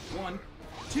 1,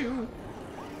 2.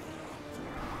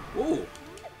 Whoa!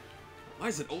 Why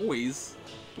is it always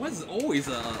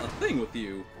a thing with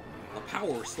you? A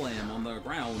power slam on the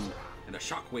ground and a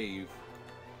shockwave.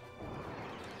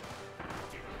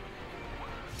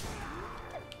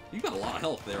 You got a lot of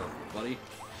health there, buddy.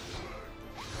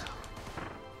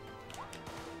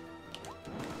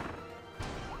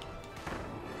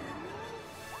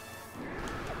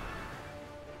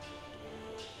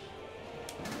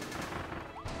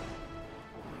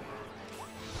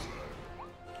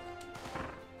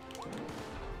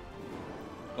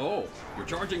 Oh, you're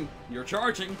charging! You're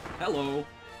charging! Hello!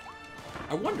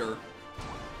 I wonder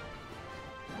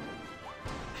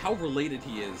how related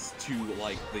he is to,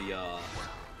 like, the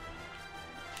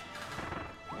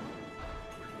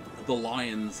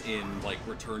lions in, like,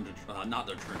 not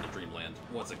Return to Dreamland.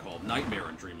 What's it called? Nightmare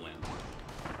in Dreamland.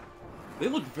 They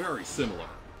look very similar.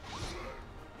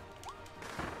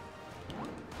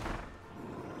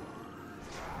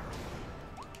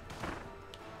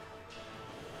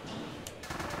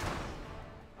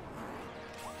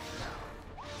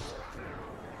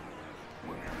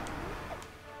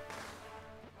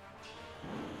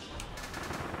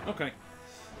 Okay.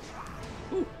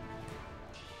 Ooh.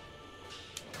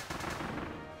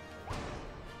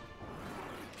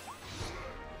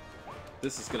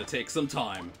 This is gonna take some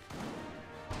time.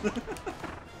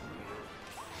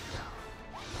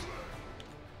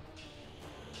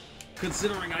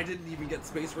 Considering I didn't even get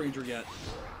Space Ranger yet,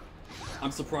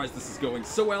 I'm surprised this is going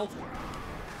so well.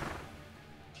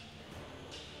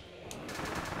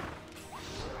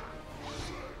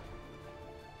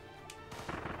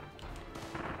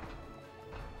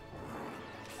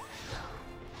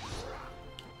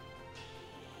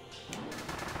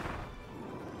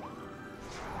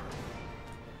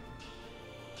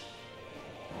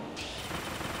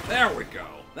 There we go.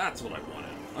 That's what I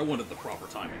wanted. I wanted the proper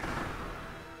timing.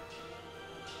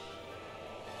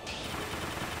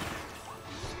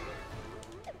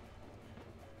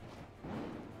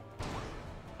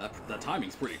 That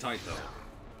timing's pretty tight, though.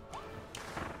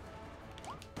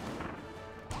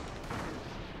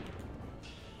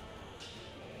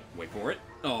 Wait for it.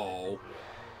 Oh.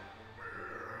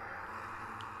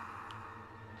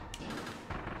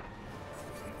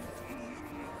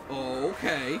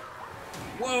 Okay.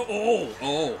 Whoa! Oh!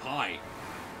 Oh, hi.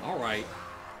 Alright.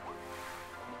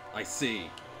 I see.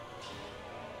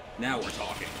 Now we're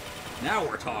talking. Now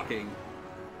we're talking.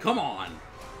 Come on!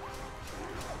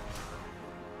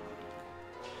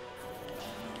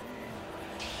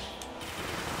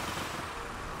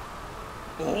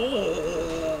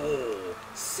 Oh!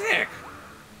 Sick!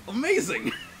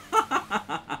 Amazing!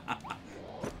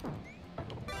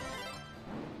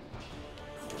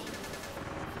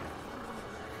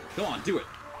 Come on, do it.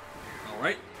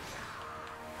 Alright.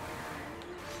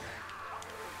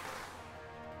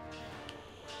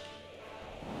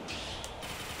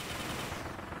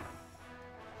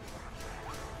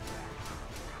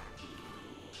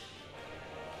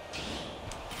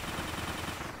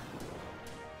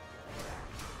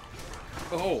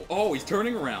 Oh, oh, he's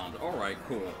turning around. Alright,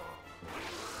 cool.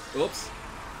 Oops.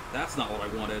 That's not what I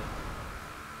wanted.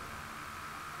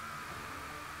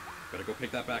 Better go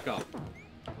pick that back up.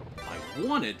 I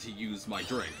wanted to use my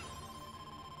drink.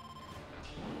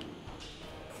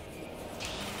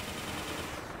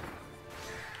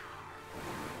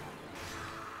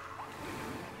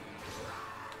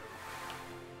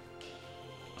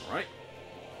 Alright.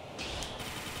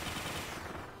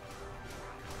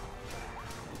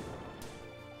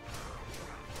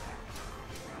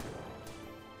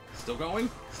 Still going?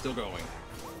 Still going.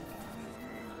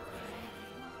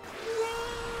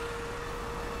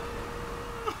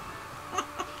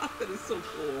 That is so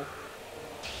cool.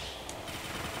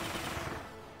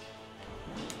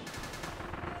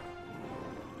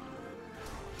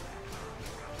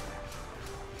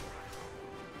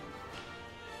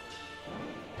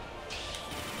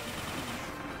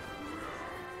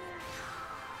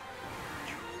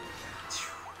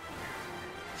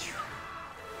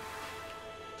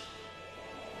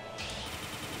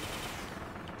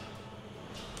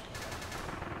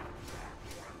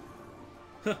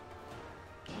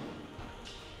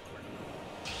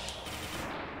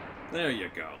 There you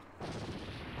go.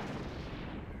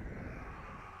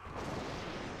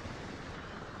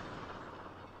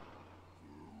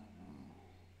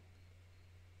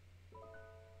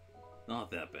 Not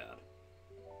that bad.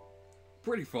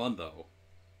 Pretty fun, though.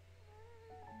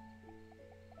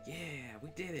 Yeah, we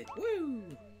did it. Woo!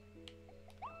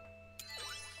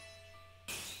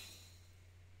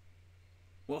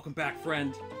 Welcome back,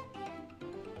 friend.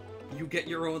 You get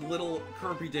your own little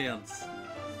Kirby dance.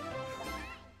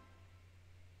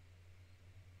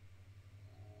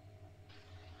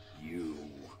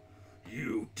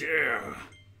 You dare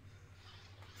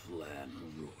plan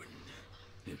ruined.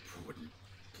 Important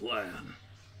plan.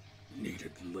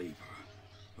 Needed labor.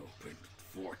 Opened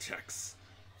vortex.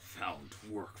 Found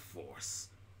workforce.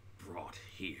 Brought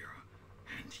here.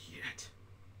 And yet.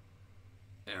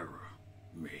 Error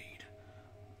made.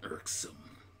 Irksome.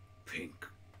 Pink.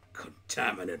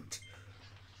 Contaminant.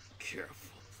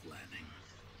 Careful planning.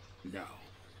 Now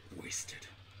wasted.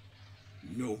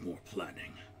 No more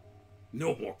planning.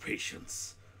 No more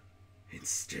patience.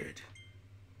 Instead,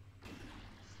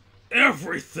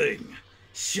 everything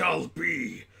shall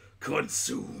be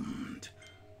consumed.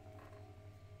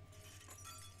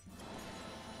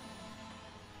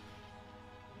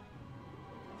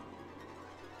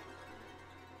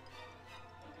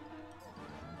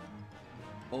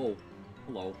 Oh,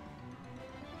 hello.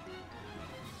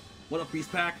 What up, Beast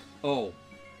Pack? Oh,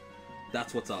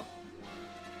 that's what's up.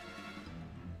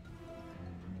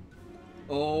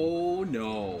 Oh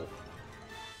no.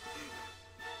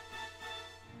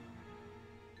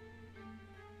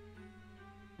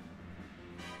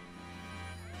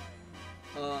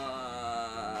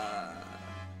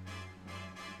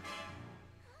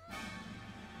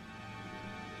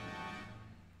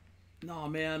 No,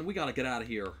 man, we gotta get out of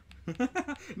here.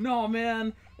 No,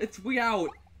 man, we out.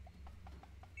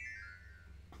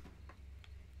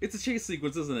 It's a chase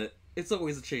sequence, isn't it? It's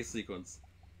always a chase sequence.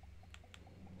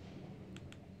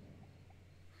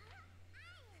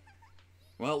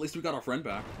 Well, at least we got our friend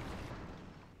back.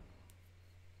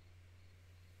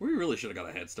 We really should have got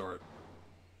a head start.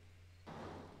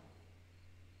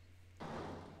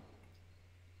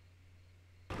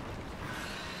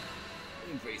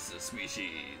 Invasive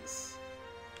species.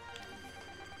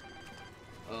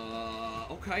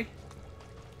 Okay.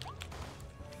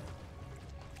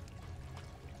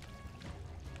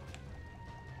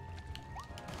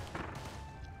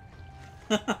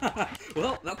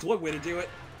 Well, that's one way to do it,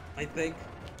 I think.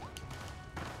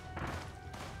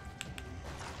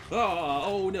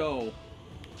 Oh no.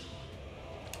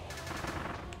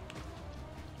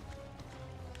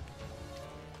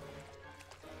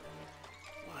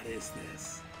 What is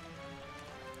this?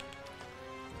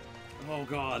 Oh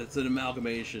god, it's an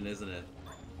amalgamation, isn't it?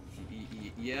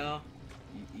 Yeah?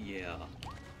 Yeah.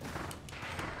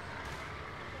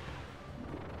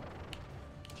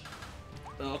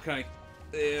 Okay.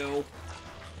 Ew.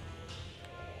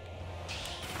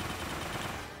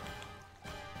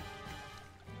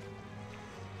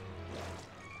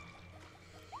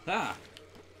 Ah!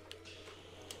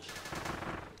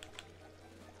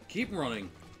 Keep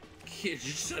running.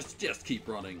 Just keep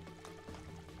running.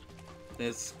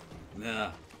 It's...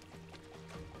 Nah.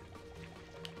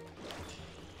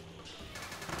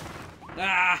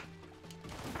 Ah!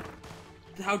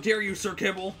 How dare you, Sir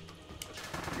Kibble?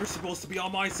 You're supposed to be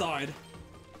on my side.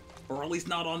 Or at least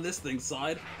not on this thing's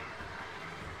side.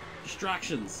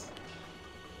 Distractions.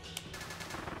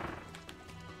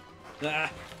 Ah!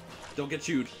 Don't get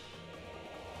chewed.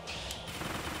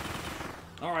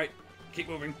 Alright, keep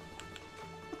moving.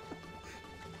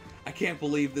 I can't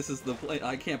believe this is the play.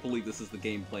 I can't believe this is the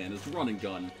game plan. It's run and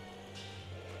gun.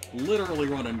 Literally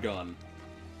run and gun.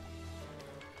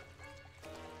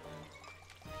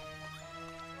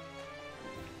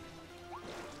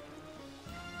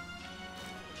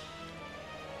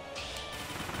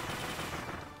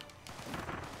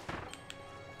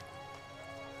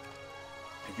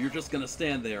 If you're just gonna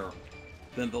stand there,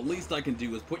 then the least I can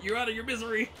do is put you out of your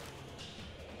misery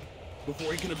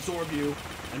before he can absorb you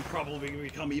and probably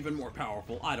become even more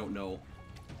powerful. I don't know.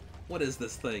 What is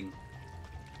this thing?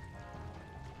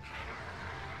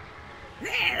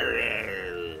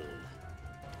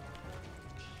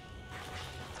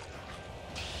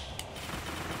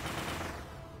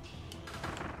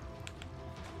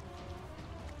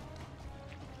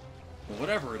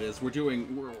 Whatever it is, we're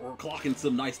clocking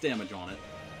some nice damage on it.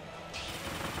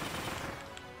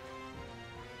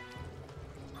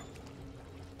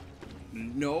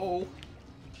 No!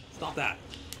 Stop that!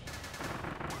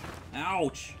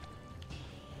 Ouch!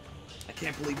 I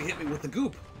can't believe he hit me with the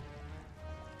goop!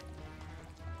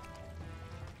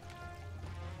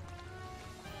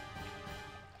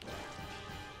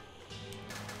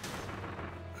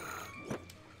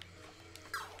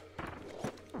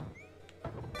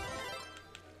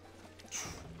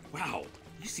 Wow!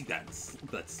 You see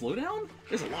that slowdown?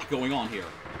 There's a lot going on here.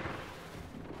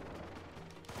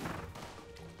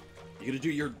 You gonna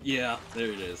do your... Yeah,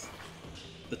 there it is.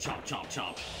 The chomp, chomp,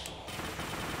 chomp.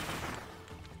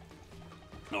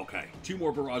 Okay, 2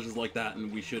 more barrages like that,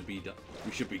 and we should be good.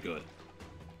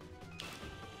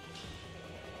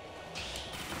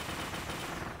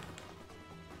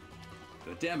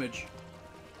 Good damage.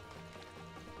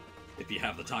 If you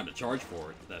have the time to charge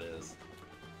for it, that is.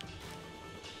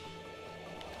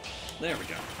 There we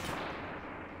go.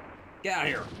 Get out of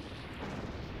here.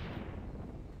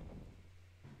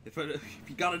 If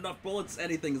you got enough bullets,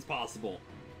 anything is possible.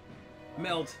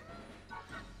 Melt.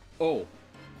 Oh.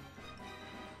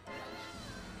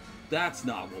 That's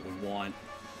not what we want.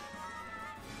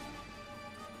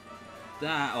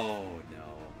 That... Oh,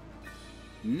 no.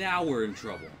 Now we're in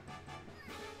trouble.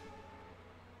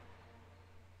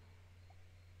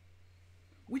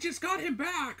 We just got him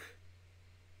back!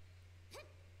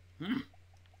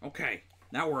 Okay.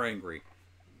 Now we're angry.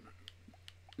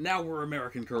 Now we're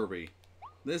American Kirby.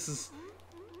 This is...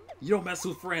 You don't mess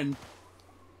with friend.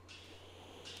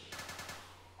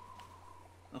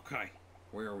 Okay.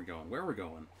 Where are we going? Where are we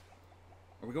going?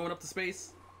 Are we going up to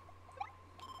space?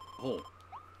 Oh.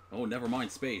 Oh, never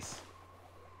mind space.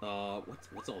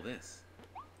 What's all this?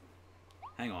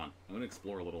 Hang on. I'm gonna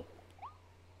explore a little.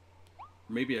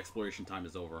 Maybe exploration time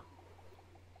is over.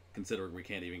 Considering we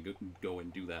can't even go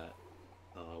and do that.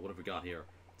 What have we got here?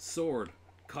 Sword.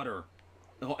 Cutter.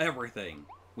 Oh, everything.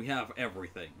 We have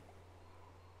everything.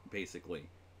 Basically.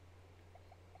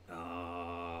 You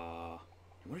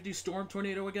want to do Storm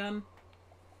Tornado again?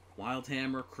 Wild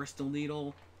Hammer, Crystal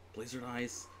Needle, Blizzard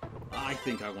Ice. I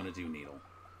think I want to do Needle.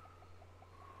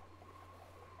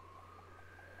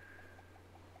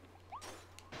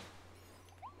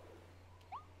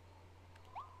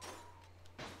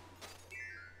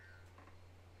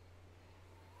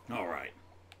 Alright.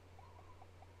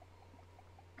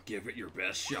 Give it your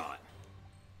best shot.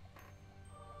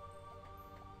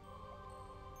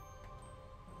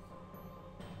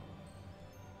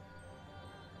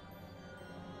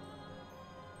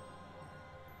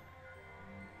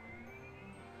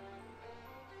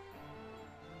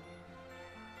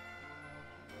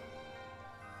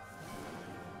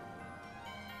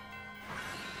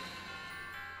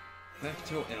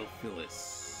 Pecto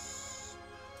Elphilis.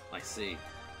 I see.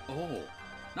 Oh,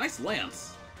 nice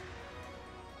lance.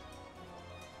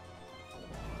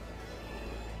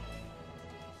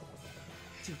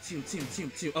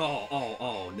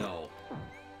 Oh, no.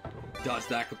 Dodged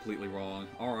that completely wrong.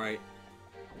 Alright.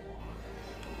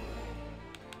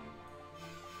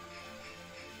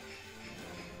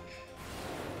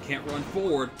 Can't run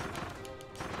forward.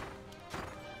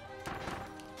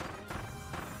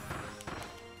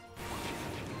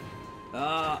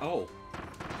 Oh.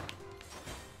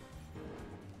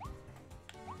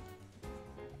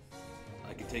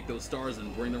 I can take those stars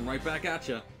and bring them right back at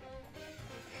you.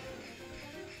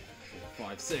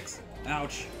 5, 6.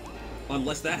 Ouch.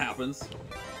 Unless that happens.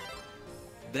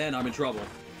 Then I'm in trouble.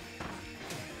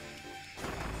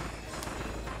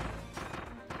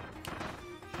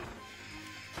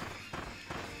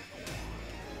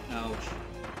 Ouch.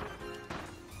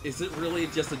 Is it really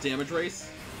just a damage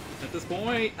race at this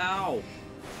point? Ow.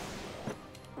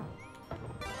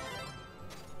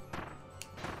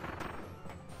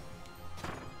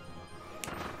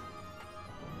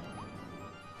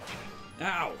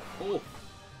 Ow! Oh!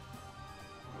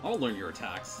 I'll learn your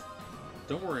attacks.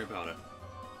 Don't worry about it.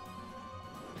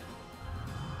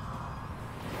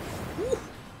 Whew.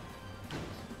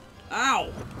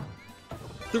 Ow!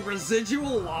 The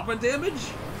residual lava damage?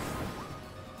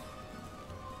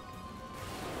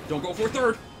 Don't go for a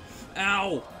third!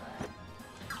 Ow!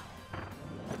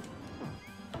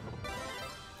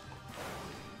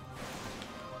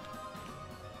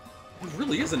 It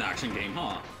really is an action game,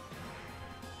 huh?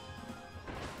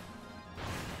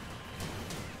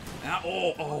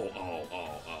 Oh.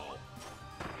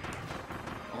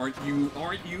 Aren't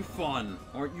you fun?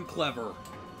 Aren't you clever?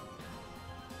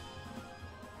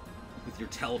 With your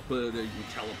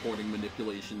teleporting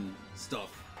manipulation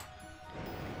stuff.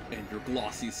 And your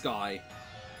glossy sky.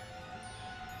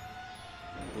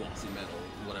 Glossy metal,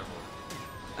 whatever.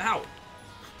 Ow!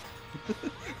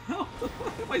 How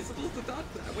am I supposed to dodge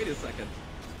that? Wait a second.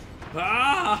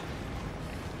 Ah!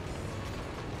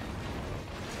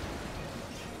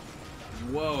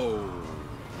 Whoa.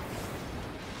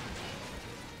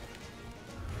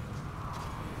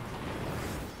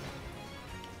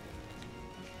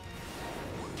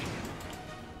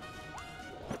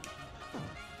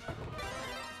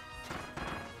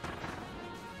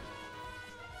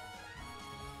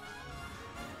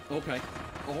 Okay.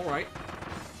 alright.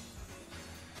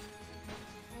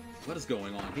 What is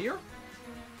going on here?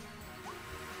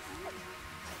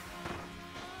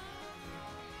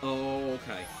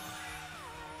 Okay.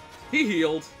 He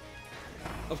healed.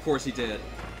 Of course he did.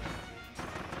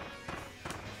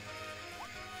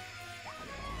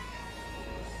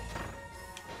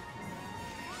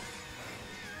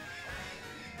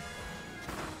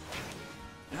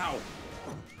 Ow.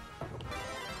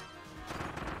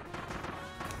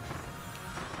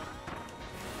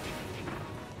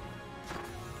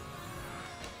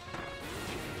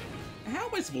 How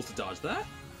am I supposed to dodge that?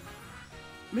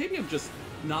 Maybe I'm just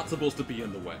not supposed to be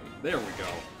in the way. There we go.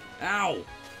 Ow!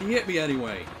 He hit me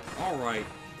anyway. Alright.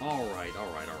 Alright,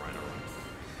 alright, alright, alright.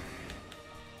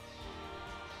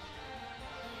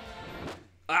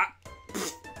 Ah!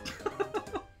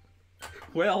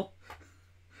 Well,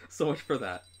 so much for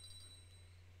that.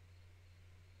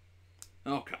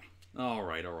 Okay.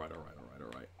 Alright, alright, alright,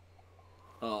 alright,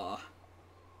 alright.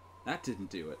 That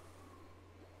didn't do it.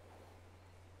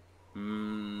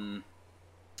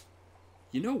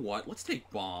 You know what? Let's take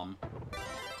Bomb.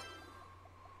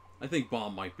 I think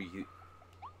Bomb might be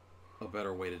a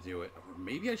better way to do it. Or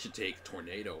maybe I should take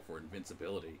Tornado for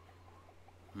invincibility.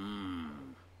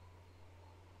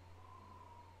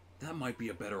 That might be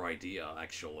a better idea,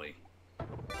 actually.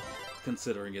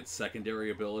 Considering its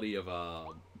secondary ability of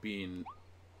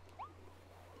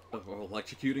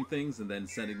electrocuting things and then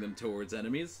sending them towards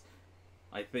enemies.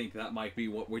 I think that might be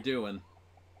what we're doing.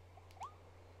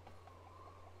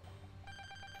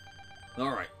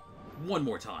 Alright, one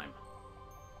more time.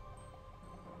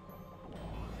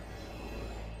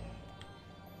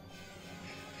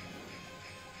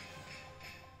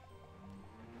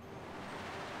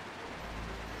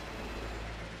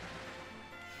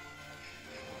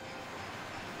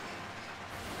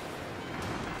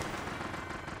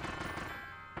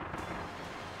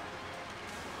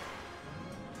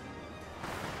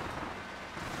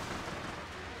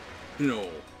 No.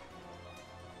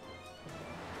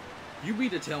 You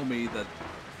mean to tell me that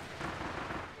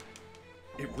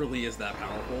it really is that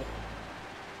powerful?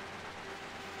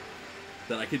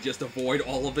 That I could just avoid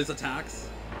all of his attacks?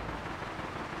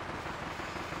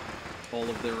 All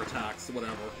of their attacks,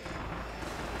 whatever.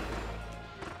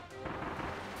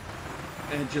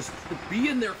 And just be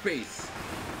in their face.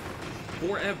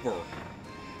 Forever.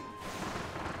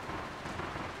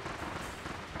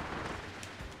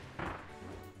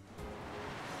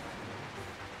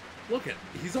 Look at,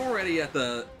 he's already at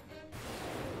the...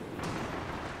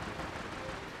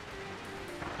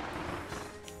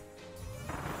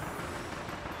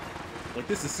 Like,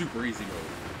 this is super easy mode.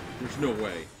 There's no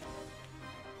way.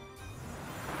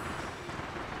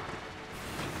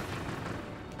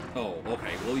 Oh,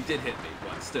 okay. Well, he did hit me,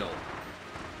 but still.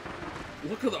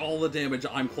 Look at all the damage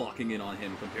I'm clocking in on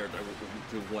him compared to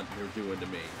what they're doing to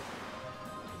me.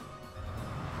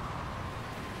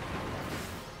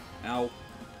 Ow.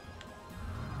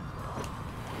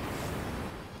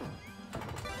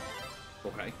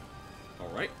 Okay.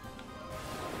 Alright.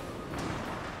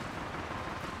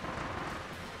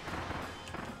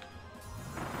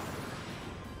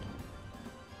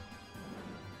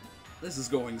 This is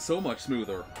going so much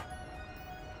smoother.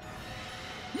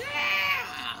 Yeah!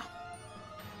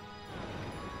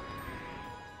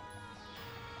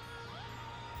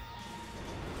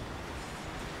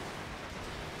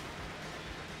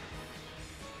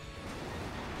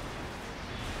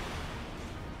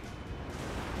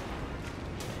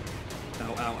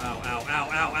 Ow, ow, ow, ow, ow,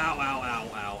 ow, ow, ow,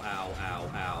 ow, ow, ow, ow,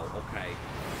 ow. Okay.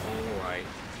 Alright.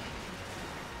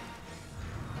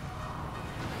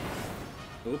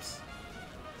 Oops.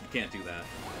 You can't do that.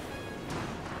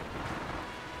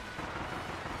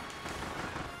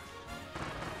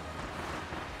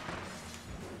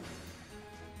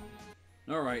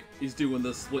 Alright, he's doing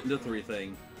the split into three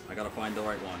thing. I gotta find the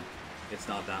right one. It's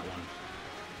not that one.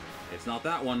 It's not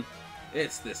that one.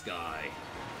 It's this guy.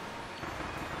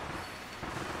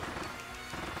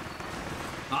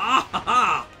 Ah ha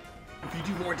ha! If you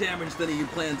do more damage than he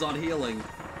plans on healing,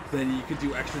 then you can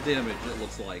do extra damage, it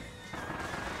looks like.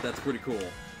 That's pretty cool.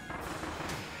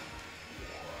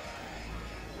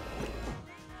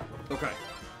 Okay.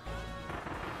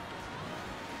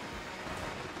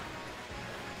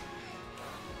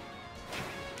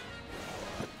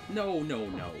 No, no,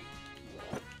 no.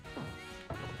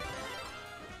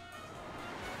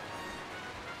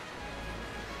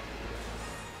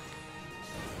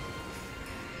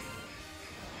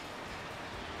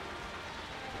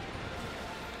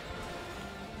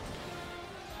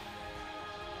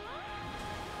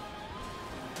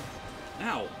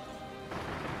 Ow.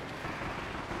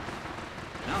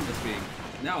 Now I'm just being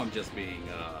Now I'm just being,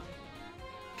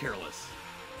 careless.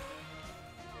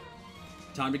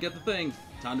 Time to get the thing.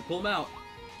 Time to pull him out.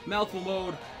 Mouthful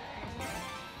mode.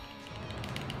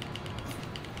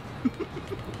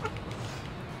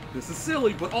 This is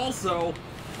silly, but also...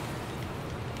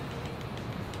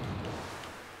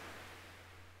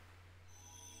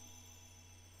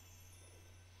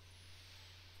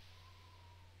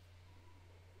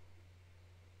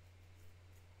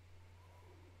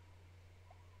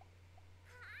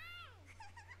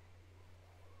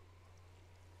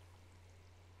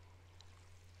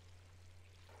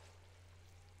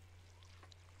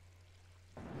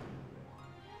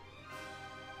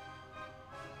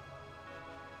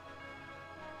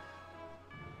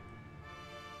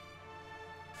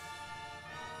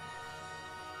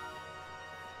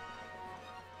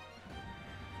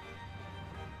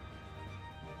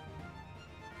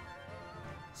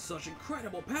 Such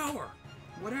incredible power!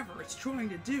 Whatever it's trying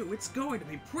to do, it's going to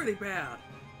be pretty bad.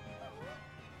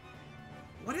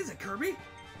 What is it, Kirby?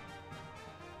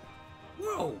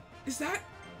 Whoa! Is that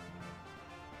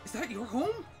your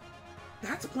home?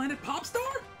 That's Planet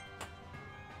Popstar?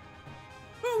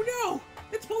 Oh no!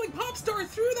 It's pulling Popstar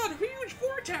through that huge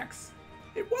vortex!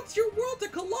 It wants your world to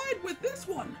collide with this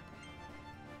one!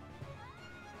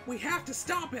 We have to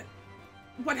stop it!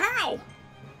 But how?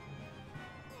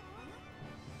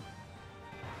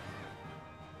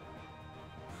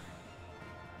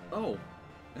 Oh,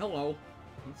 hello.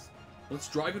 Let's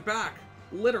drive it back.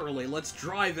 Literally, let's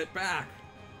drive it back.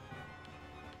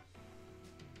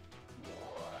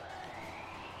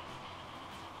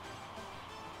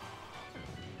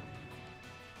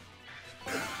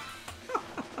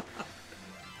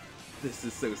 This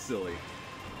is so silly.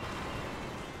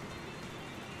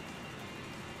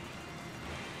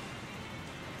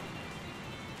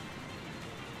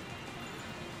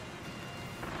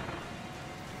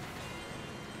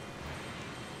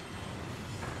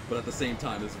 But at the same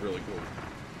time, it's really cool.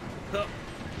 Huh.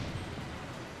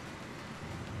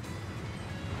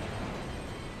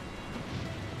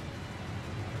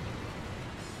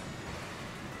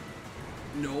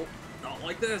 Nope, not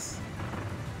like this.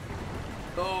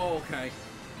 Oh, okay.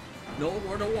 No,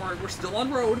 don't worry, we're still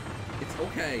on road. It's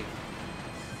okay.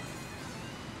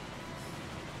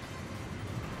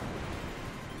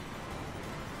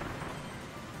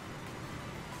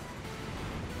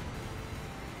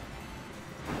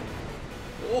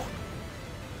 Oh!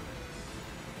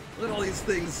 Look at all these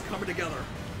things coming together.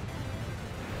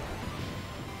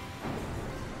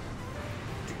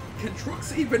 Can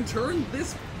trucks even turn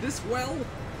this well?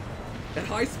 At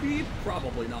high speed?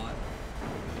 Probably not.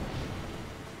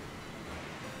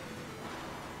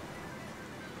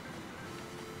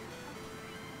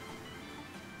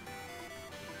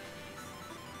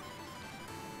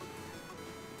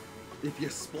 If you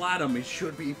splat him, it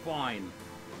should be fine.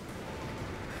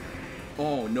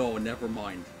 Oh no, never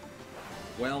mind.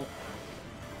 Well,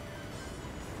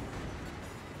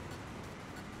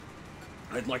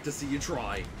 I'd like to see you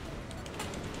try.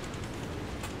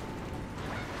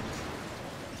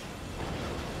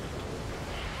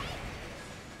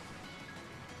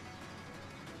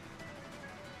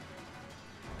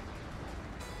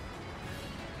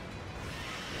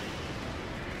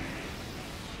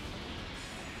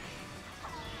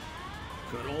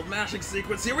 Good old mashing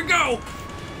sequence, here we go!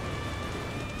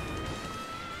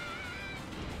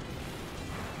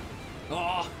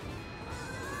 Oh.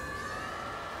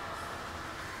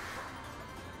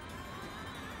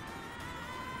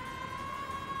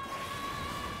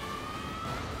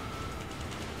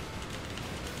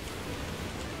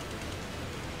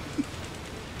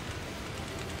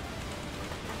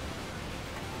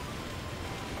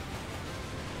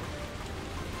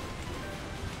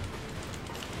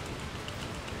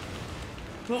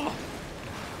 Oh.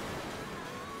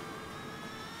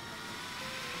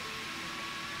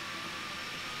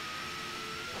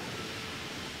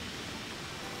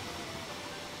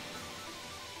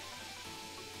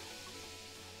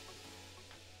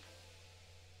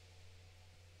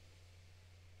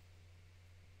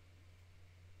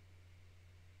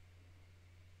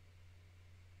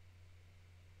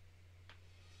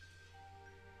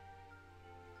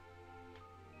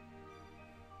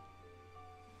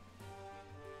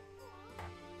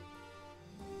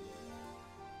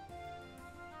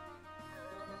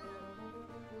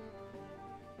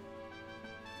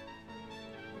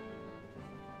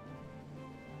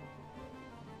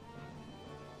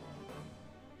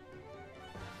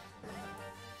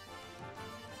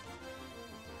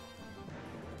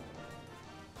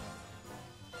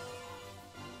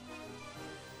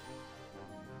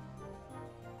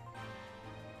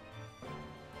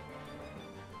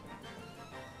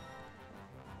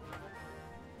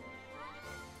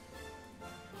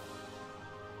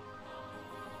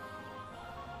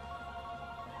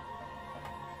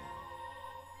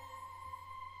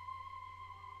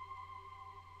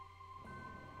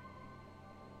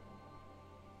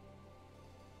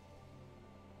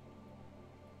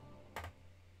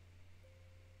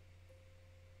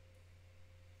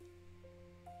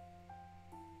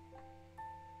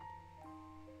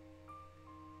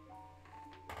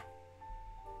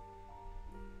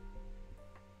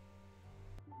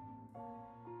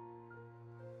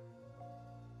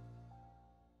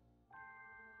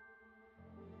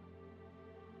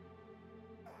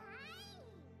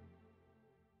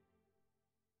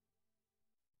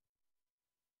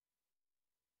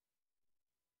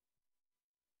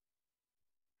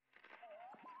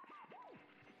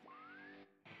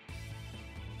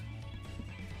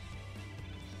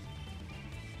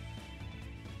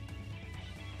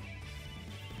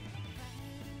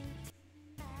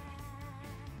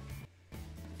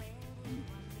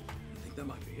 that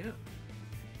might be it.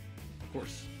 Of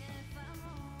course,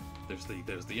 there's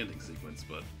the ending sequence,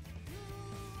 but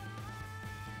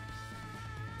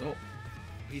oh,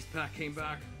 Beast Pack came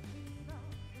back.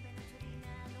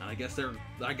 And I guess they're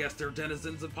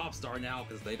denizens of Popstar now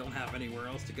because they don't have anywhere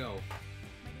else to go.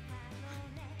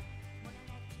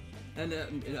 And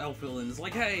Elfilin is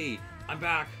like, "Hey, I'm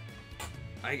back.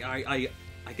 I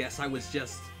guess I was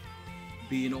just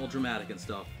being all dramatic and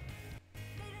stuff."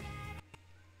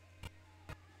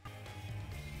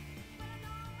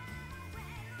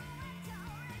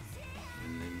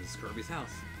 And then this is Kirby's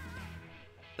house.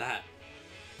 That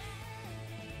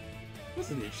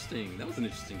was an interesting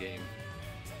game.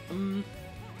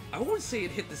 I wouldn't say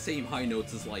it hit the same high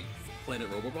notes as like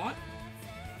Planet Robobot,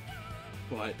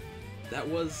 but that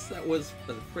was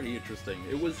pretty interesting.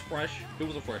 It was fresh. It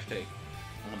was a fresh take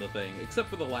on the thing, except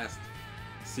for the last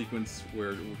sequence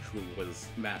which was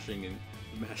mashing and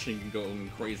going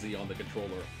crazy on the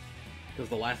controller, because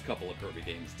the last couple of Kirby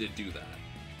games did do that.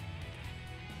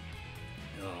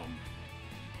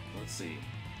 Let's see.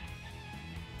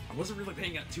 I wasn't really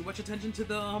paying too much attention to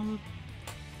the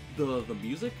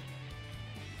music,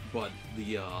 but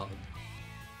the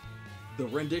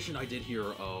rendition I did hear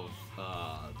of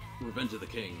Revenge of the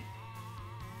King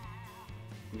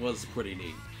was pretty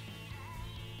neat.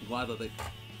 I'm glad that they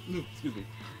excuse me.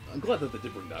 I'm glad that they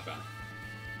did bring that back.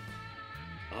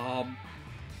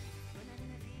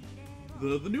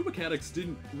 The new mechanics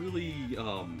didn't really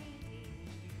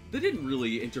they didn't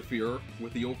really interfere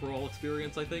with the overall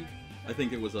experience. I think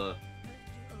it was an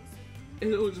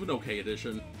okay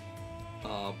addition.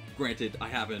 Granted, I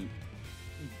haven't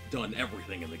done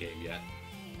everything in the game yet.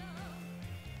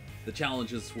 The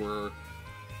challenges were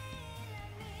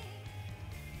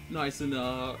nice and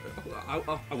I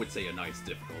would say a nice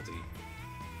difficulty.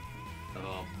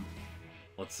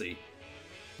 Let's see.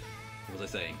 What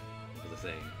was I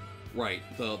saying? Right,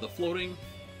 the floating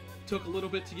took a little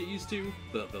bit to get used to.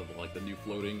 The new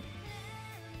floating,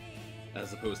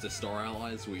 as opposed to Star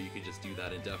Allies, where you could just do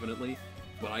that indefinitely.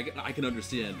 But I can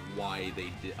understand why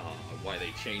they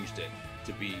changed it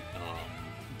to be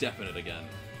definite again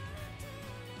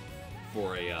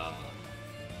for a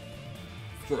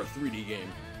 3D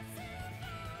game,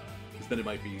 because then it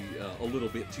might be a little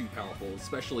bit too powerful,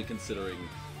 especially considering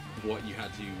what you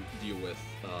had to deal with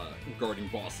regarding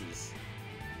bosses.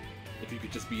 If you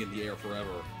could just be in the air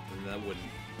forever, then that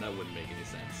wouldn't make any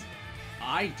sense.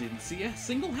 I didn't see a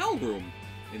single hell room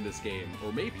in this game,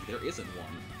 or maybe there isn't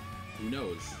one. Who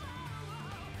knows?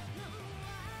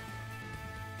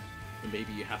 And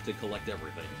maybe you have to collect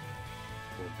everything,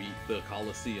 or beat the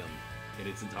Colosseum in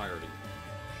its entirety.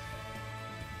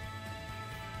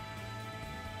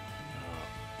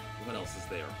 What else is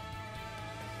there?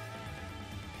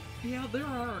 Yeah, there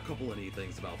are a couple of neat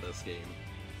things about this game.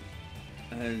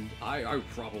 And I would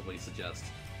probably suggest,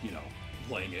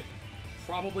 playing it.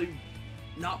 Probably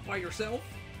not by yourself,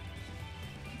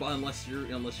 but unless you're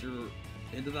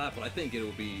into that, but I think it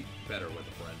will be better with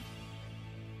a friend.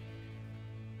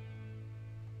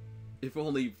 If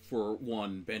only for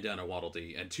one, Bandana Waddle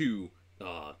Dee, and two,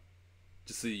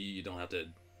 just so you don't have to...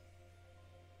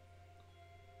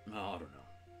 Oh, I don't know.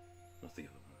 What's the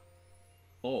other one?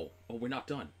 Oh, we're not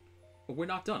done. Oh, we're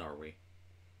not done, are we?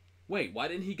 Wait, why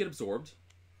didn't he get absorbed?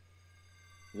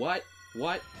 What?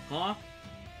 What? Huh?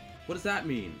 What does that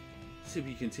mean? To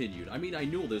be continued. I mean, I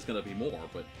knew there's gonna be more,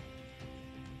 but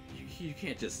you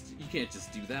can't just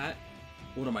do that.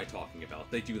 What am I talking about?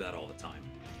 They do that all the time.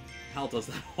 Hal does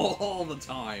that all the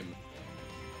time.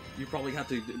 You probably have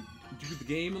to do the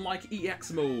game in like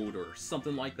EX mode or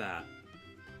something like that.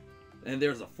 And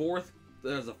there's a fourth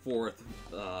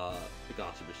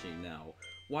gotcha machine now.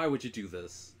 Why would you do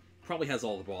this? Probably has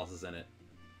all the bosses in it.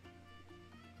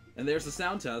 And there's the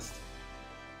sound test.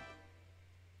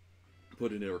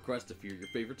 Put in a request to hear your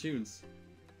favorite tunes.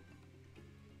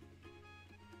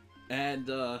 And,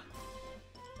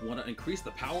 want to increase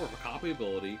the power of a copy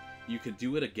ability, you can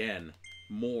do it again.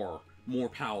 More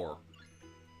power.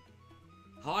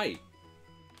 Hi!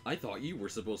 I thought you were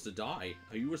supposed to die.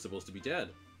 You were supposed to be dead.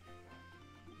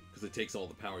 Because it takes all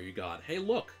the power you got. Hey,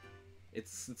 look!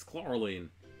 It's Claraline.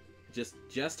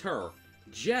 Just her.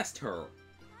 Just her!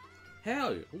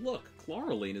 Hey, look!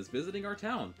 Claraline is visiting our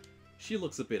town. She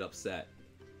looks a bit upset.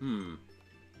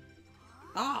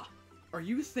 Ah! Are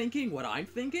you thinking what I'm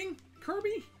thinking,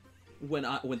 Kirby?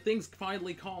 When things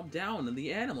finally calmed down and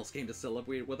the animals came to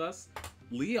celebrate with us,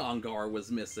 Leongar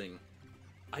was missing.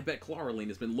 I bet Claraline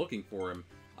has been looking for him.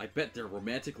 I bet they're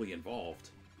romantically involved.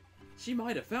 She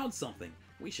might have found something.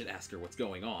 We should ask her what's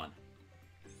going on.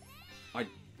 I'd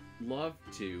love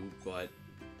to, but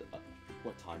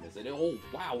What time is it? Oh,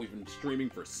 wow, we've been streaming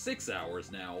for 6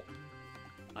 hours now.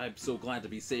 I'm so glad to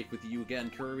be safe with you again,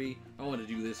 Kirby. I want to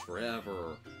do this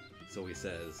forever. So he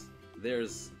says,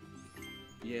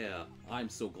 yeah, I'm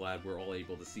so glad we're all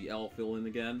able to see Elfilin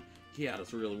again. Yeah,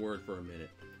 that's a real word for a minute.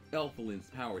 Elfilin's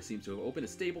power seems to have opened a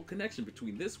stable connection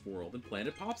between this world and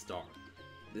planet Popstar.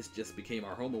 This just became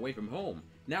our home away from home.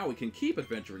 Now we can keep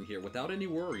adventuring here without any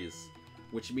worries.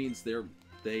 Which means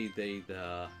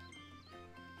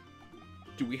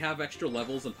do we have extra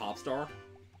levels in Popstar?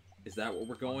 Is that what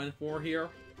we're going for here?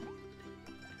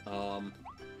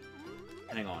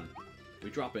 Hang on.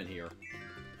 We drop in here.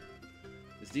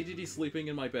 Is DDD sleeping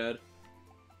in my bed?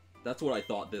 That's what I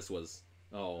thought this was.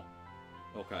 Oh.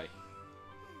 Okay.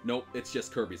 Nope, it's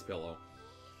just Kirby's pillow.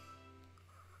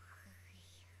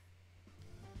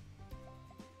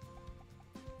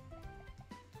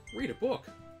 Read a book?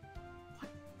 What?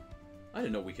 I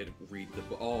didn't know we could read the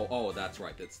book. Oh, that's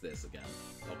right. It's this again.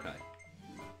 Okay.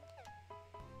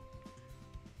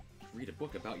 Read a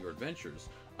book about your adventures.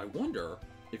 I wonder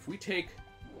if we take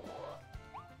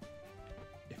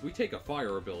a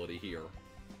fire ability here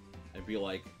and be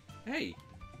like, hey,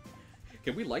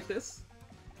 can we light this?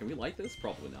 Can we light this?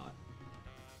 Probably not.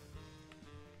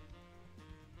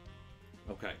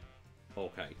 Okay.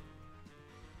 Okay.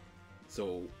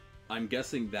 So, I'm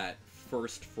guessing that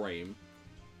first frame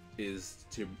is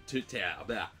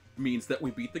means that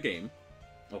we beat the game.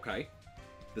 Okay.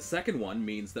 The second one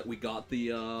means that we got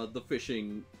the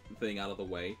fishing thing out of the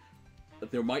way.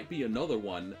 There might be another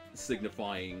one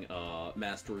signifying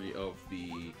mastery of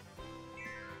the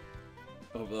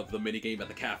minigame at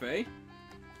the cafe.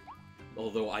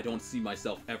 Although I don't see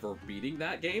myself ever beating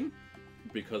that game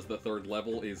because the third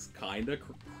level is kinda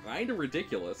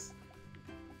ridiculous.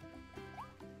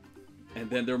 And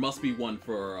then there must be one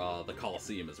for the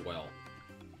Coliseum as well.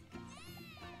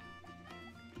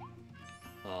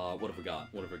 What have we got?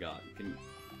 What have we got?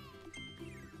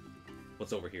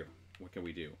 What's over here? What can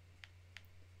we do?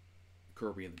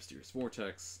 Kirby and the Mysterious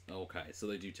Vortex. Okay, so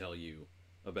they do tell you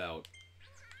about...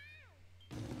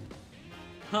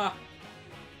 Ha!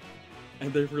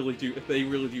 And they really do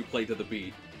play to the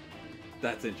beat.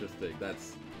 That's interesting.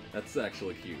 That's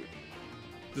actually cute.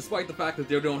 Despite the fact that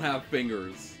they don't have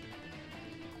fingers.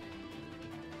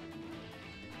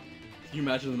 Can you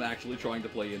imagine them actually trying to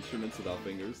play instruments without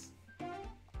fingers?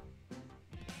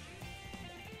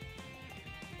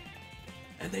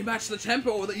 And they match the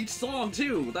tempo with each song,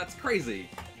 too! That's crazy!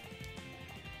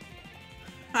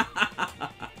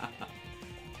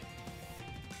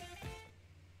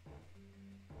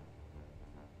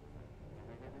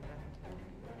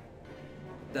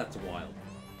 That's wild.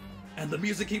 And the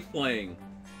music keeps playing!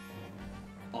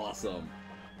 Awesome.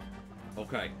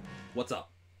 Okay, what's up?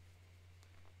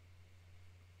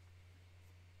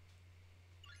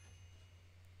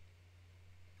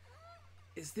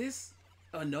 Is this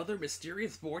another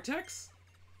mysterious vortex?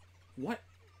 What?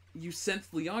 You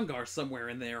sensed Leongar somewhere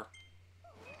in there.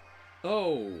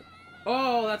 Oh.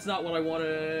 Oh, that's not what I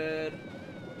wanted.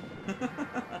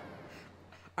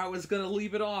 I was gonna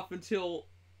leave it off until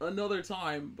another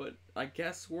time, but I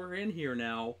guess we're in here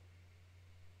now.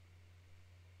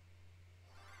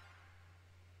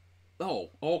 Oh,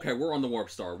 okay, we're on the Warp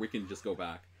Star. We can just go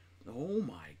back. Oh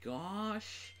my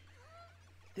gosh.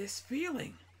 This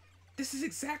feeling. This is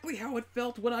exactly how it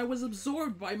felt when I was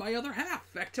absorbed by my other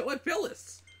half,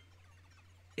 Ectoepilus.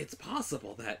 It's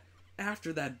possible that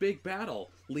after that big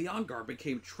battle, Leongar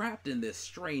became trapped in this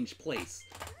strange place.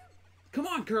 Come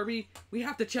on, Kirby. We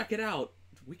have to check it out.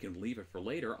 We can leave it for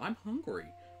later. I'm hungry.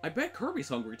 I bet Kirby's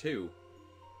hungry, too.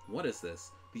 What is this?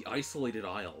 The Isolated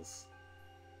Isles.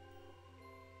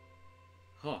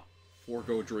 Huh.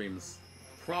 Forgo Dreams.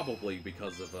 Probably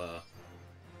because of,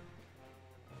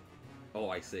 Oh,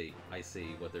 I see. I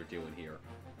see what they're doing here.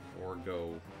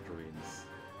 Forgo Dreams.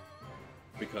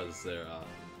 Because they're,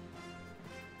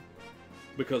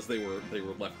 because they were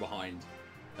left behind,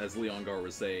 as Leongar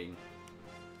was saying.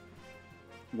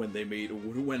 When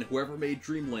whoever made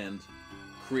Dreamland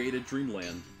created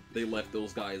Dreamland, they left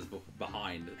those guys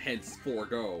behind. Hence,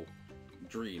 Forgo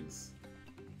Dreams.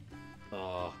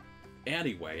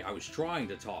 Anyway, I was trying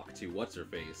to talk to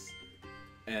What's-Her-Face,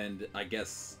 and I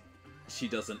guess she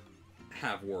doesn't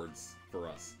have words for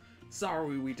us.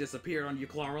 Sorry we disappeared on you,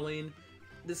 Claraline.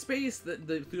 The space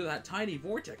through that tiny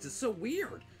vortex is so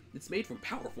weird. It's made from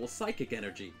powerful psychic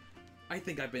energy. I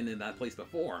think I've been in that place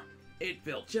before. It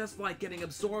felt just like getting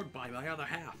absorbed by my other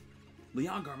half.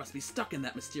 Leongar must be stuck in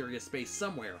that mysterious space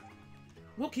somewhere.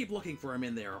 We'll keep looking for him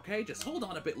in there, okay? Just hold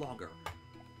on a bit longer.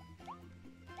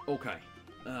 Okay.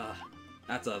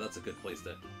 That's a good place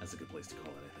to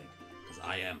call it, I think. Because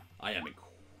I am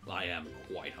I am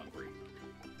quite hungry.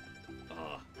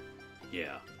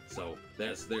 Yeah. So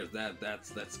that's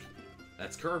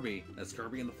Kirby. That's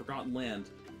Kirby in the Forgotten Land.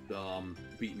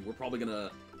 Beaten. We're probably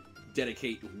gonna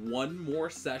dedicate one more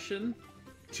session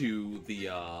to the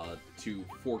to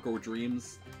Forgo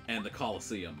Dreams and the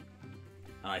Colosseum.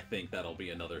 I think that'll be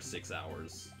another 6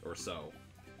 hours or so.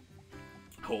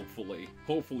 Hopefully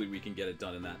we can get it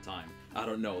done in that time. I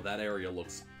don't know. That area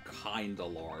looks kinda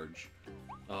large.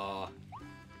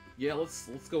 Yeah,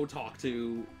 let's go talk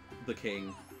to the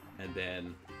king, and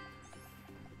then.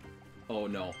 Oh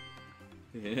no.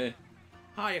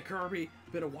 Hiya, Kirby.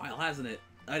 Been a while, hasn't it?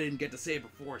 I didn't get to say it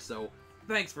before, so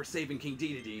thanks for saving King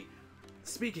Dedede.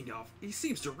 Speaking of, he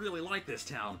seems to really like this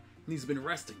town, and he's been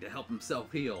resting to help himself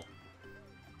heal.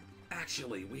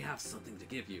 Actually, we have something to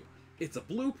give you. It's a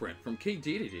blueprint from King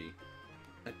Dedede.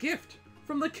 A gift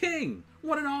from the king!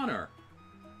 What an honor!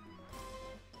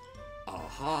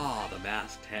 Aha, the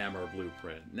Masked Hammer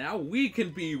blueprint. Now we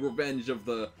can be Revenge of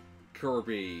the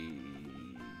Kirby.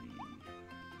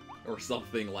 Or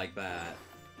something like that.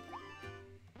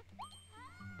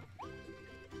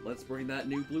 Let's bring that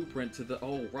new blueprint to the...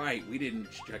 Oh, right, we didn't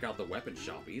check out the weapon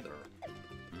shop either.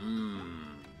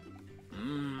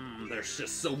 There's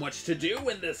just so much to do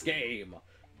in this game.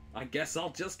 I guess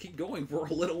I'll just keep going for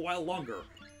a little while longer.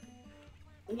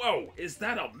 Whoa, is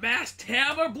that a Masked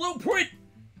Hammer blueprint?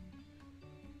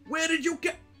 Where did you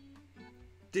get...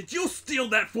 Did you steal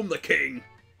that from the king?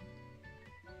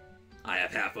 I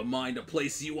have half a mind to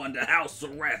place you under house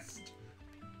arrest.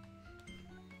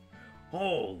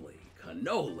 Holy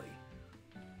cannoli.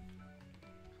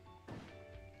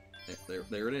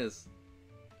 There it is.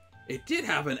 It did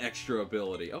have an extra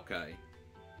ability. Okay.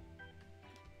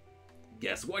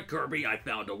 Guess what, Kirby? I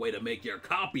found a way to make your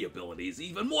copy abilities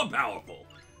even more powerful.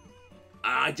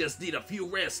 I just need a few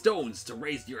rare stones to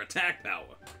raise your attack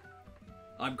power.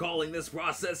 I'm calling this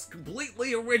process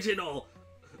completely original.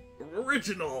 The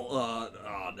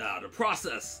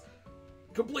process.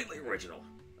 Completely original.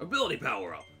 Ability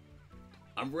power up.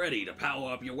 I'm ready to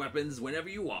power up your weapons whenever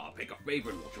you are. Pick a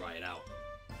favorite and we'll try it out.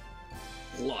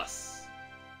 Plus.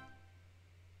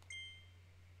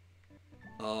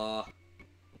 I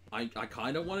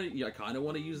kind of want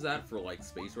to use that for like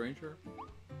Space Ranger.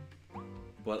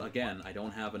 But again, I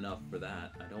don't have enough for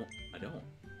that. I don't.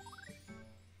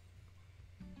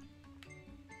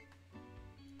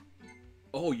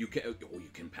 Oh, you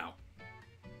can power.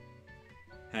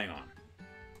 Hang on.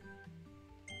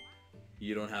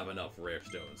 You don't have enough rare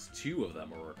stones. 2 of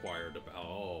them are required to...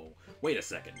 Oh, wait a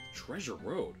second. Treasure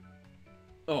Road.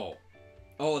 Oh,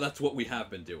 that's what we have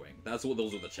been doing. Those are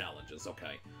the challenges.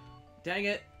 Okay. Dang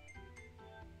it.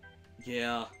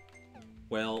 Yeah.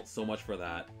 Well, so much for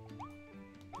that.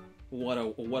 What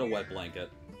a wet blanket.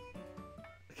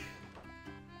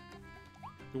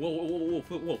 We'll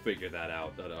figure that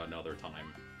out at another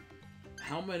time.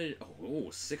 How many? Oh,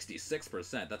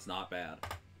 66%. That's not bad.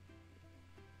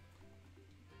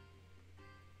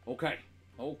 Okay.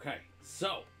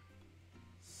 So,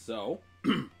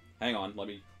 hang on. Let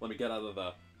me get out of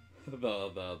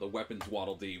the weapons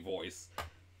Waddle Dee voice.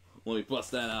 Let me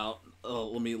bust that out.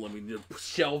 Let me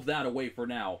shelve that away for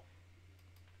now.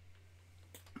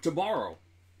 Tomorrow,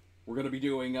 we're gonna be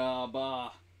doing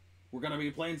we're gonna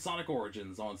be playing Sonic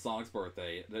Origins on Sonic's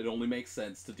birthday. It only makes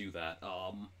sense to do that.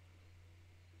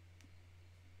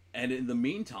 And in the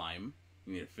meantime,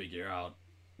 we need to figure out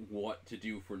what to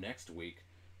do for next week.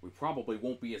 We probably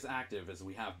won't be as active as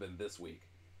we have been this week.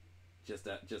 Just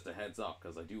a heads up,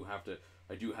 because I do have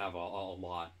a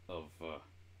lot of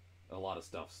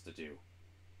stuff to do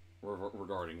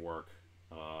regarding work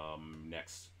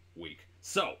next week.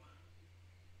 So,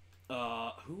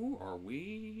 who are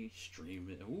we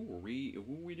streaming? Who are we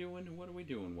doing? What are we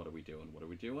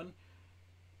doing?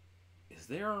 Is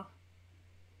there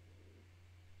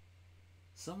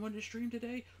someone to stream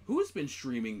today? Who's been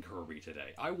streaming Kirby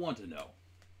today? I want to know.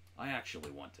 I actually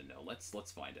want to know. Let's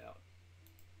find out.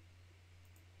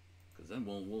 Because then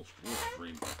we'll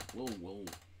stream. We'll.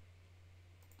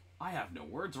 I have no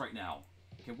words right now.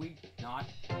 Can we not?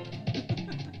 I'm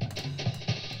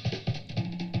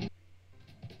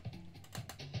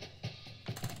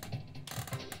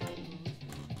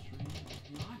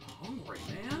hungry,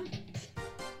 man.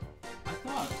 I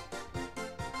thought.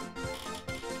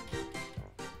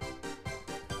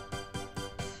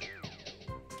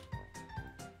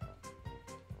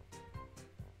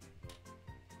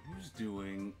 Who's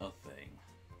doing a thing?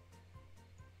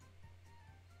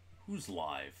 Who's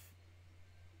live?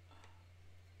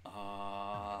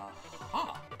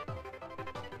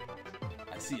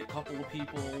 I see a couple of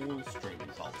people streaming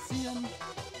Coliseum.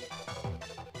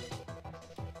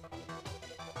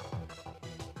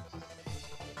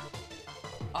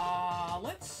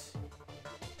 Let's...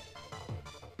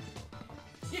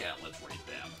 Yeah, let's rate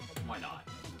them. Why not?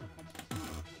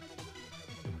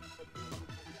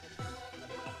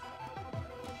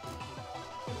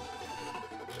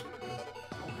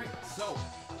 Alright, so,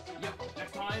 yep,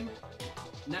 next time,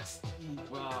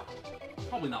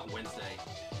 probably not Wednesday.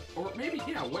 Or maybe,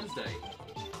 yeah, Wednesday.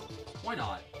 Why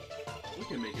not? We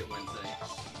can make it Wednesday.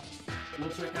 We'll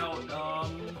check out,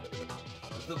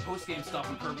 the post-game stuff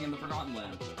in Kirby and the Forgotten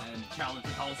Land, and challenge the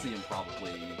Coliseum,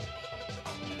 probably. In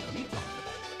the meantime,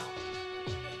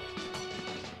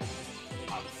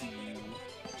 I'll see you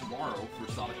tomorrow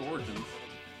for Sonic Origins.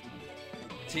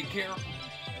 Take care,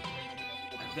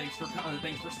 and thanks for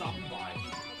stopping by.